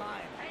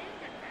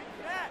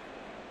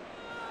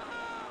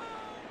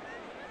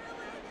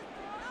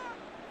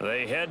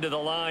 They head to the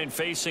line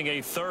facing a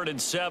 3rd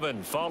and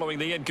 7 following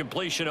the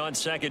incompletion on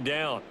 2nd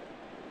down.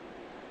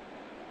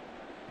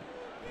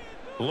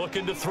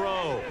 Looking to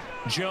throw.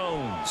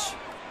 Jones.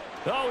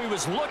 Oh, he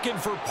was looking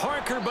for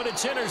Parker, but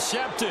it's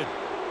intercepted.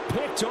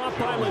 Picked off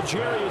by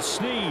L'Jarius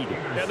Sneed.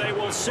 And they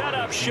will set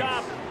up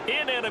shop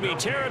in enemy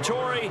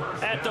territory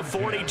at the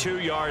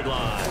 42-yard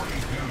line.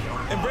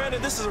 And,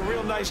 Brandon, this is a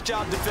real nice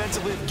job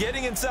defensively of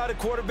getting inside a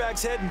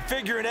quarterback's head and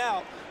figuring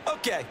out,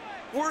 okay,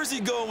 where's he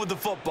going with the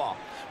football?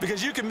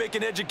 Because you can make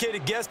an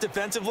educated guess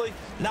defensively,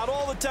 not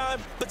all the time,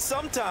 but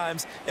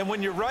sometimes. And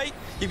when you're right,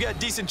 you've got a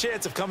decent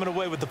chance of coming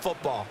away with the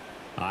football.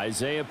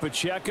 Isaiah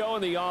Pacheco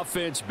and the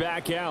offense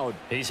back out.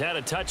 He's had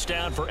a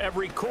touchdown for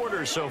every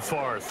quarter so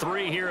far.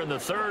 3 here in the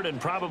 3rd and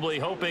probably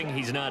hoping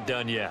he's not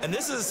done yet. And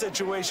this is a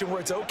situation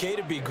where it's okay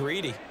to be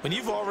greedy. When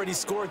you've already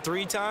scored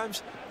 3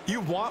 times,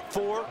 you want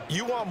 4,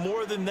 you want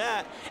more than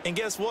that. And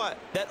guess what?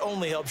 That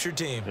only helps your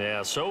team.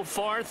 Yeah, so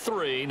far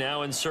 3,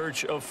 now in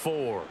search of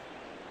 4.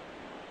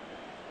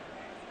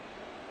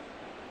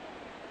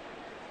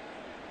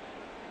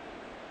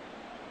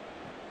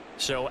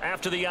 So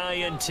after the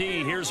INT,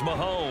 here's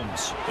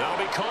Mahomes. That'll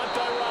be caught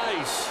by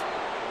Rice.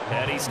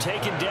 And he's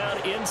taken down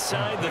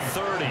inside the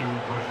 30.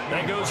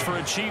 That goes for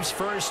a Chiefs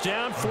first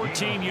down,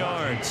 14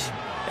 yards.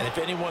 And if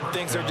anyone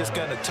thinks they're just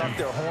going to tuck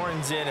their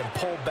horns in and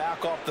pull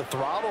back off the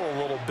throttle a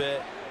little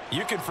bit,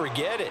 you can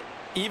forget it.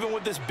 Even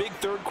with this big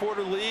 3rd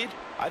quarter lead,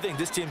 I think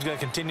this team's going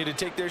to continue to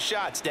take their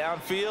shots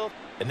downfield,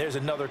 and there's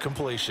another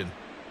completion.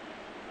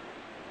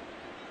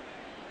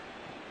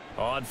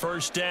 On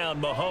first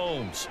down,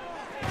 Mahomes.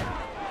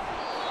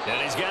 And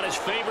he's got his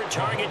favorite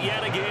target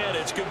yet again.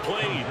 It's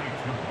complete.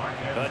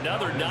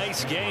 Another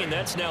nice gain.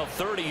 That's now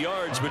 30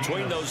 yards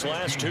between those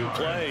last 2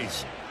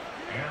 plays.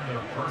 And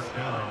the first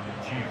down,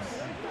 Chiefs.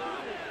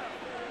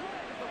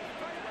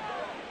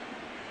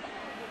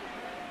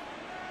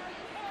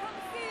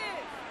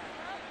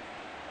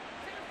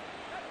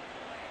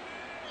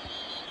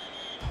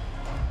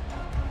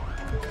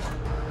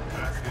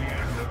 That's the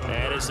end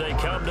As they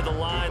come to the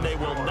line, they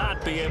will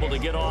not be able to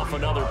get off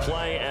another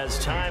play as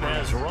time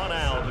has run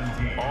out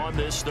on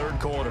this third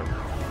quarter.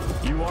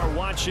 You are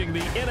watching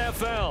the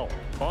NFL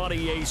on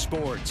EA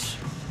Sports.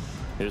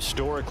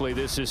 Historically,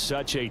 this is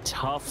such a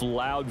tough,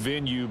 loud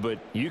venue, but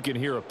you can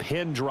hear a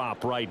pin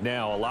drop right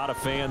now. A lot of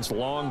fans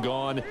long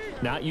gone,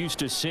 not used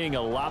to seeing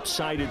a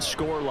lopsided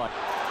score like.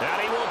 And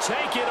he will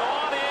take it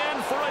on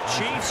in for a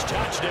Chiefs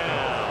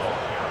touchdown.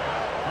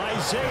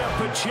 Isaiah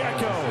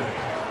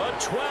Pacheco. A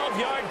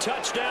 12-yard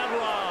touchdown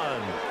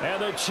run.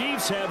 And the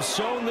Chiefs have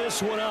sewn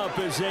this one up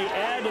as they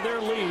add to their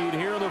lead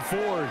here in the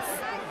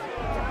fourth.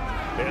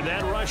 And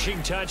that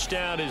rushing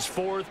touchdown, his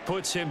fourth,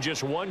 puts him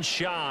just one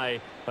shy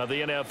of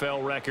the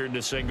NFL record in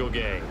a single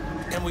game.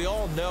 And we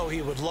all know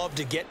he would love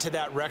to get to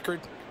that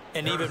record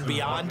and even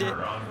beyond it,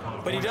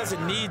 but he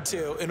doesn't need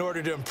to in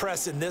order to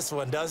impress in this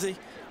one, does he?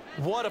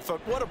 What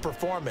a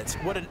performance.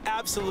 What an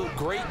absolute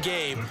great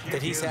game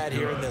that he's had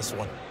here in this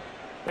one.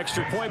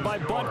 Extra point by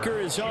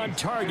Butker is on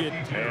target.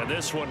 And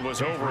this one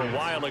was over a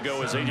while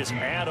ago as they just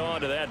add on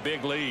to that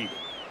big lead.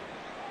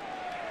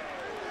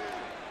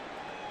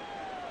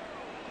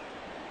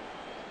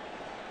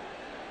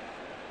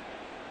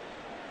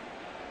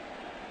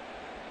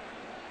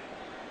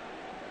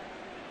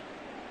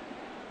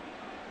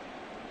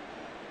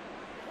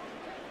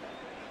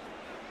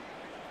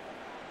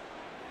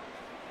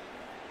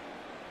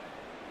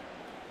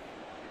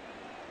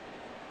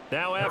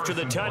 Now after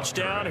the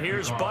touchdown,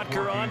 here's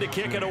Butker on to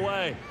kick it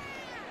away.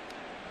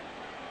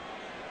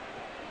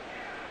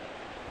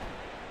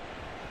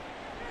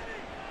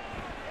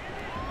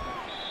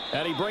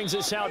 And he brings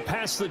us out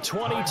past the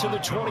 20 to the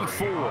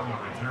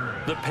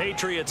 24. The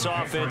Patriots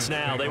offense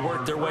now, they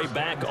work their way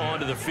back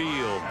onto the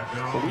field.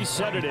 Well, we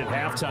said it at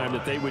halftime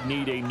that they would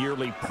need a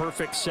nearly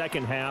perfect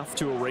second half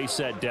to erase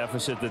that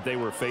deficit that they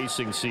were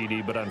facing,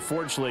 CD. But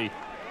unfortunately,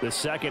 the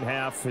second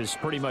half has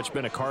pretty much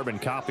been a carbon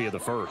copy of the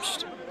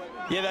first.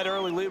 Yeah, that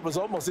early lead was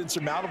almost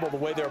insurmountable the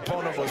way their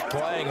opponent was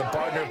playing. And,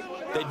 partner,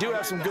 they do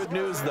have some good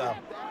news, though.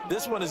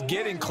 This one is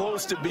getting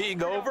close to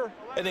being over,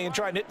 and they can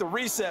try and hit the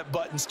reset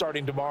button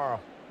starting tomorrow.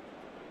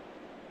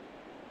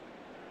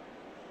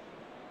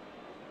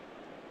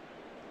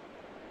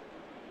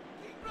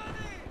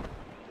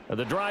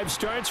 The drive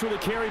starts with a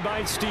carry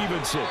by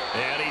Stevenson.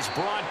 And he's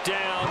brought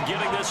down,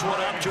 getting this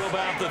one up to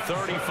about the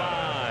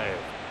 35.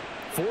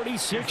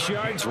 46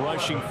 yards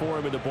rushing for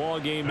him in the ball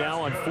game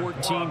now on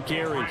 14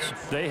 carries.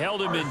 They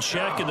held him in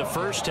check in the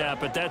first half,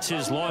 but that's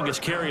his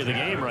longest carry of the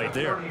game right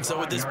there. So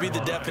would this be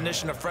the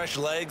definition of fresh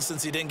legs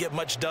since he didn't get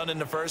much done in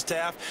the first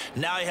half?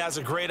 Now he has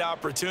a great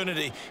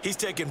opportunity. He's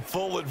taking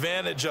full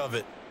advantage of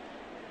it.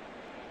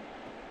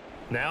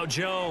 Now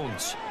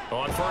Jones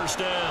on first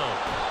down.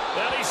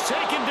 And he's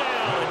taken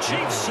down. A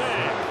Chiefs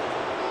sack.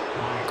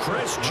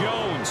 Chris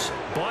Jones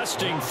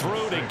busting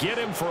through to get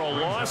him for a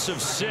loss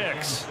of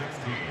 6.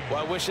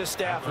 Well, I wish his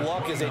staff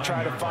luck as they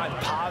try to find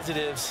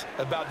positives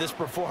about this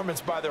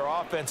performance by their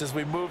offense as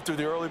we move through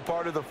the early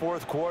part of the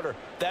fourth quarter.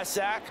 That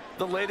sack,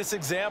 the latest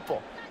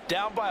example.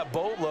 Down by a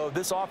boatload,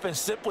 this offense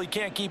simply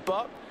can't keep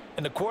up,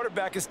 and the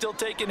quarterback is still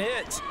taking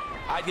hits.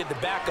 I'd get the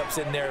backups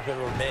in there if it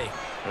were me.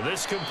 And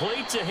this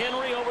complete to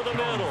Henry over the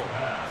middle.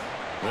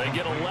 They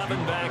get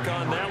 11 back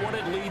on that one.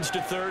 It leads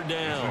to third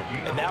down.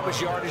 And that was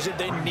yardage that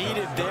they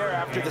needed there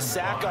after the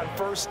sack on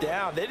first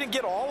down. They didn't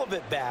get all of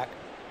it back,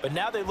 but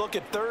now they look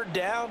at third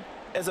down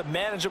as a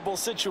manageable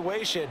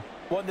situation,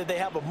 one that they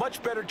have a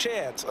much better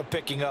chance of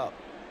picking up.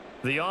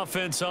 The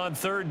offense on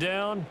third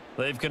down,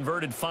 they've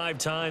converted 5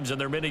 times in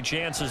their many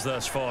chances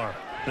thus far.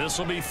 This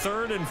will be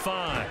 3rd and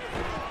 5.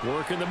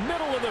 Work in the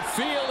middle of the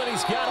field, and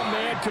he's got a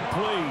man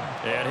complete.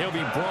 And he'll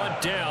be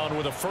brought down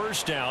with a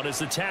first down as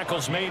the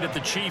tackle's made at the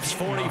Chiefs'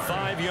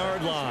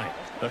 45-yard line.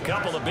 A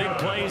couple of big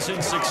plays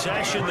in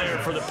succession there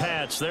for the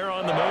Pats. They're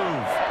on the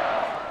move.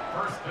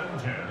 1st and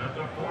 10 at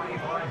the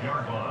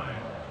 45-yard line.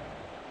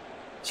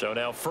 So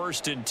now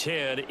 1st and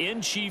 10 in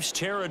Chiefs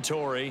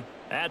territory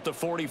at the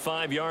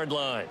 45-yard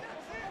line.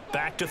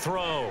 Back to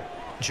throw.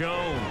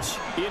 Jones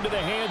into the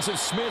hands of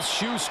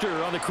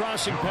Smith-Schuster on the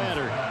crossing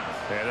pattern.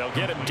 And they'll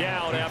get him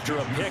down after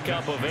a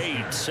pickup of 8.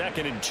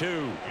 2nd and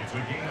 2. It's a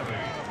gain of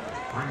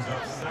 8. Brings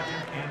up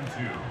 2nd and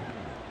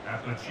 2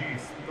 at the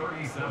Chiefs'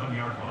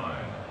 37-yard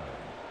line.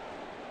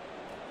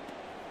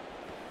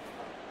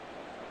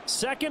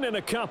 2nd and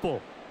a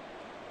couple.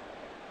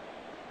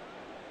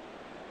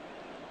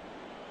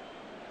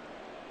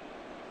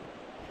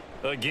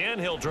 Again,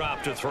 he'll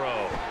drop to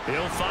throw.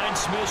 He'll find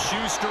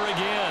Smith-Schuster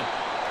again.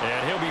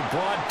 And he'll be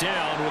brought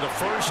down with a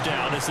first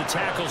down as the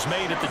tackle's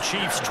made at the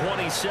Chiefs'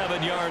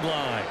 27-yard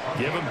line.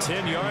 Give him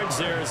 10 yards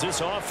there as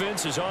this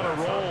offense is on a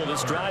roll.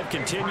 This drive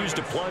continues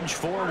to plunge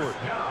forward.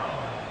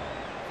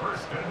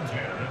 1st and 10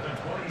 at the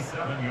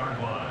 27-yard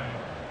line.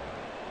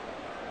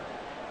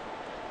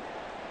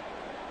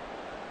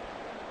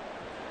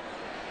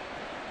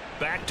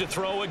 Back to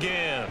throw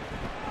again.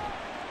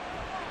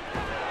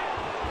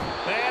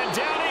 And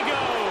down he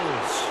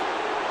goes.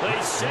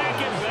 They sack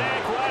him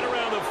back right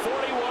around the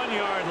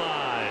 41-yard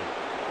line.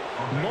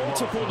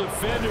 Multiple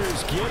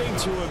defenders getting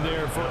to him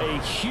there for a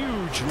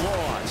huge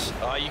loss.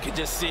 You can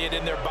just see it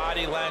in their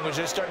body language.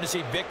 They're starting to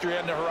see victory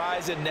on the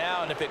horizon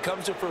now, and if it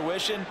comes to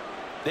fruition,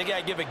 they got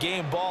to give a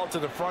game ball to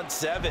the front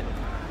seven.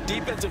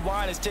 Defensive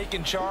line has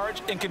taken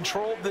charge and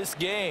controlled this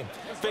game.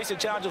 Face a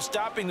challenge of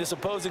stopping this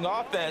opposing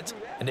offense,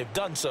 and they've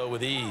done so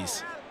with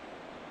ease.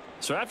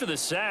 So after the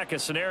sack, a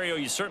scenario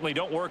you certainly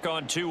don't work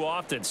on too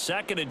often.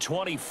 2nd and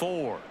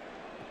 24.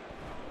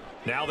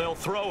 Now they'll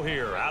throw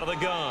here out of the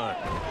gun.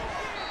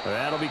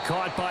 That'll be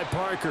caught by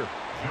Parker.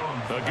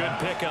 A good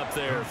pickup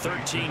there,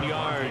 13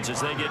 yards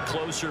as they get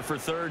closer for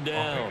 3rd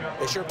down.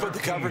 They sure put the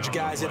coverage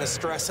guys in a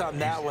stress on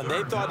that one.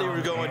 They thought they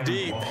were going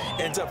deep.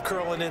 Ends up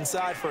curling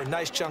inside for a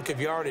nice chunk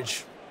of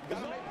yardage.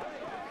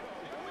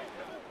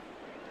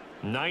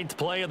 9th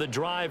play of the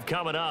drive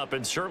coming up,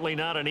 and certainly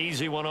not an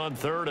easy one on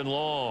 3rd and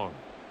long.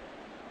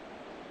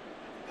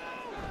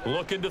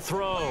 Looking to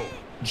throw.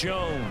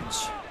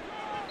 Jones.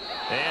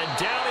 And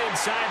down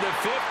inside the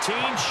 15,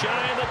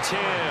 shy of the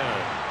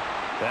 10.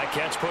 That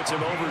catch puts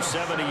him over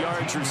 70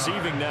 yards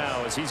receiving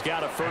now as he's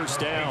got a 1st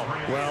down.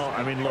 Well,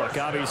 I mean, look,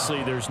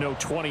 obviously there's no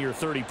 20 or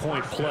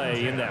 30-point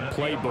play in that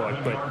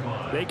playbook,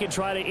 but they can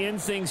try to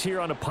end things here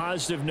on a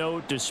positive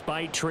note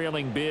despite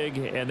trailing big,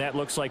 and that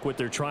looks like what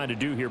they're trying to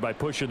do here by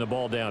pushing the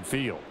ball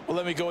downfield. Well,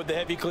 let me go with the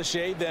heavy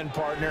cliche then,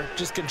 partner.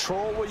 Just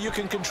control what you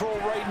can control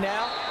right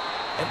now.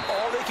 And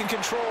all they can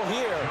control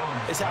here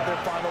is how their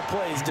final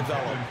plays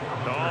develop.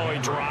 Oh,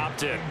 he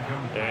dropped it.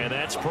 And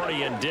that's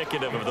pretty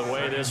indicative of the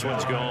way this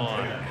one's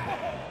gone.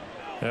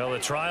 Well, the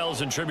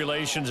trials and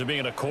tribulations of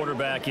being a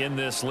quarterback in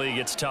this league,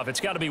 it's tough. It's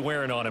got to be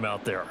wearing on him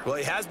out there. Well,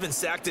 he has been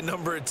sacked a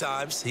number of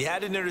times. He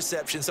had an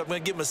interception, so I'm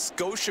going to give him a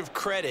skosh of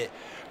credit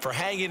for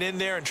hanging in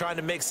there and trying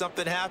to make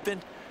something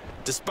happen,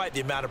 despite the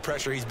amount of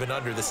pressure he's been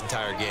under this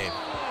entire game.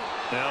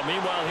 Now,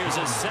 meanwhile, here's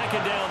a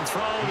 2nd down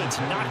throw that's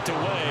knocked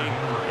away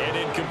and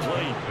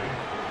incomplete.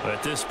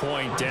 At this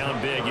point,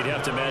 down big, you'd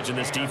have to imagine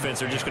this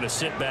defense are just going to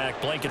sit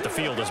back, blanket the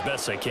field as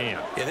best they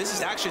can. Yeah, this is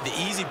actually the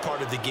easy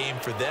part of the game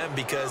for them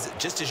because,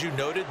 just as you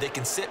noted, they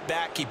can sit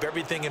back, keep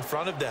everything in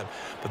front of them.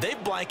 But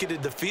they've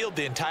blanketed the field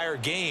the entire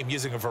game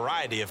using a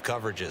variety of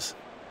coverages.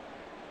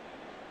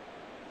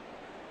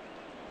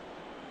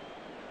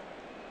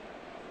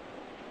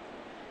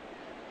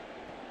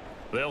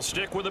 They'll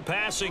stick with the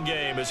passing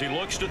game as he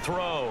looks to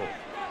throw.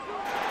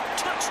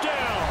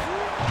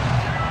 Touchdown!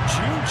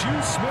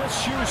 Juju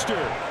Smith-Schuster.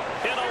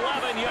 An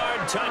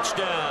 11-yard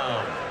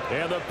touchdown.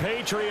 And the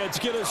Patriots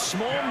get a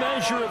small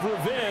measure of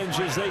revenge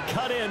as they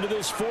cut into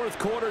this 4th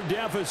quarter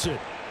deficit.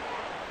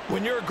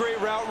 When you're a great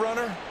route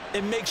runner,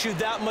 it makes you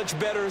that much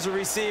better as a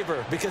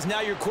receiver because now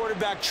your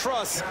quarterback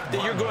trusts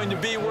that you're going to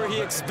be where he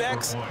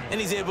expects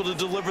and he's able to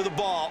deliver the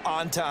ball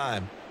on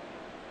time.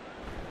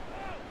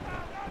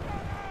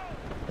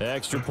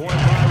 Extra point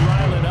by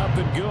Ryland, up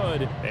and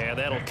good. And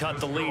that'll cut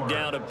the lead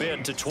down a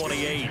bit to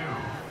 28.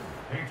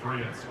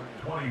 Patriots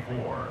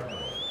 24.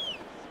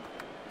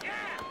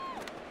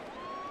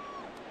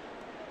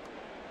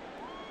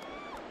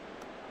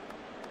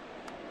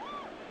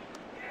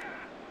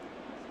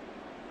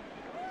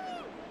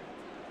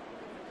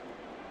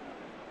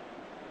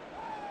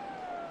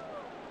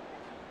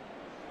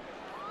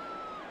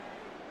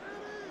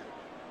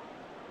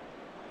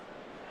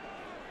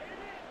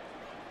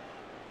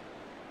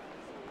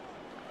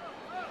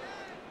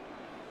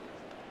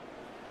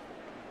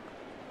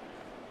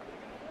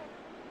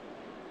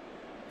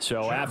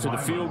 So after the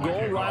field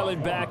goal,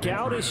 Ryland back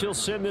out as he'll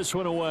send this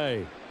one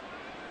away.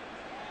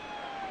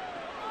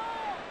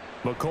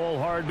 McCole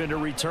Hardman to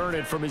return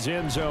it from his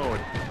end zone.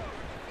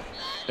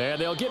 And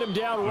they'll get him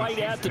down right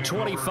at the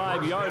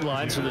 25-yard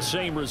line, so the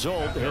same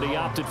result, and he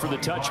opted for the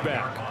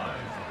touchback.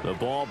 The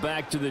ball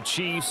back to the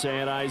Chiefs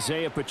and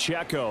Isaiah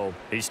Pacheco.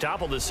 He's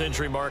toppled the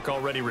century mark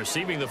already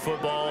receiving the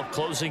football,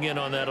 closing in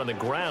on that on the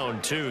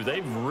ground, too.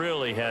 They've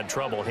really had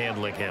trouble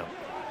handling him.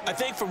 I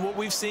think from what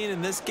we've seen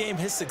in this game,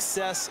 his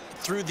success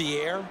through the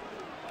air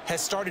has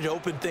started to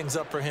open things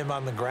up for him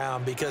on the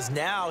ground because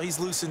now he's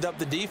loosened up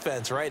the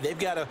defense, right? They've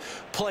got to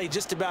play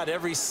just about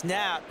every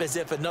snap as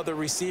if another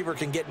receiver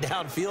can get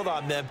downfield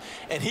on them,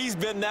 and he's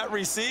been that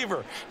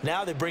receiver.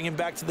 Now they bring him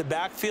back to the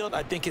backfield.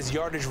 I think his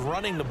yardage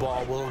running the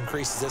ball will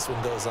increase as this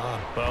one goes on.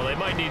 Well, they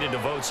might need to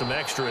devote some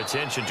extra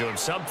attention to him,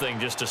 something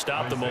just to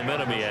stop the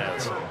momentum he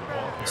has.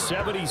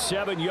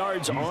 77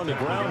 yards on the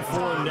ground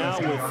for him now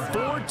with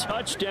 4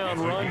 touchdown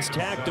runs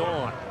tacked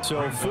on.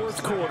 So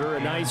 4th quarter, a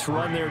nice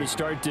run there to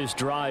start this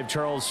drive.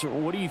 Charles,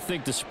 what do you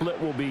think the split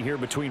will be here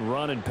between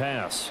run and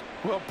pass?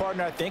 Well,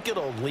 partner, I think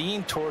it'll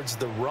lean towards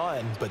the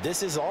run, but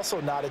this is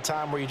also not a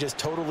time where you just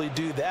totally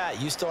do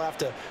that. You still have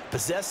to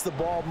possess the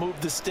ball, move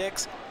the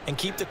sticks, and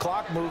keep the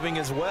clock moving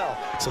as well.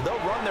 So they'll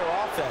run their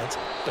offense,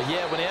 but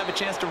yeah, when they have a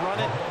chance to run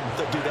it,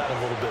 they'll do that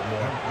a little bit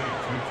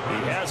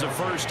more. He has a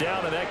 1st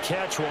down, and that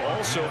catch will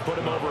also put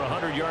him over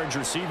 100 yards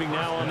receiving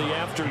now on the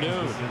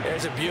afternoon.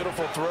 There's a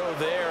beautiful throw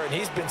there, and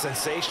he's been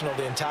sensational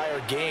the entire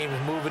game,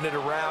 moving it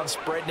around,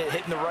 spreading it,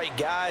 hitting the right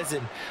guys.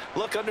 And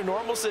look, under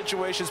normal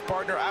situations,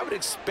 partner, I would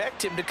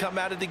expect him to come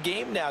out of the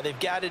game now. They've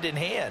got it in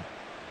hand.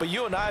 But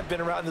you and I have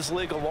been around this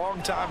league a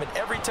long time, and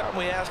every time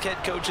we ask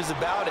head coaches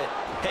about it,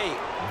 hey,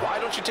 why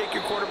don't you take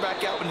your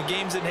quarterback out when the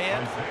game's in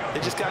hand? They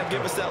just kind of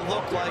give us that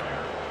look like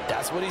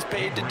that's what he's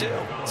paid to do.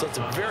 So it's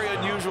a very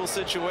unusual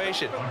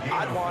situation.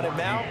 I'd want him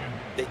out.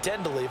 They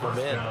tend to leave him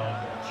in.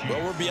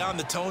 Well, we're beyond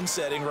the tone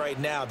setting right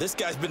now. This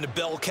guy's been the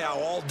bell cow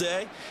all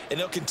day, and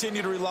they'll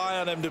continue to rely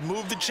on him to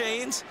move the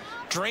chains,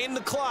 drain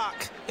the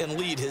clock, and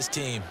lead his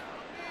team.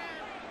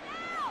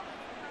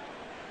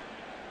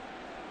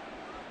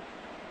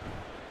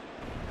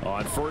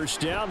 On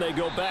first down, they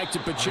go back to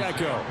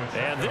Pacheco.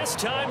 And this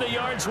time the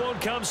yards won't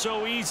come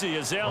so easy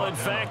as they'll, in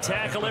fact,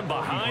 tackle him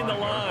behind the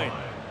line.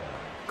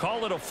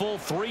 Call it a full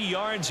 3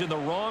 yards in the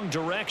wrong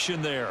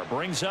direction there.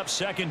 Brings up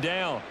second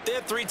down. They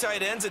have 3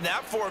 tight ends in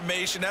that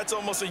formation. That's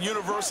almost a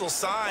universal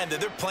sign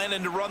that they're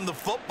planning to run the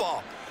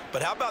football.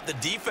 But how about the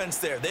defense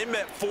there? They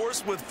met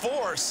force with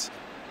force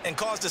and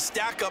caused a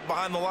stack up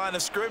behind the line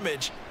of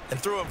scrimmage and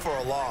threw him for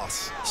a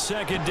loss.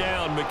 Second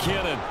down,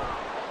 McKinnon.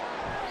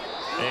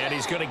 And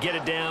he's going to get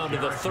it down to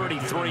the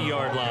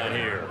 33-yard line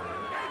here.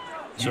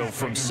 So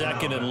from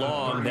second and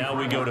long, now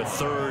we go to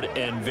third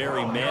and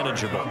very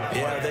manageable.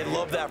 Yeah, they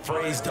love that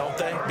phrase, don't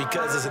they?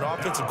 Because as an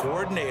offensive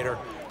coordinator,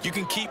 you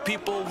can keep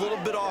people a little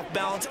bit off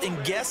balance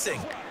and guessing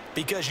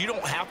because you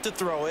don't have to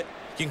throw it.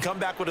 You can come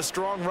back with a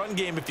strong run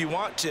game if you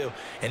want to.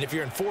 And if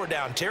you're in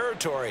 4-down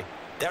territory,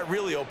 that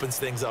really opens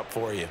things up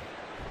for you.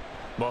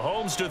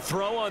 Mahomes to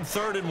throw on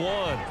 3rd and 1.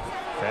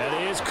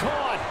 That is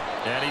caught.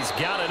 And he's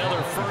got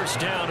another first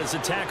down as the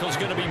tackle's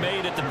going to be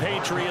made at the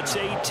Patriots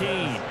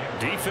 18.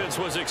 Defense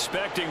was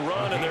expecting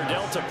run, and they're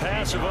dealt a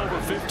pass of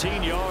over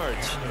 15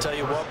 yards. Tell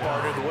you what,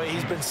 partner, the way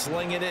he's been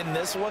slinging it in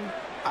this one,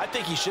 I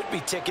think he should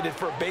be ticketed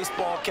for a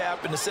baseball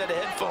cap and a set of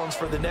headphones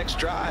for the next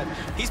drive.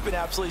 He's been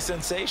absolutely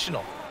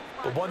sensational.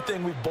 But one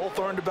thing we've both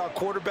learned about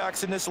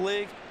quarterbacks in this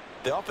league,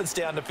 they often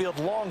stay on the field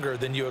longer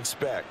than you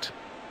expect.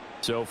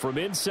 So from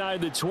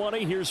inside the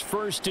 20, here's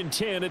 1st and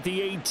 10 at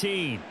the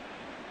 18.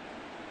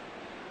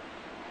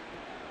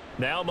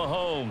 Now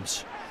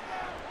Mahomes.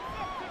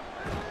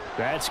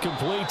 That's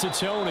complete to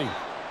Tony.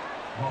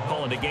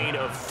 Calling a gain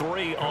of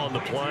 3 on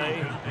the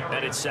play,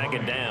 and it's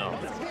second down.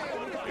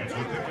 It's a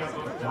pickup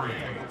of 3.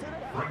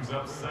 Brings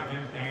up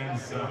 2nd and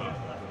 7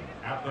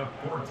 at the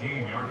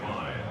 14-yard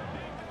line.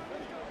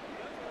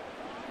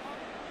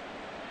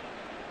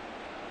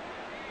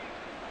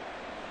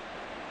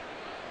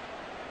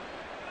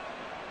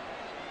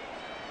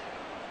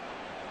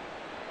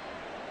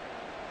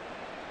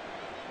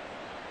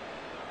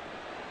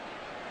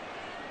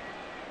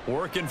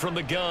 Working from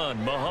the gun,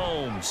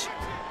 Mahomes.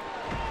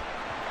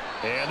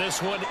 And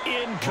this one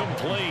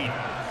incomplete.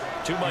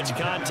 Too much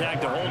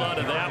contact to hold on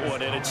to that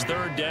one, and it's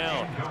 3rd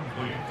down.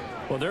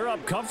 Well, they're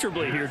up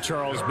comfortably here,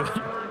 Charles, but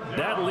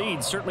that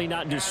lead certainly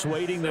not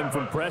dissuading them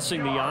from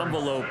pressing the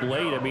envelope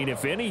late. I mean,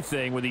 if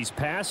anything, with these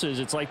passes,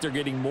 it's like they're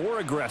getting more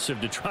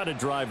aggressive to try to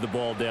drive the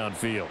ball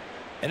downfield.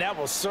 And that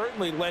will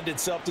certainly lend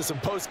itself to some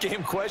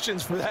post-game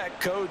questions for that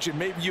coach, and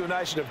maybe you and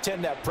I should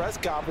attend that press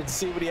conference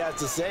and see what he has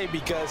to say,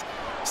 because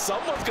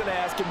someone's going to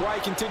ask him why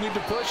he continued to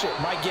push it.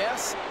 My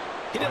guess,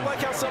 he didn't like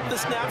how some of the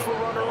snaps were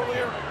run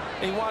earlier,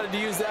 and he wanted to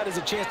use that as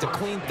a chance to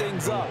clean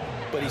things up,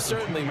 but he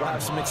certainly will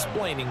have some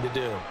explaining to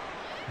do.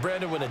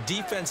 Brandon, when a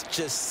defense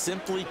just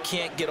simply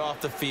can't get off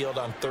the field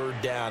on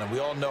 3rd down, and we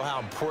all know how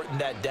important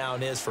that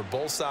down is for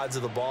both sides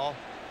of the ball,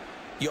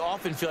 you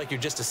often feel like you're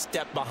just a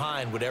step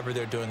behind whatever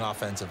they're doing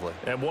offensively.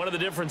 And one of the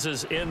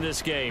differences in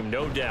this game,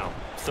 no doubt,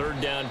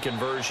 3rd down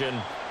conversion,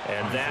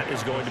 and that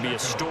is going to be a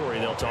story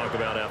they'll talk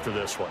about after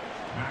this one.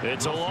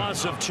 It's a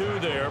loss of 2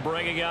 there,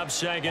 bringing up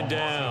 2nd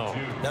down.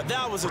 Now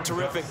that was a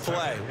terrific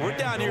play. We're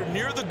down here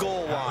near the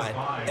goal line,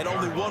 and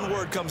only one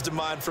word comes to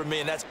mind for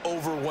me, and that's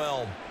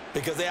overwhelm,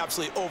 because they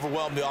absolutely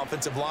overwhelmed the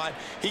offensive line.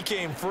 He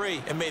came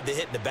free and made the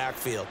hit in the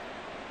backfield.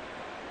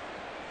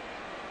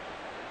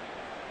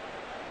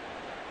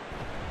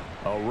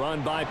 A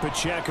run by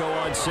Pacheco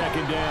on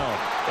 2nd down.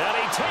 And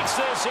he takes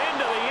this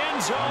into the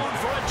end zone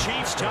for a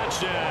Chiefs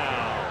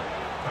touchdown.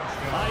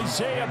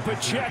 Isaiah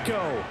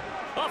Pacheco.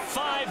 A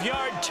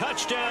 5-yard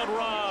touchdown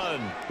run.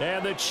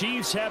 And the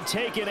Chiefs have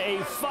taken a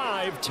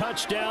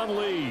 5-touchdown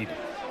lead.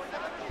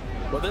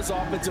 Well, this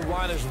offensive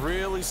line has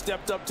really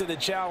stepped up to the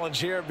challenge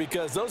here,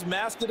 because those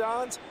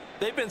Mastodons,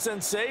 they've been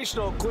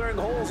sensational clearing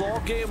holes all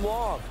game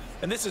long.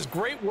 And this is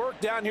great work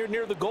down here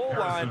near the goal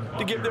line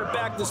to give their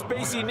back the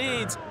space he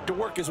needs to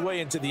work his way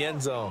into the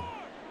end zone.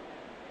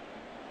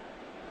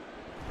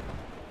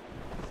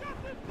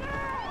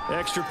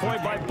 Extra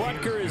point by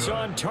Butker is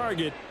on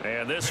target.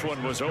 And this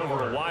one was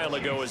over a while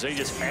ago as they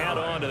just add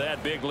on to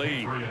that big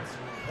lead.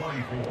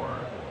 24.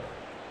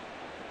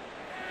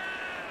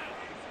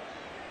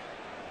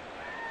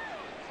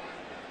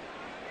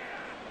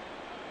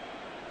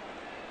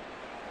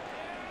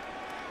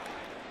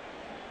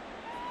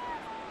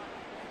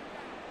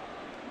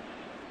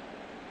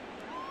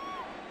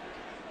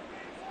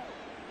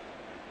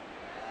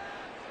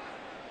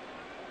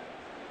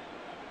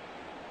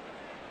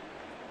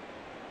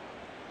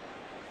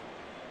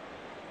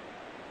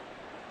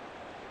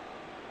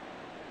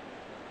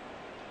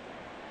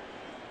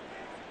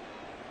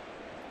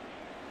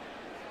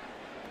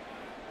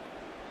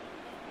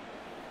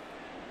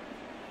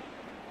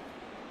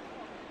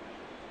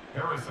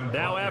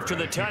 Now after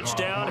the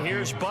touchdown,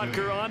 here's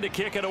Butker on to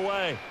kick it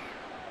away.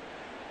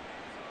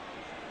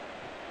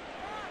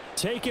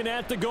 Taken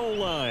at the goal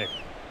line.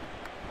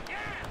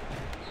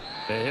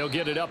 And he'll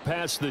get it up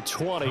past the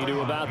 20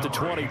 to about the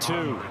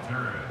 22.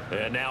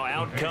 And now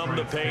out come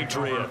the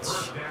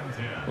Patriots.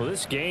 Well,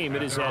 this game,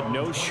 it has had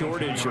no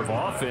shortage of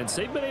offense.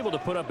 They've been able to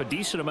put up a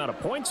decent amount of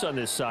points on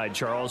this side,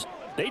 Charles.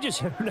 They just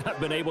have not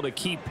been able to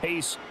keep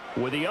pace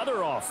with the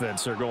other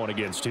offense they're going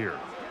against here.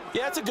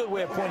 Yeah, that's a good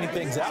way of pointing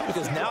things out,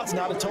 because now it's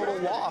not a total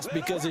loss,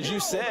 because as you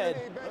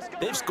said,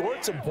 they've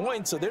scored some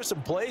points, so there's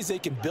some plays they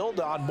can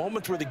build on,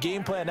 moments where the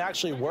game plan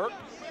actually worked.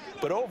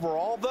 But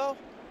overall, though,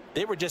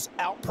 they were just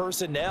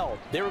out-personnelled.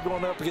 They were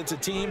going up against a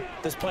team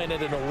that's playing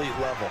at an elite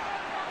level.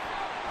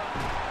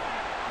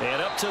 And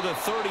up to the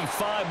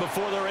 35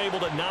 before they're able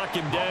to knock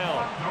him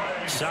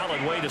down. Solid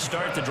way to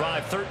start the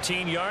drive.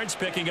 13 yards,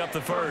 picking up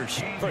the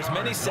first. For as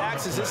many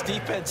sacks as this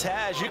defense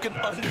has, you can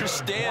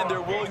understand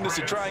their willingness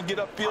to try and get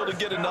upfield and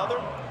get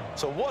another.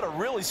 So what a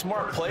really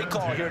smart play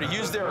call here to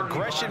use their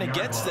aggression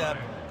against them,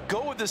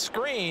 go with the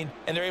screen,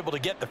 and they're able to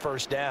get the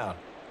first down.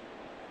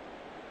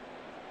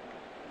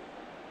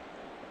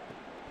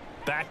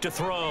 Back to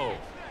throw.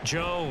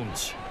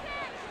 Jones.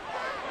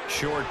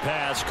 Short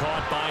pass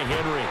caught by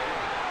Henry.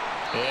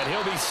 And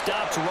he'll be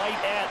stopped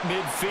right at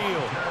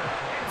midfield.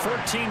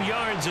 14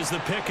 yards is the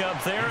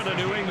pickup there, and a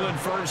New England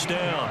first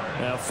down.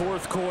 Now,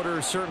 fourth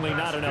quarter, certainly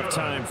not enough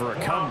time for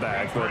a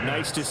comeback, but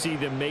nice to see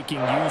them making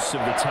use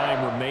of the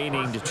time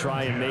remaining to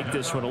try and make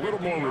this one a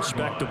little more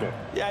respectable.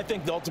 Yeah, I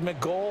think the ultimate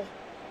goal,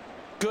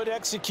 good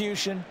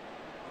execution,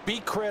 be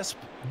crisp,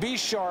 be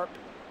sharp,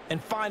 and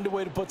find a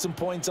way to put some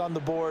points on the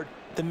board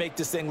to make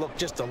this thing look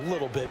just a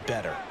little bit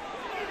better.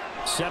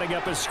 Setting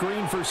up a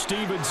screen for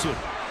Stevenson.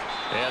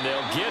 And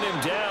they'll get him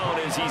down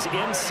as he's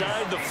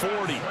inside the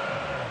 40.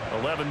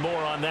 11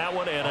 more on that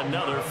one, and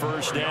another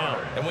first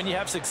down. And when you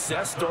have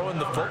success throwing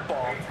the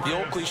football, the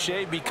old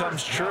cliche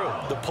becomes true.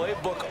 The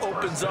playbook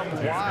opens up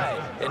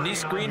wide, and these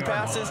screen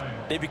passes,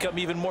 they become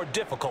even more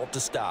difficult to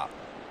stop.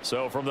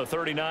 So from the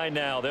 39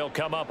 now, they'll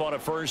come up on a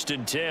 1st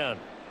and 10.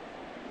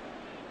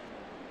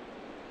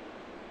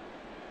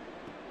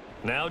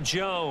 Now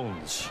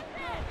Jones.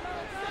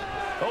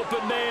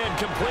 Open man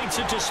completes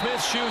it to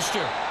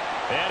Smith-Schuster.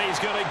 And he's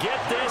going to get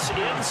this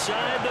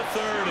inside the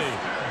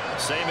 30.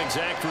 Same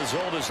exact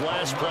result as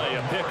last play,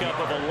 a pickup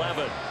of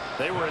 11.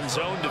 They were in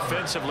zone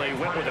defensively,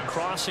 went with a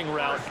crossing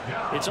route.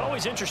 It's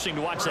always interesting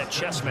to watch that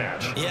chess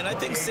match. Yeah, and I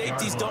think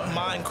safeties don't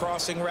mind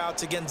crossing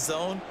routes against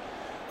zone,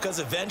 because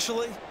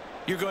eventually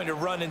you're going to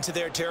run into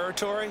their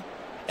territory,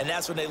 and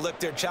that's when they lick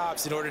their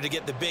chops in order to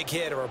get the big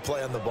hit or a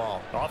play on the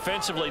ball.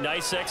 Offensively,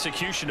 nice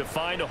execution to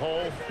find a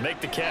hole,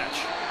 make the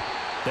catch.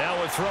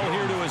 Now a throw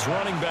here to his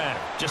running back.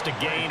 Just a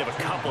gain of a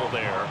couple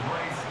there.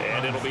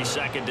 And it'll be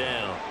 2nd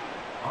down.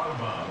 Out of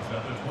bounds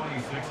at the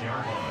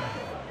 26-yard line.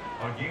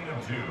 A gain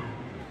of 2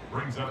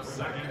 brings up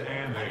 2nd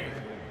and 8.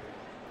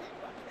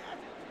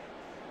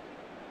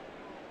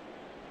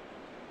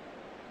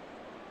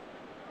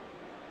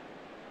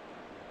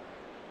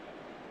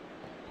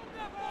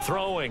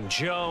 Throwing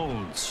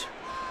Jones.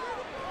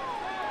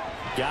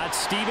 Got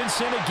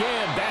Stevenson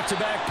again,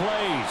 back-to-back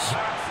plays.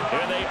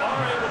 And they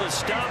are able to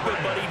stop it,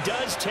 but he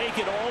does take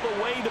it all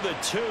the way to the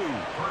 2.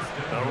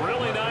 A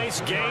really nice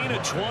gain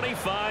of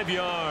 25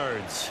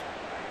 yards.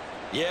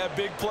 Yeah,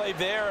 big play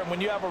there. And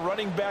when you have a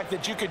running back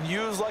that you can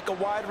use like a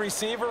wide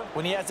receiver,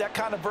 when he has that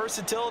kind of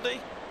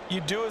versatility,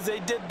 you do as they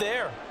did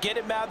there. Get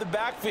him out of the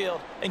backfield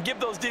and give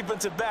those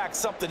defensive backs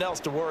something else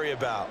to worry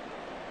about.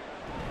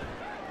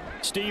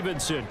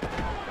 Stevenson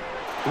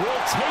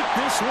will take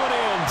this one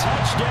in.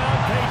 Touchdown,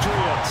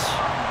 Patriots.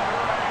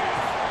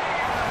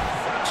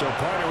 So,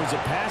 partner, it was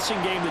a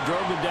passing game that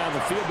drove them down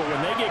the field, but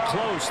when they get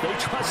close, they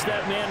trust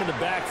that man in the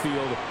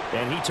backfield,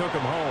 and he took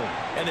them home.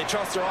 And they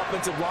trust their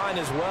offensive line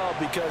as well,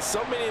 because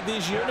so many of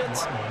these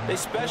units, they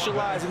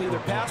specialize in either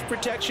pass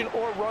protection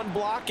or run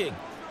blocking.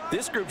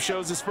 This group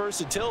shows its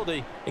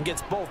versatility and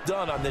gets both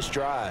done on this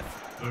drive.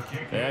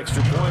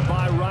 Extra point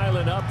by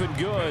Ryland, up and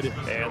good.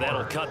 And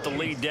that'll cut the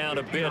lead down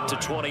a bit to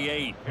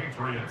 28.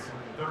 Patriots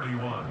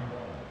 31.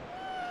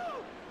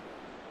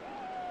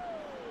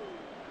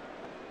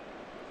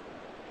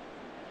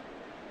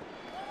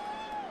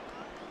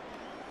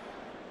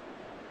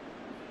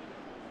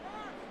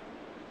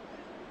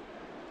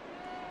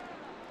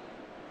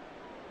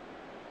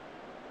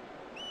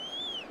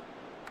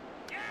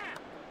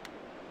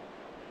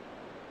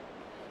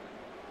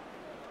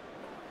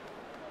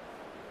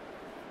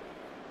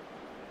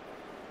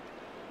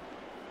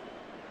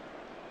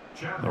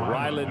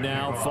 Ryland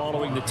now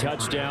following the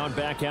touchdown,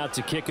 back out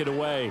to kick it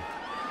away.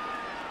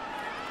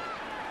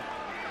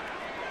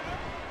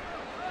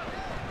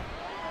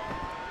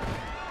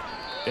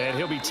 And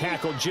he'll be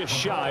tackled just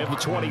shy of the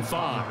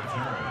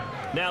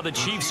 25. Now the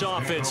Chiefs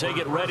offense, they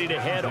get ready to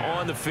head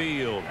on the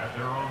field.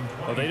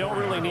 Well, they don't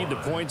really need the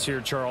points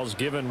here, Charles,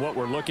 given what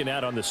we're looking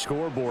at on the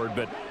scoreboard,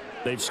 but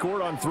they've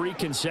scored on 3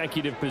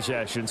 consecutive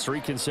possessions, 3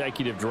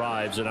 consecutive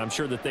drives, and I'm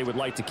sure that they would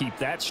like to keep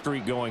that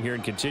streak going here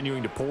and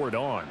continuing to pour it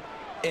on.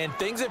 And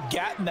things have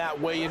gotten that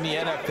way in the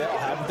NFL,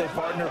 haven't they,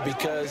 partner?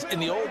 Because in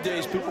the old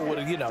days, people would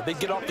have, they'd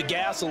get off the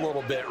gas a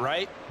little bit,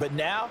 right? But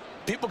now,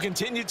 people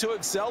continue to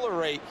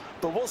accelerate.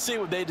 But we'll see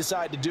what they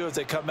decide to do as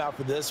they come out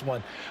for this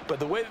one. But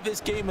the way that this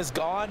game has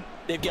gone,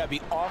 they've got to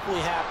be awfully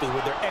happy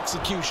with their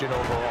execution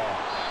overall.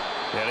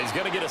 And he's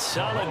going to get a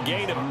solid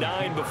gain of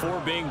 9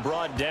 before being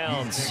brought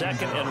down.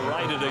 Second and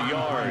right at a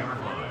yard.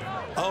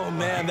 Oh,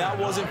 man, that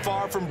wasn't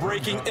far from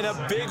breaking in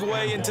a big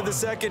way into the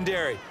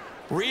secondary.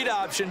 Read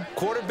option,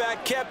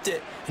 quarterback kept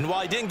it, and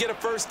while he didn't get a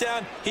first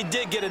down, he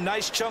did get a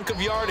nice chunk of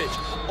yardage.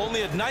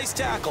 Only a nice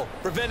tackle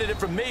prevented it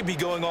from maybe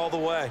going all the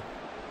way.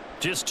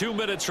 Just 2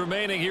 minutes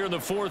remaining here in the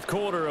fourth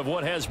quarter of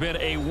what has been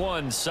a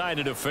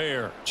one-sided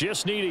affair.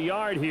 Just need a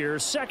yard here,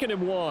 2nd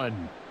and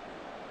 1.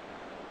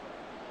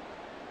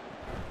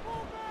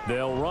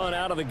 They'll run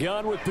out of the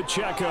gun with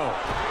Pacheco.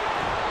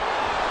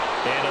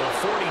 And a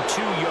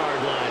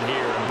 42-yard line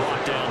here and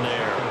brought down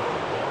there.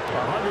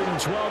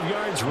 112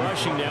 yards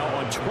rushing now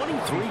on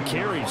 23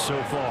 carries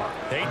so far.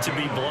 Hate to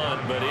be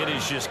blunt, but it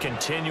is just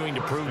continuing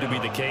to prove to be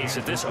the case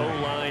that this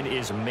O-line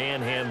is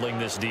manhandling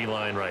this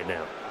D-line right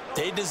now.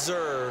 They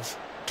deserve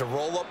to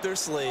roll up their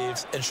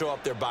sleeves and show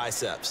up their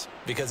biceps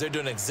because they're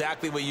doing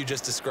exactly what you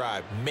just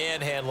described,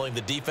 manhandling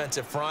the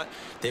defensive front.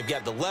 They've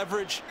got the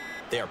leverage,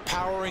 they are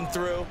powering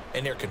through,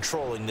 and they're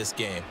controlling this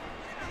game.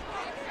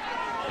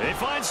 They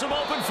find some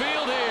open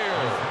field here.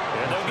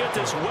 And they'll get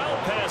this well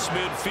past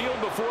midfield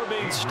before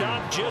being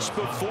stopped just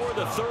before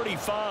the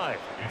 35.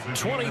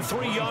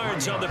 23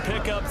 yards on the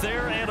pickup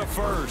there and a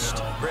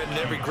first. Brendan,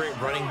 every great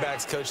running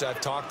backs coach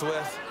I've talked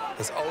with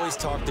has always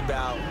talked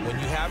about when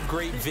you have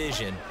great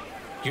vision,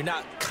 you're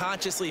not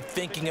consciously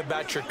thinking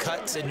about your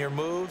cuts and your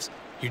moves.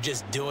 You're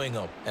just doing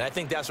them. And I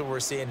think that's what we're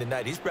seeing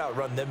tonight. He's about to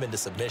run them into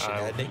submission,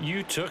 hasn't he?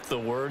 You took the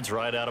words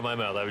right out of my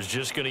mouth. I was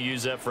just going to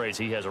use that phrase.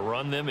 He has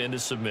run them into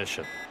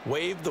submission.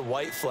 Wave the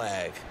white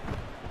flag.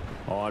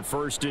 On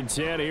 1st and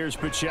 10, here's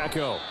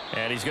Pacheco.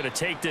 And he's going to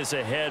take this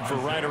ahead for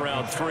right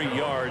around 3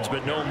 yards,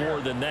 but no more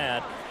than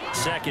that.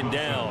 2nd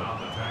down.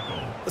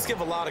 Let's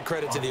give a lot of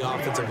credit to the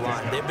offensive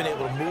line. They've been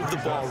able to move the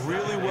ball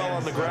really well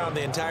on the ground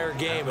the entire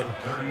game.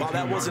 And while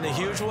that wasn't a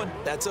huge one,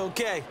 that's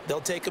okay.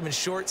 They'll take them in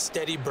short,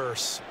 steady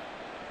bursts.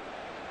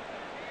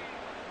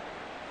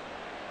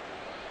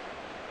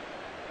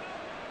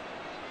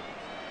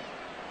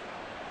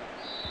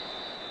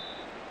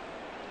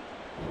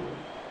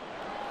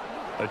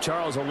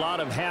 Charles, a lot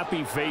of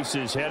happy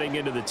faces heading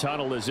into the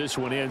tunnel as this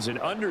one ends, and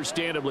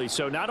understandably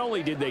so. Not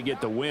only did they get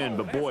the win,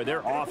 but, boy,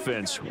 their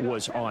offense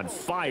was on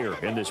fire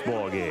in this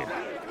ball game.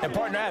 And,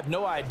 partner, I have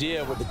no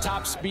idea what the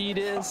top speed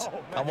is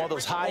on one of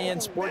those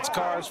high-end sports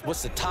cars.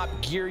 What's the top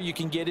gear you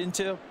can get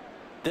into?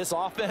 This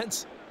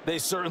offense, they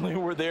certainly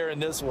were there in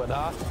this one,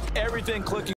 huh? Everything clicking.